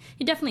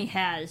definitely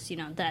has,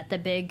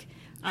 the big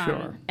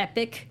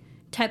epic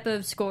type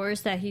of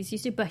scores that he's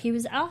used to. But he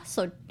was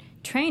also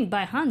trained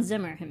by Hans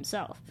Zimmer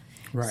himself.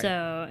 Right.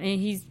 So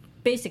he's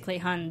basically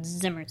Hans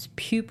Zimmer's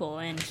pupil,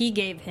 and he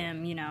gave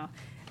him,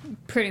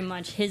 pretty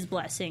much his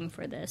blessing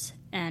for this.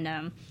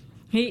 And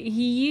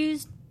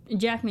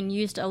Jackman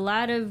used a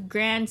lot of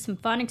grand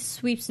symphonic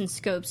sweeps and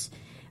scopes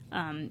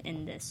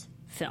in this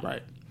film.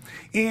 Right.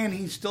 And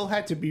he still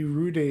had to be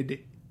rooted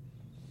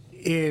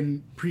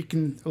in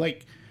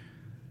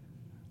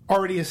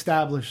already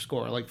established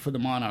score, like for the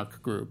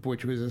Monarch Group,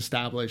 which was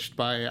established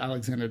by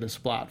Alexander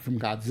Desplat from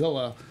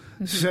Godzilla.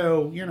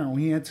 So,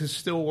 he had to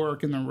still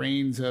work in the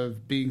reins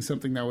of being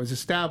something that was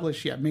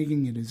established, yet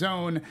making it his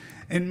own,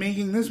 and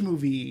making this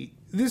movie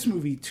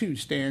too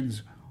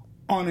stands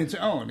on its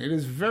own. It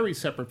is very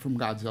separate from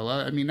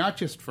Godzilla. I mean, not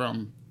just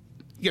from,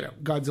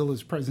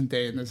 Godzilla's present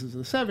day and this is the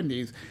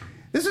 70s.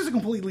 This is a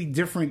completely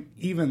different,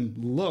 even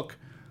look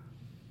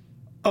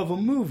of a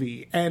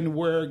movie, and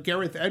where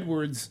Gareth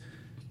Edwards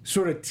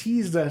sort of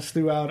teased us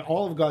throughout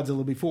all of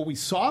Godzilla before we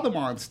saw the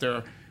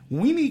monster.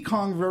 We meet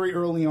Kong very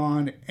early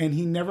on, and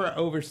he never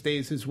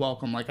overstays his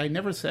welcome. Like, I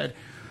never said,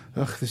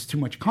 ugh, there's too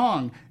much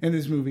Kong in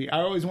this movie.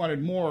 I always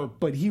wanted more,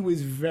 but he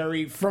was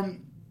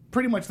from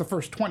pretty much the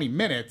first 20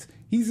 minutes,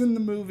 he's in the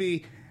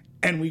movie,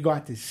 and we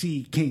got to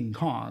see King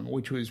Kong,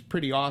 which was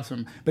pretty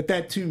awesome. But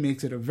that, too,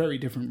 makes it a very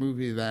different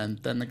movie than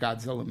the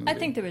Godzilla movie. I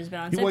think there was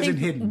balance. He wasn't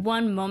I think hidden.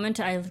 One moment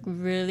I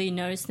really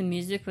noticed the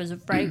music was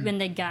right when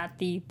they got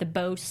the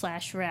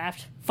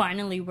bow/raft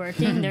finally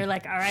working. They're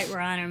like, all right, we're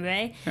on our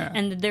way. Yeah.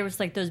 And there was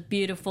like those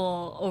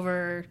beautiful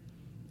over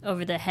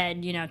the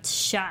head,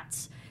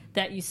 shots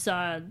that you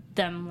saw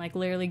them like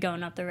literally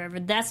going up the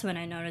river. That's when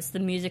I noticed the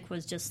music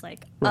was just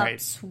like Right.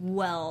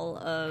 upswell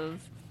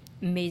of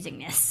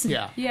amazingness.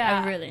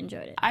 Yeah. I really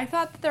enjoyed it. I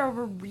thought that there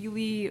were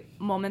really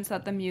moments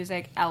that the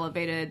music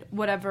elevated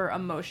whatever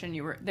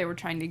emotion they were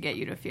trying to get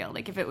you to feel.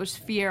 Like if it was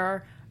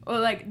fear, or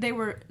like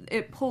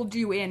it pulled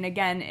you in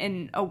again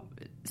in a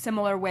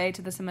similar way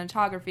to the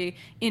cinematography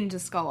into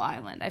Skull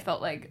Island. I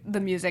felt like the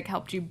music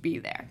helped you be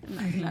there.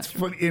 It's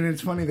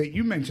funny that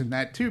you mentioned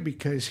that, too,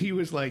 because he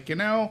was like,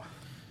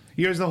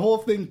 he goes, the whole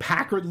thing,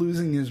 Packard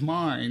losing his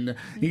mind.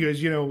 He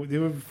goes,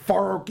 there were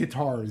Faro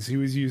guitars he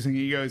was using.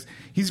 He goes,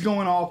 he's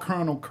going all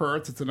Colonel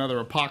Kurtz. It's another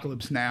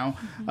Apocalypse Now.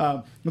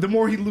 But the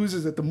more he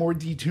loses it, the more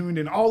detuned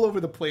and all over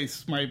the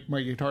place my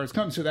guitars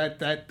come. So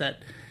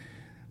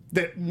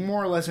that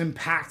more or less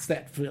impacts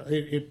that.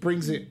 It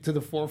brings it to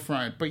the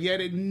forefront, but yet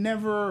it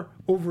never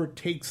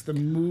overtakes the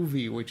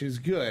movie, which is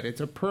good.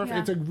 It's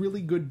it's a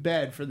really good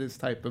bed for this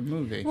type of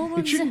movie.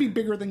 It shouldn't be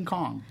bigger than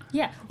Kong.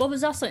 Yeah. What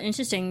was also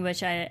interesting,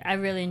 which I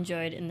really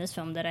enjoyed in this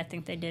film, that I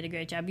think they did a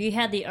great job. You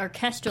had the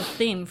orchestral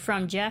theme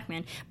from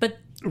Jackman, but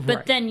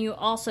Right. then you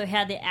also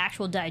had the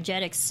actual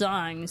diegetic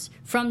songs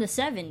from the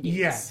 70s.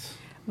 Yes.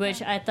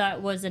 Which I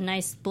thought was a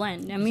nice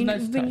blend. I mean,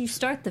 nice when touch. you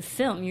start the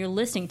film, you're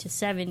listening to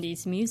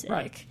 70s music.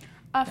 Right.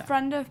 A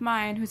friend of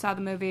mine who saw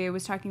the movie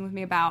was talking with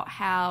me about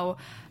how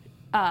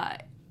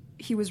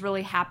he was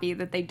really happy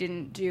that they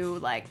didn't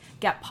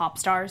get pop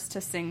stars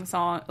to sing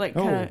songs.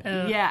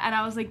 Yeah, and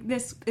I was like,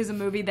 this is a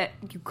movie that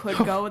you could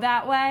go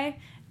that way.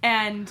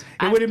 And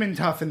It would have been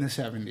tough in the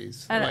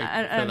 70s for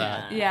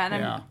that. Yeah,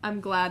 and I'm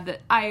glad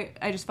that I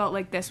just felt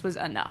like this was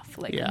enough.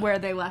 Where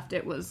they left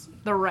it was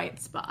the right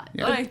spot.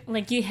 Yeah.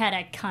 Like you had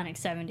iconic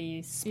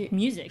 70s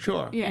music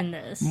in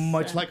this.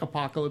 Much like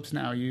Apocalypse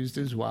Now used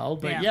as well.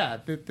 But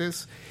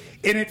this,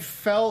 and it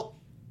felt,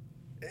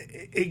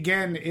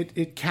 again,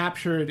 it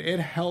captured,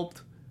 it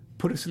helped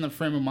put us in the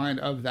frame of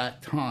mind of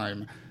that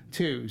time,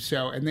 too.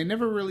 So, and they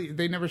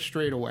never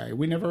strayed away.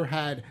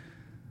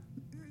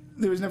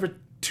 There was never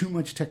too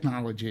much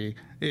technology.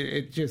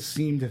 It just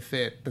seemed to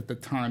fit at the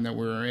time that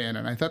we were in.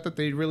 And I thought that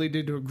they really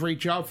did do a great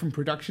job from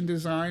production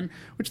design,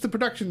 which the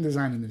production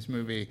design in this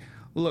movie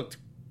looked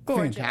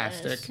Gorgeous.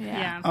 Fantastic.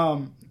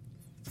 Yeah.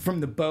 From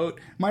the boat.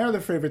 My other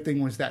favorite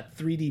thing was that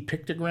 3D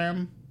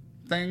pictogram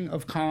thing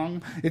of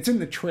Kong. It's in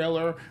the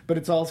trailer, but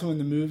it's also in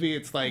the movie.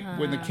 It's like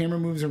when the camera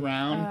moves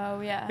around.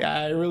 Oh, yeah. Yeah,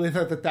 I really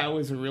thought that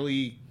was a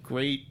really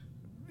great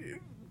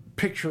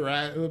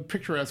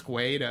picturesque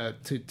way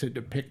to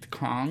depict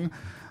Kong.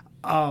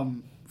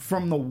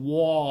 From the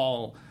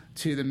wall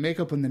to the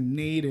makeup on the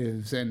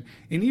natives, and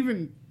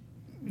even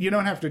you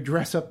don't have to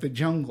dress up the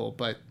jungle,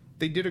 but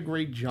they did a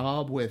great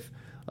job with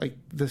like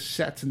the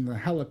sets and the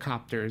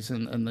helicopters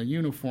and the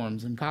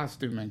uniforms and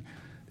costuming.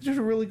 They did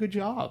a really good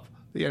job.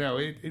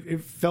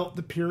 It felt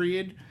the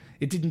period.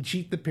 It didn't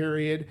cheat the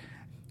period,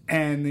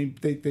 and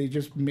they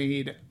just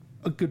made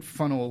a good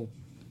funnel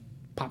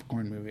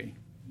popcorn movie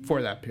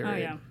for that period. Oh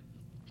yeah.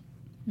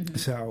 Mm-hmm.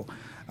 So,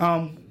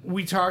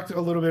 we talked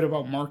a little bit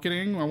about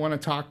marketing. I want to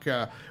talk.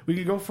 We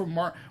can go from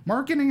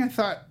marketing. I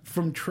thought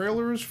from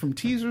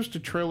teasers to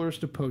trailers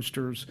to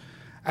posters.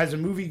 As a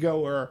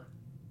moviegoer,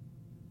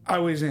 I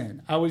was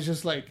in. I was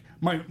just like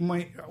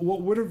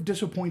what would have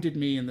disappointed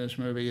me in this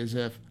movie is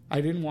if I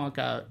didn't walk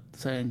out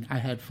saying I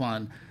had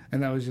fun,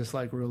 and that was just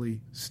like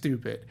really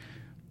stupid.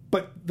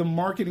 But the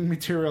marketing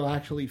material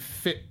actually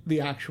fit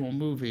the actual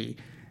movie,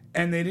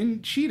 and they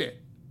didn't cheat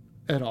it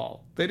at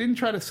all. They didn't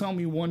try to sell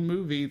me one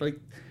movie. Like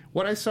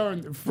what I saw,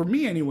 for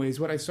me anyways,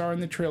 what I saw in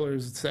the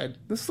trailers said,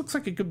 this looks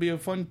like it could be a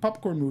fun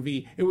popcorn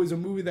movie. It was a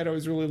movie that I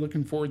was really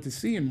looking forward to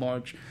see in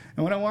March.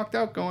 And when I walked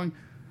out going,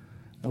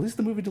 at least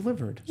the movie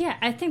delivered. Yeah,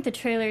 I think the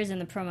trailers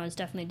and the promos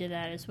definitely did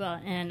that as well.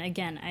 And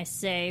again, I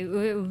say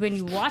when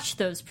you watch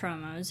those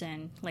promos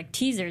and like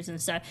teasers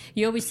and stuff,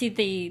 you always see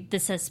the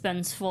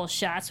suspenseful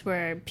shots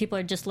where people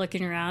are just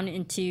looking around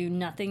into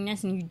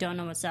nothingness and you don't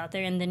know what's out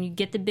there, and then you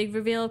get the big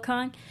reveal of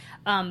Kong.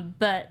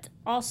 But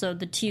also,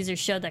 the teasers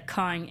show that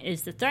Kong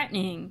is the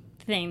threatening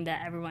thing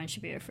that everyone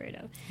should be afraid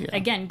of. Yeah.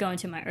 Again, going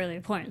to my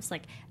earlier point, it's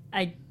like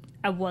I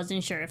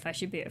wasn't sure if I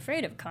should be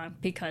afraid of Kong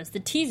because the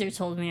teaser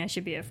told me I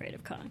should be afraid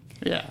of Kong.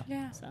 Yeah.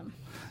 Yeah.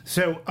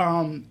 So,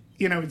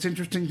 it's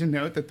interesting to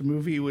note that the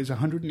movie was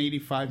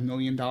 $185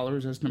 million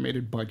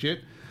estimated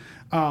budget,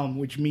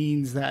 which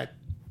means that,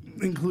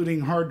 including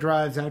hard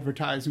drives,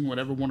 advertising,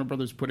 whatever Warner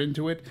Brothers put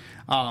into it,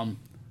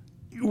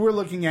 we're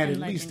looking at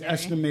least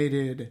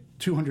estimated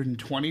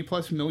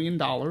 $220+ million.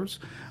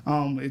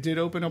 It did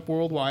open up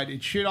worldwide.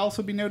 It should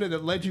also be noted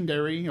that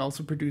Legendary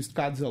also produced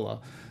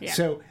Godzilla. Yeah.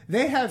 So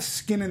they have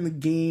skin in the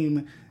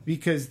game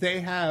because they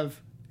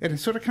have, and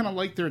it's sort of kind of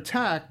like their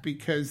attack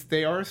because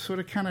they are sort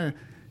of kind of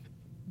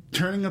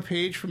turning a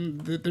page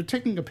they're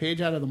taking a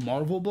page out of the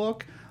Marvel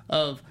book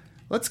of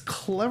let's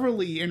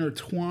cleverly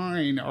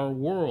intertwine our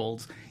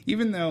worlds,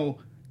 even though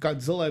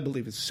Godzilla, I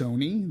believe, is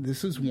Sony.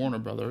 This is Warner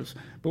Brothers.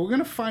 But we're going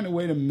to find a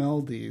way to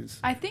meld these.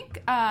 I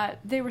think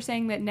they were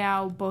saying that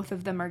now both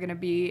of them are going to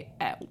be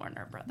at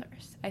Warner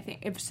Brothers. I think,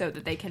 if so,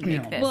 that they can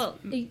make this. Well,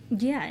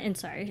 yeah, and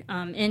sorry.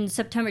 In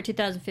September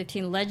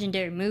 2015,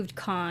 Legendary moved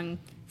Kong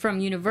from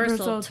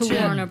Universal to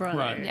Warner Brothers.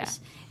 Right. Yeah.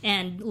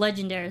 And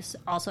Legendary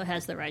also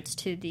has the rights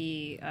to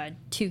the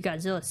two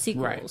Godzilla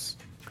sequels.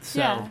 Right.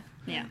 So,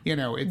 yeah.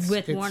 It's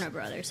with Warner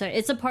Brothers. So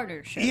it's a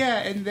partnership. Yeah,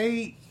 and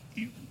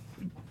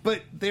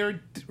but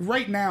they're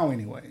right now,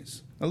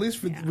 anyways. At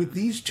least with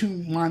these two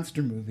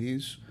monster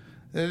movies,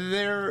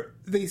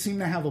 they seem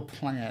to have a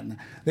plan.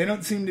 They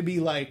don't seem to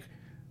be like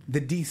the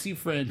DC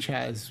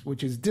franchise,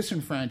 which is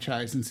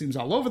disenfranchised and seems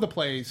all over the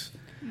place.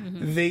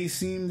 Mm-hmm. They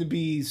seem to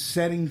be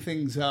setting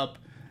things up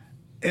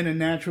in a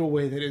natural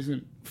way that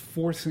isn't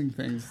forcing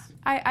things.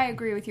 I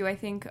agree with you. I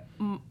think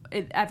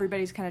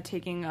everybody's kind of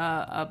taking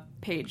a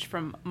page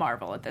from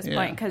Marvel at this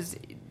point because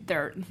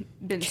they're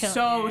been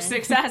so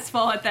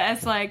successful at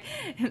this. Like,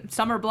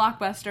 summer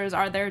blockbusters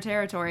are their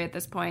territory at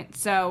this point.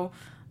 So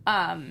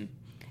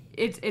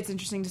it's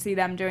interesting to see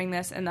them doing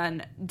this. And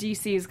then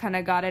DC's kind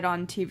of got it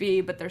on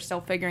TV, but they're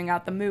still figuring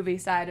out the movie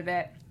side of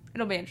it.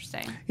 It'll be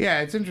interesting.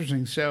 Yeah, it's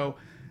interesting. So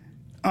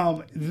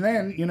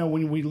then,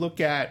 when we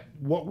look at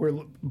what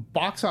we're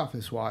box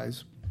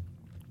office-wise,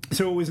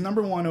 so it was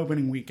number one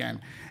opening weekend.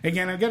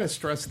 Again, I've got to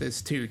stress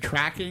this, too.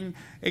 Tracking,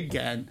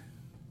 again,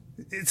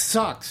 it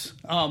sucks.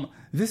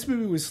 This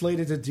movie was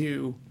slated to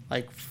do,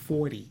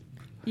 40.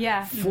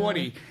 Yeah.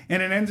 40.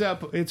 And it ends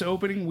up, its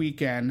opening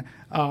weekend,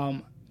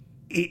 on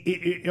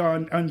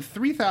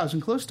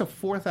 3,000, close to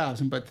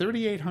 4,000, but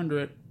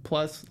 3,800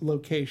 plus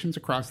locations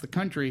across the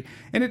country,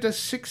 and it does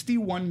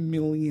 $61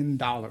 million.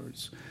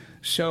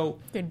 So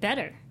did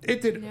better.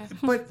 It did,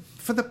 but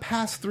for the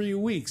past 3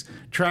 weeks,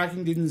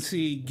 tracking didn't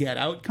see Get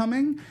Out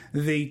coming.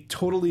 They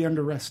totally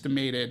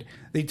underestimated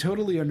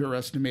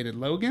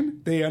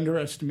Logan. They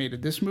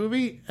underestimated this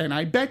movie, and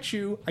I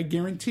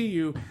guarantee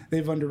you,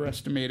 they've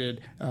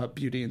underestimated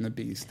Beauty and the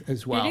Beast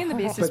as well. Beauty and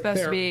the Beast is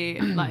supposed to be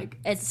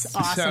it's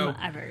awesome.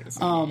 I've heard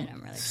I'm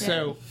really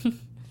excited.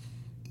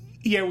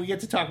 Yeah, we get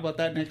to talk about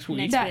that next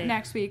week.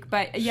 Next week,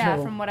 but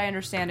from what I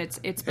understand, it's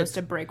supposed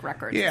to break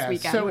records this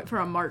weekend for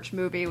a March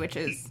movie, which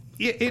is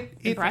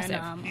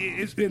impressive.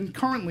 It's been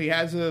currently,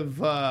 as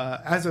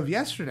of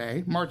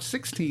yesterday, March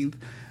 16th,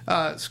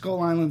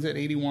 Skull Island's at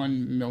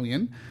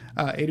 81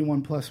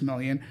 plus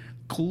million.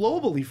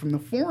 Globally, from the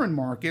foreign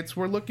markets,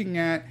 we're looking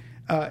at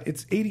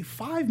it's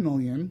 85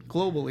 million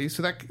globally,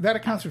 so that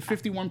accounts for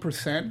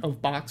 51% of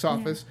box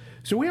office.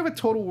 So we have a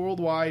total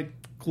worldwide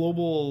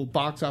global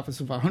box office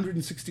of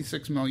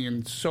 166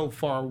 million so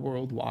far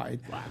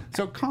worldwide. Wow.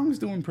 So Kong's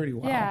doing pretty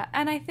well. Yeah,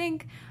 and I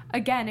think,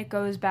 again, it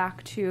goes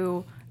back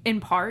to, in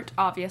part,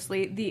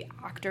 obviously, the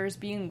actors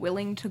being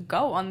willing to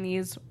go on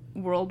these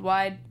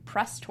worldwide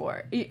press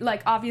tour.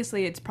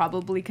 Obviously, it's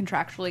probably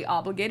contractually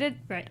obligated,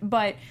 right?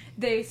 But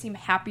they seem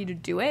happy to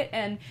do it,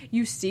 and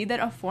you see that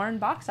a foreign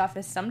box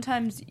office,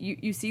 sometimes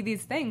you see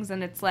these things,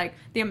 and it's like,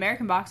 the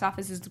American box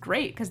office is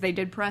great because they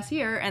did press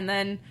here, and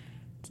then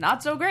it's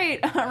not so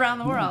great around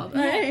the world.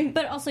 Yeah,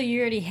 but also you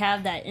already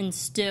have that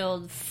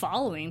instilled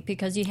following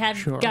because you have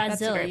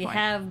Godzilla, you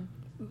have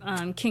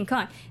King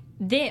Kong.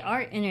 They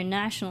are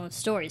international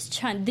stories.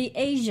 The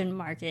Asian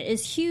market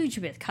is huge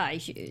with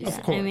kaijus.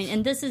 Of course. I mean,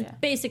 and this is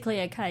basically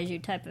a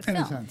kaiju type of film.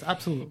 In a sense,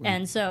 absolutely.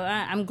 And so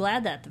I'm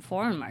glad that the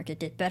foreign market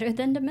did better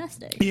than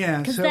domestic. Yeah.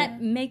 Because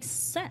that makes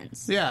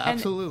sense. Yeah,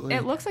 absolutely.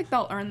 And it looks like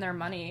they'll earn their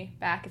money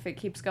back if it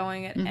keeps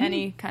going at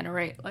any kind of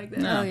rate like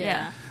this. Oh,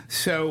 yeah.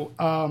 So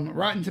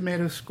Rotten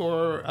Tomatoes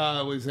score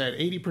was at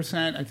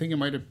 80%. I think it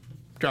might have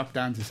dropped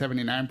down to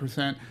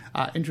 79%.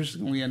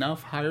 Interestingly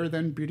enough, higher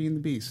than Beauty and the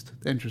Beast.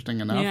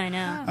 Interesting enough. Yeah, I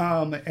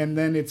know. And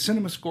then its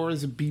cinema score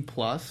is a B+,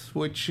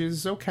 which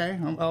is okay.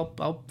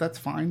 That's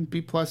fine.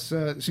 B+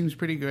 seems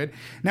pretty good.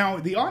 Now,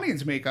 the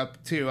audience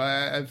makeup, too,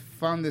 I've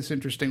found this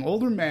interesting.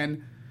 Older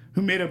men,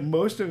 who made up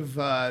most of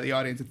the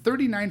audience at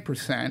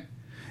 39%,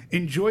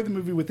 enjoyed the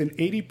movie with an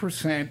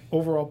 80%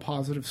 overall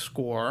positive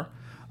score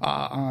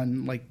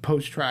on like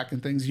post-track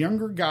and things.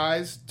 Younger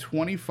guys,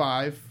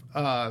 25,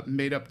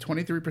 made up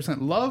 23%.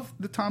 Love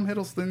the Tom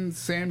Hiddleston,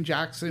 Sam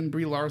Jackson,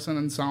 Brie Larson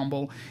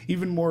ensemble,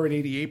 even more at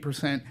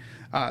 88%.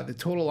 The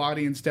total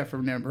audience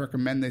definitely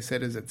recommend, they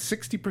said, is at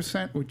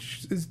 60%,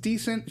 which is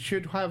decent.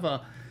 Should have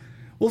a...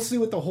 We'll see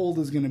what the hold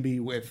is going to be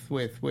with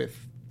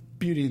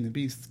Beauty and the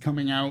Beast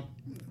coming out.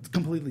 It's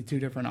completely two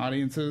different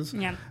audiences.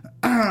 Yeah.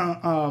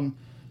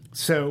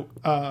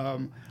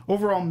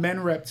 Overall, men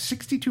repped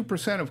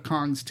 62% of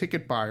Kong's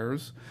ticket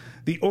buyers.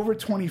 The over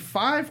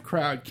 25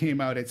 crowd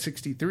came out at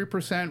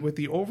 63%, with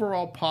the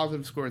overall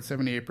positive score at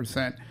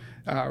 78%.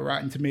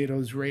 Rotten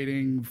Tomatoes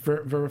rating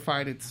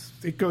verified,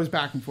 it goes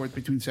back and forth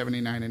between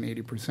 79 and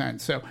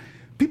 80%. So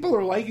people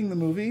are liking the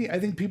movie. I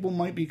think people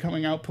might be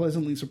coming out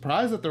pleasantly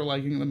surprised that they're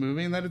liking the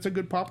movie and that it's a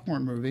good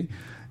popcorn movie.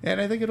 And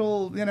I think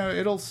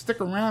it'll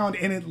stick around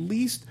and at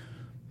least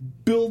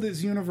build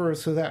this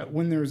universe so that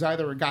when there's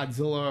either a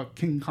Godzilla,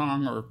 King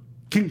Kong, or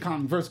King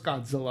Kong versus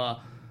Godzilla,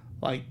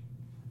 like,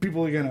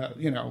 people are gonna,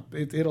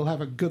 it'll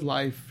have a good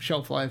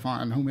shelf life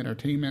on home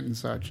entertainment and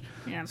such.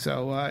 Yeah.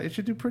 So it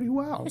should do pretty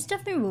well. It's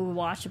definitely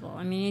watchable.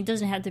 I mean, it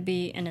doesn't have to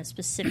be in a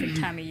specific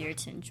time of year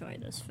to enjoy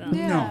this film.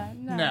 Yeah.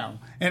 No.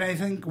 And I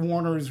think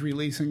Warner is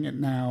releasing it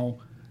now.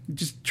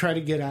 Just try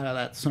to get out of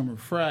that summer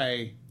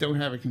fray. Don't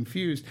have it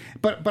confused.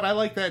 But I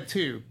like that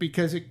too,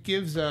 because it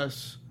gives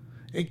us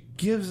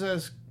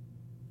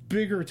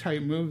bigger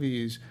type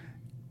movies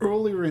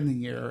earlier in the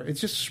year.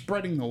 It's just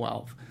spreading the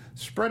wealth.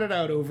 Spread it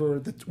out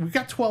over we've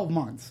got 12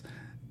 months.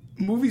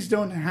 Movies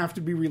don't have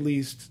to be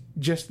released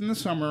just in the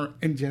summer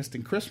and just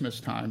in Christmas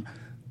time.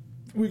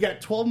 We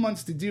got 12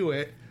 months to do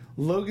it.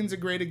 Logan's a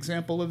great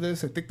example of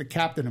this. I think the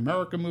Captain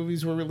America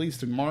movies were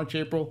released in March,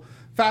 April.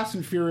 Fast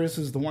and Furious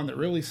is the one that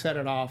really set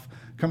it off,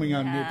 coming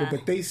out in April,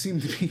 but they seem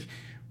to be...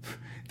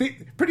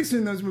 pretty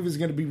soon those movies are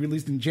going to be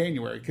released in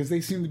January, because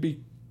they seem to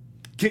be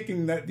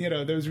kicking that,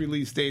 those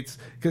release dates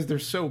because they're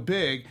so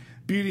big.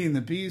 Beauty and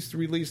the Beast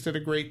released at a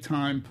great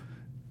time.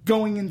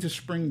 Going into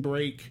spring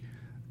break,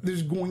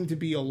 there's going to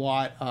be a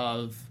lot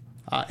of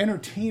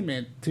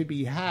entertainment to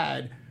be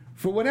had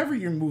for whatever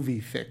your movie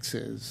fix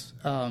is.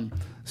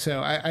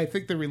 So I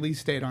think the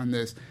release date on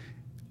this,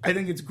 I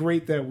think it's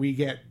great that we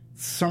get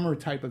summer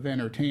type of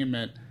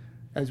entertainment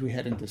as we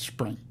head into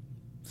spring.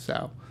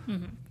 So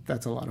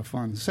that's a lot of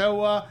fun.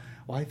 So,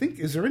 I think,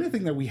 is there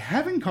anything that we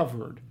haven't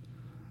covered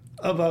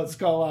about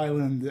Skull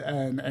Island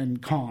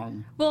and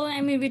Kong? Well,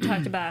 I mean, we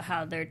talked about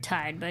how they're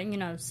tied, but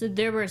so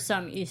there were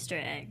some Easter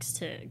eggs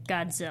to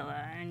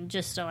Godzilla, and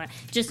just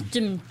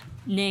to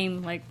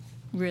name like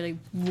really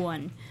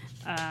one,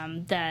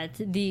 that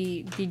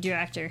the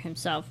director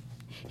himself,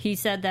 he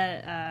said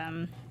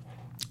that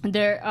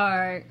there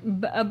are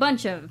a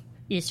bunch of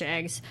Easter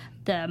eggs.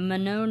 The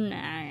Monona,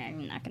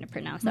 I'm not going to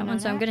pronounce that one,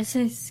 so I'm going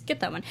to skip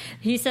that one.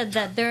 He said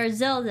that there are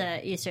Zelda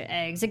Easter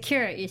eggs,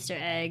 Akira Easter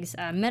eggs,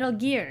 Metal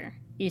Gear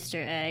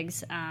Easter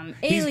eggs,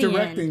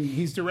 Alien.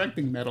 He's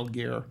directing Metal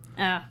Gear.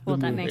 Well,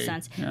 that makes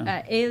sense.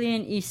 Yeah.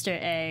 Alien Easter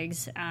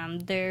eggs.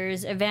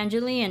 There's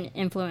Evangelion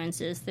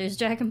influences. There's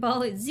Dragon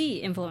Ball Z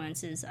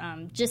influences.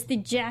 Just the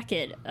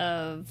jacket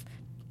of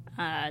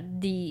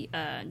the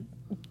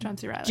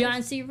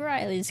John C.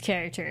 Reilly's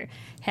character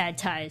had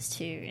ties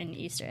to in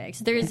Easter eggs.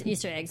 There's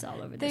Easter eggs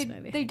all over this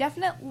movie. They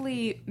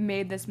definitely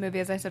made this movie,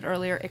 as I said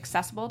earlier,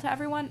 accessible to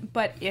everyone.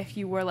 But if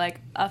you were like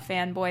a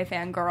fanboy,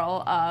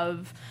 fangirl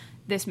of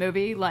this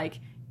movie, like,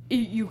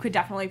 you could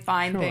definitely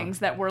find things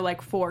that were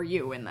like for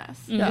you in this.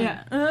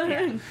 Yeah.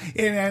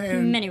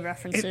 And many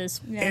references.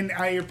 And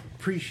I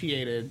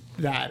appreciated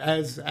that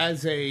as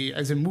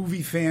a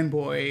movie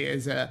fanboy,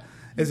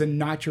 as a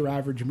not your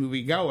average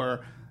movie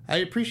goer. I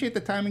appreciate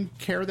the time and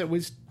care that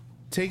was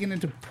taken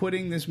into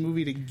putting this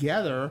movie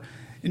together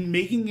and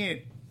making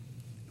it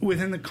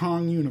within the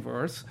Kong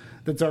universe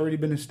that's already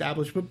been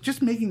established, but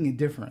just making it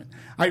different.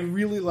 I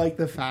really like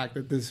the fact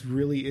that this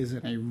really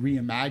isn't a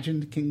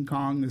reimagined King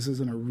Kong. This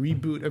isn't a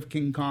reboot of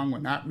King Kong. We're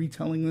not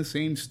retelling the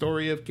same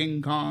story of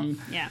King Kong.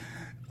 Yeah.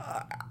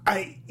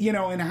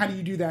 And how do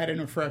you do that in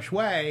a fresh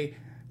way?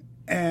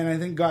 And I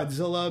think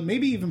Godzilla,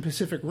 maybe even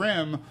Pacific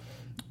Rim,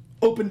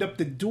 opened up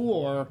the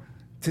door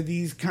to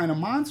these kind of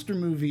monster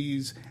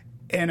movies,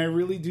 and I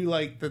really do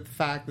like the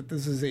fact that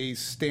this is a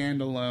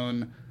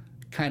standalone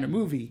kind of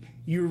movie.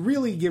 You're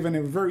really given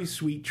a very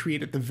sweet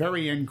treat at the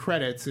very end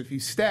credits, if you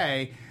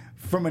stay,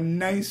 from a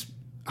nice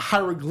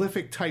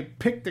hieroglyphic type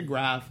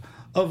pictograph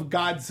of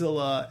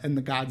Godzilla and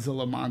the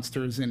Godzilla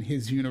monsters in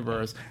his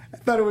universe. I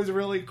thought it was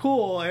really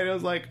cool, and I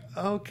was like,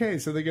 okay,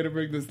 so they're going to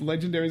bring this,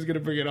 Legendary's going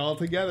to bring it all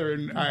together,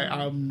 and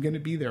I'm going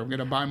to be there. I'm going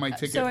to buy my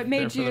ticket. So it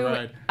made for the you,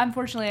 ride.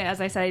 unfortunately, as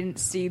I said, I didn't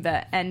see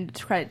the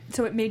end credit,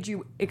 so it made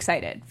you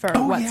excited for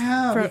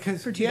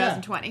because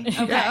 2020.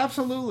 Yeah, Okay. yeah,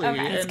 absolutely.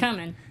 Okay. It's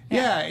coming.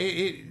 Yeah,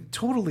 it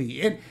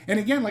totally. And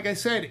again, like I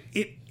said,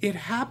 it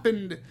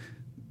happened.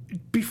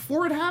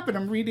 Before it happened,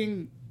 I'm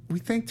reading, we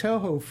thank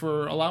Toho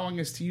for allowing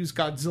us to use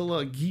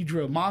Godzilla,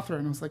 Ghidorah, Mothra,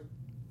 and I was like,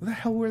 what the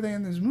hell were they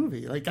in this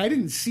movie? Like, I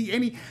didn't see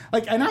any,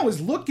 like, and I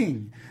was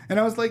looking, and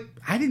I was like,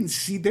 I didn't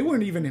see, they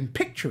weren't even in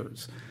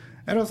pictures.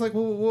 And I was like,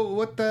 well,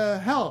 what the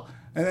hell?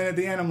 And then at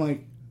the end, I'm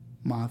like,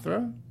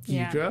 Mothra,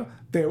 Ghidorah,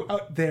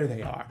 there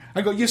they are.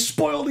 I go, you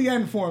spoiled the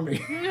end for me.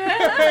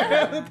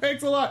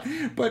 Thanks a lot.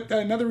 But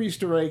another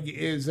Easter egg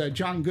is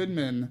John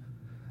Goodman.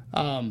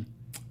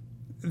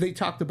 They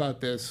talked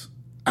about this.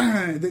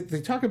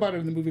 They talk about it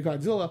in the movie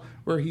Godzilla,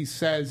 where he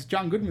says,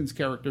 John Goodman's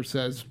character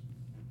says,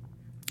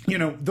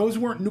 those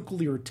weren't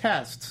nuclear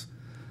tests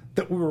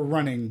that we were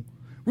running.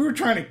 We were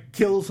trying to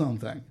kill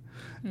something.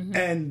 Mm-hmm.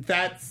 And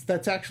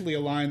that's actually a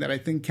line that I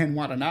think Ken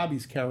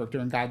Watanabe's character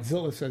in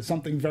Godzilla says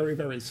something very,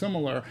 very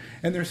similar.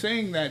 And they're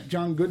saying that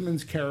John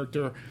Goodman's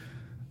character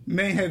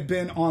may have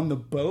been on the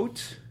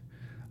boat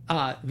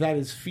that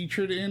is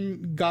featured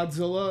in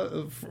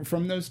Godzilla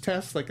from those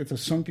tests, like it's a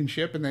sunken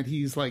ship, and that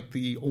he's like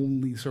the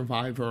only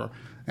survivor,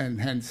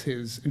 and hence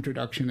his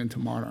introduction into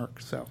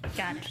Monarch. So,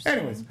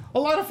 anyways, a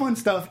lot of fun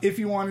stuff if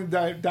you want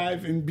to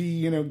dive and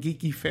be,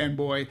 geeky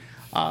fanboy.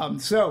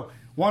 So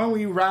why don't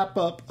we wrap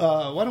up?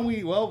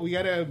 We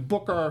got to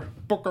book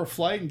our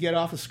flight and get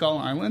off of Skull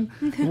Island.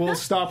 We'll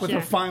stop with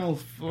our final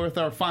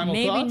thoughts.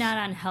 Maybe not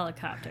on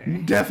helicopter.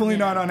 Definitely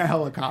not on a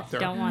helicopter.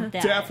 Don't want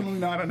that. Definitely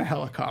not on a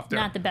helicopter.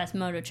 Not the best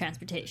mode of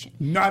transportation.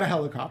 Not a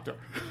helicopter.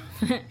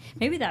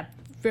 Maybe that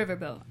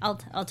riverboat.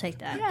 I'll take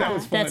that. Yeah, that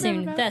was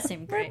fun. That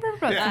seemed great.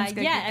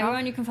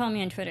 Everyone, you can follow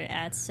me on Twitter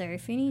at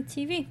Serafini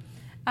TV.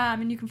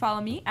 And you can follow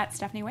me at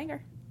Stephanie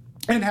Wenger.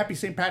 And happy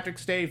St.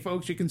 Patrick's Day,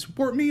 folks. You can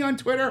support me on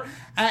Twitter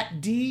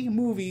at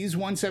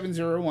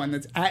DMovies1701.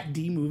 That's at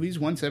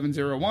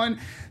DMovies1701.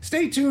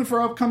 Stay tuned for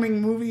upcoming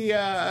movie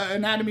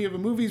Anatomy of a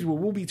Movies, where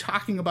we'll be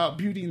talking about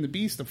Beauty and the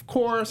Beast, of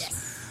course.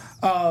 Yes.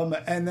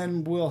 And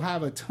then we'll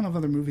have a ton of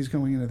other movies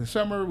going into the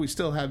summer. We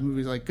still have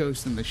movies like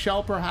Ghost in the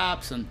Shell,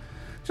 perhaps, and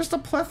just a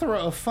plethora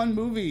of fun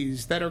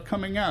movies that are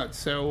coming out.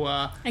 So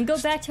and go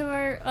back to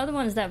our other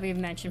ones that we've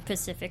mentioned: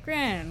 Pacific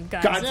Rim,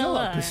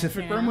 Godzilla.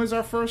 Pacific Rim was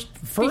our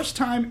first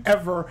time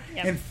ever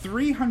in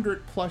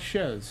 300 plus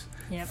shows.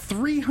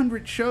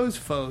 300 shows,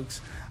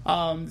 folks.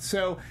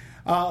 So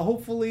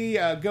hopefully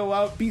go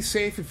out, be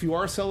safe if you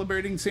are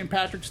celebrating St.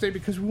 Patrick's Day,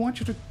 because we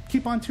want you to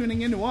keep on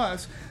tuning into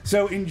us.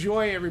 So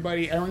enjoy,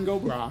 everybody. Erin Go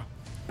Bragh.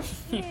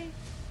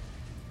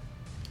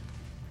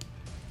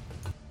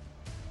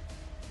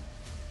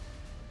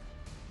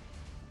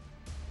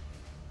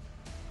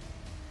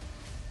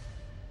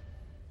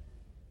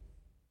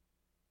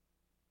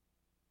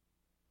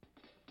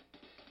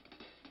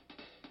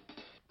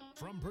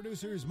 From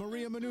producers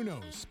Maria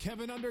Menounos,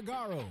 Kevin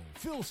Undergaro,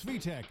 Phil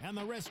Svitek, and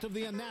the rest of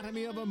the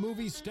Anatomy of a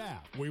Movie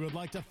staff, we would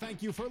like to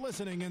thank you for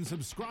listening and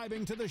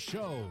subscribing to the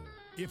show.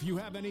 If you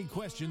have any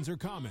questions or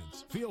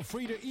comments, feel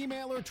free to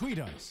email or tweet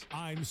us.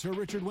 I'm Sir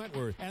Richard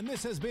Wentworth, and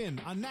this has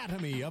been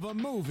Anatomy of a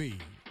Movie.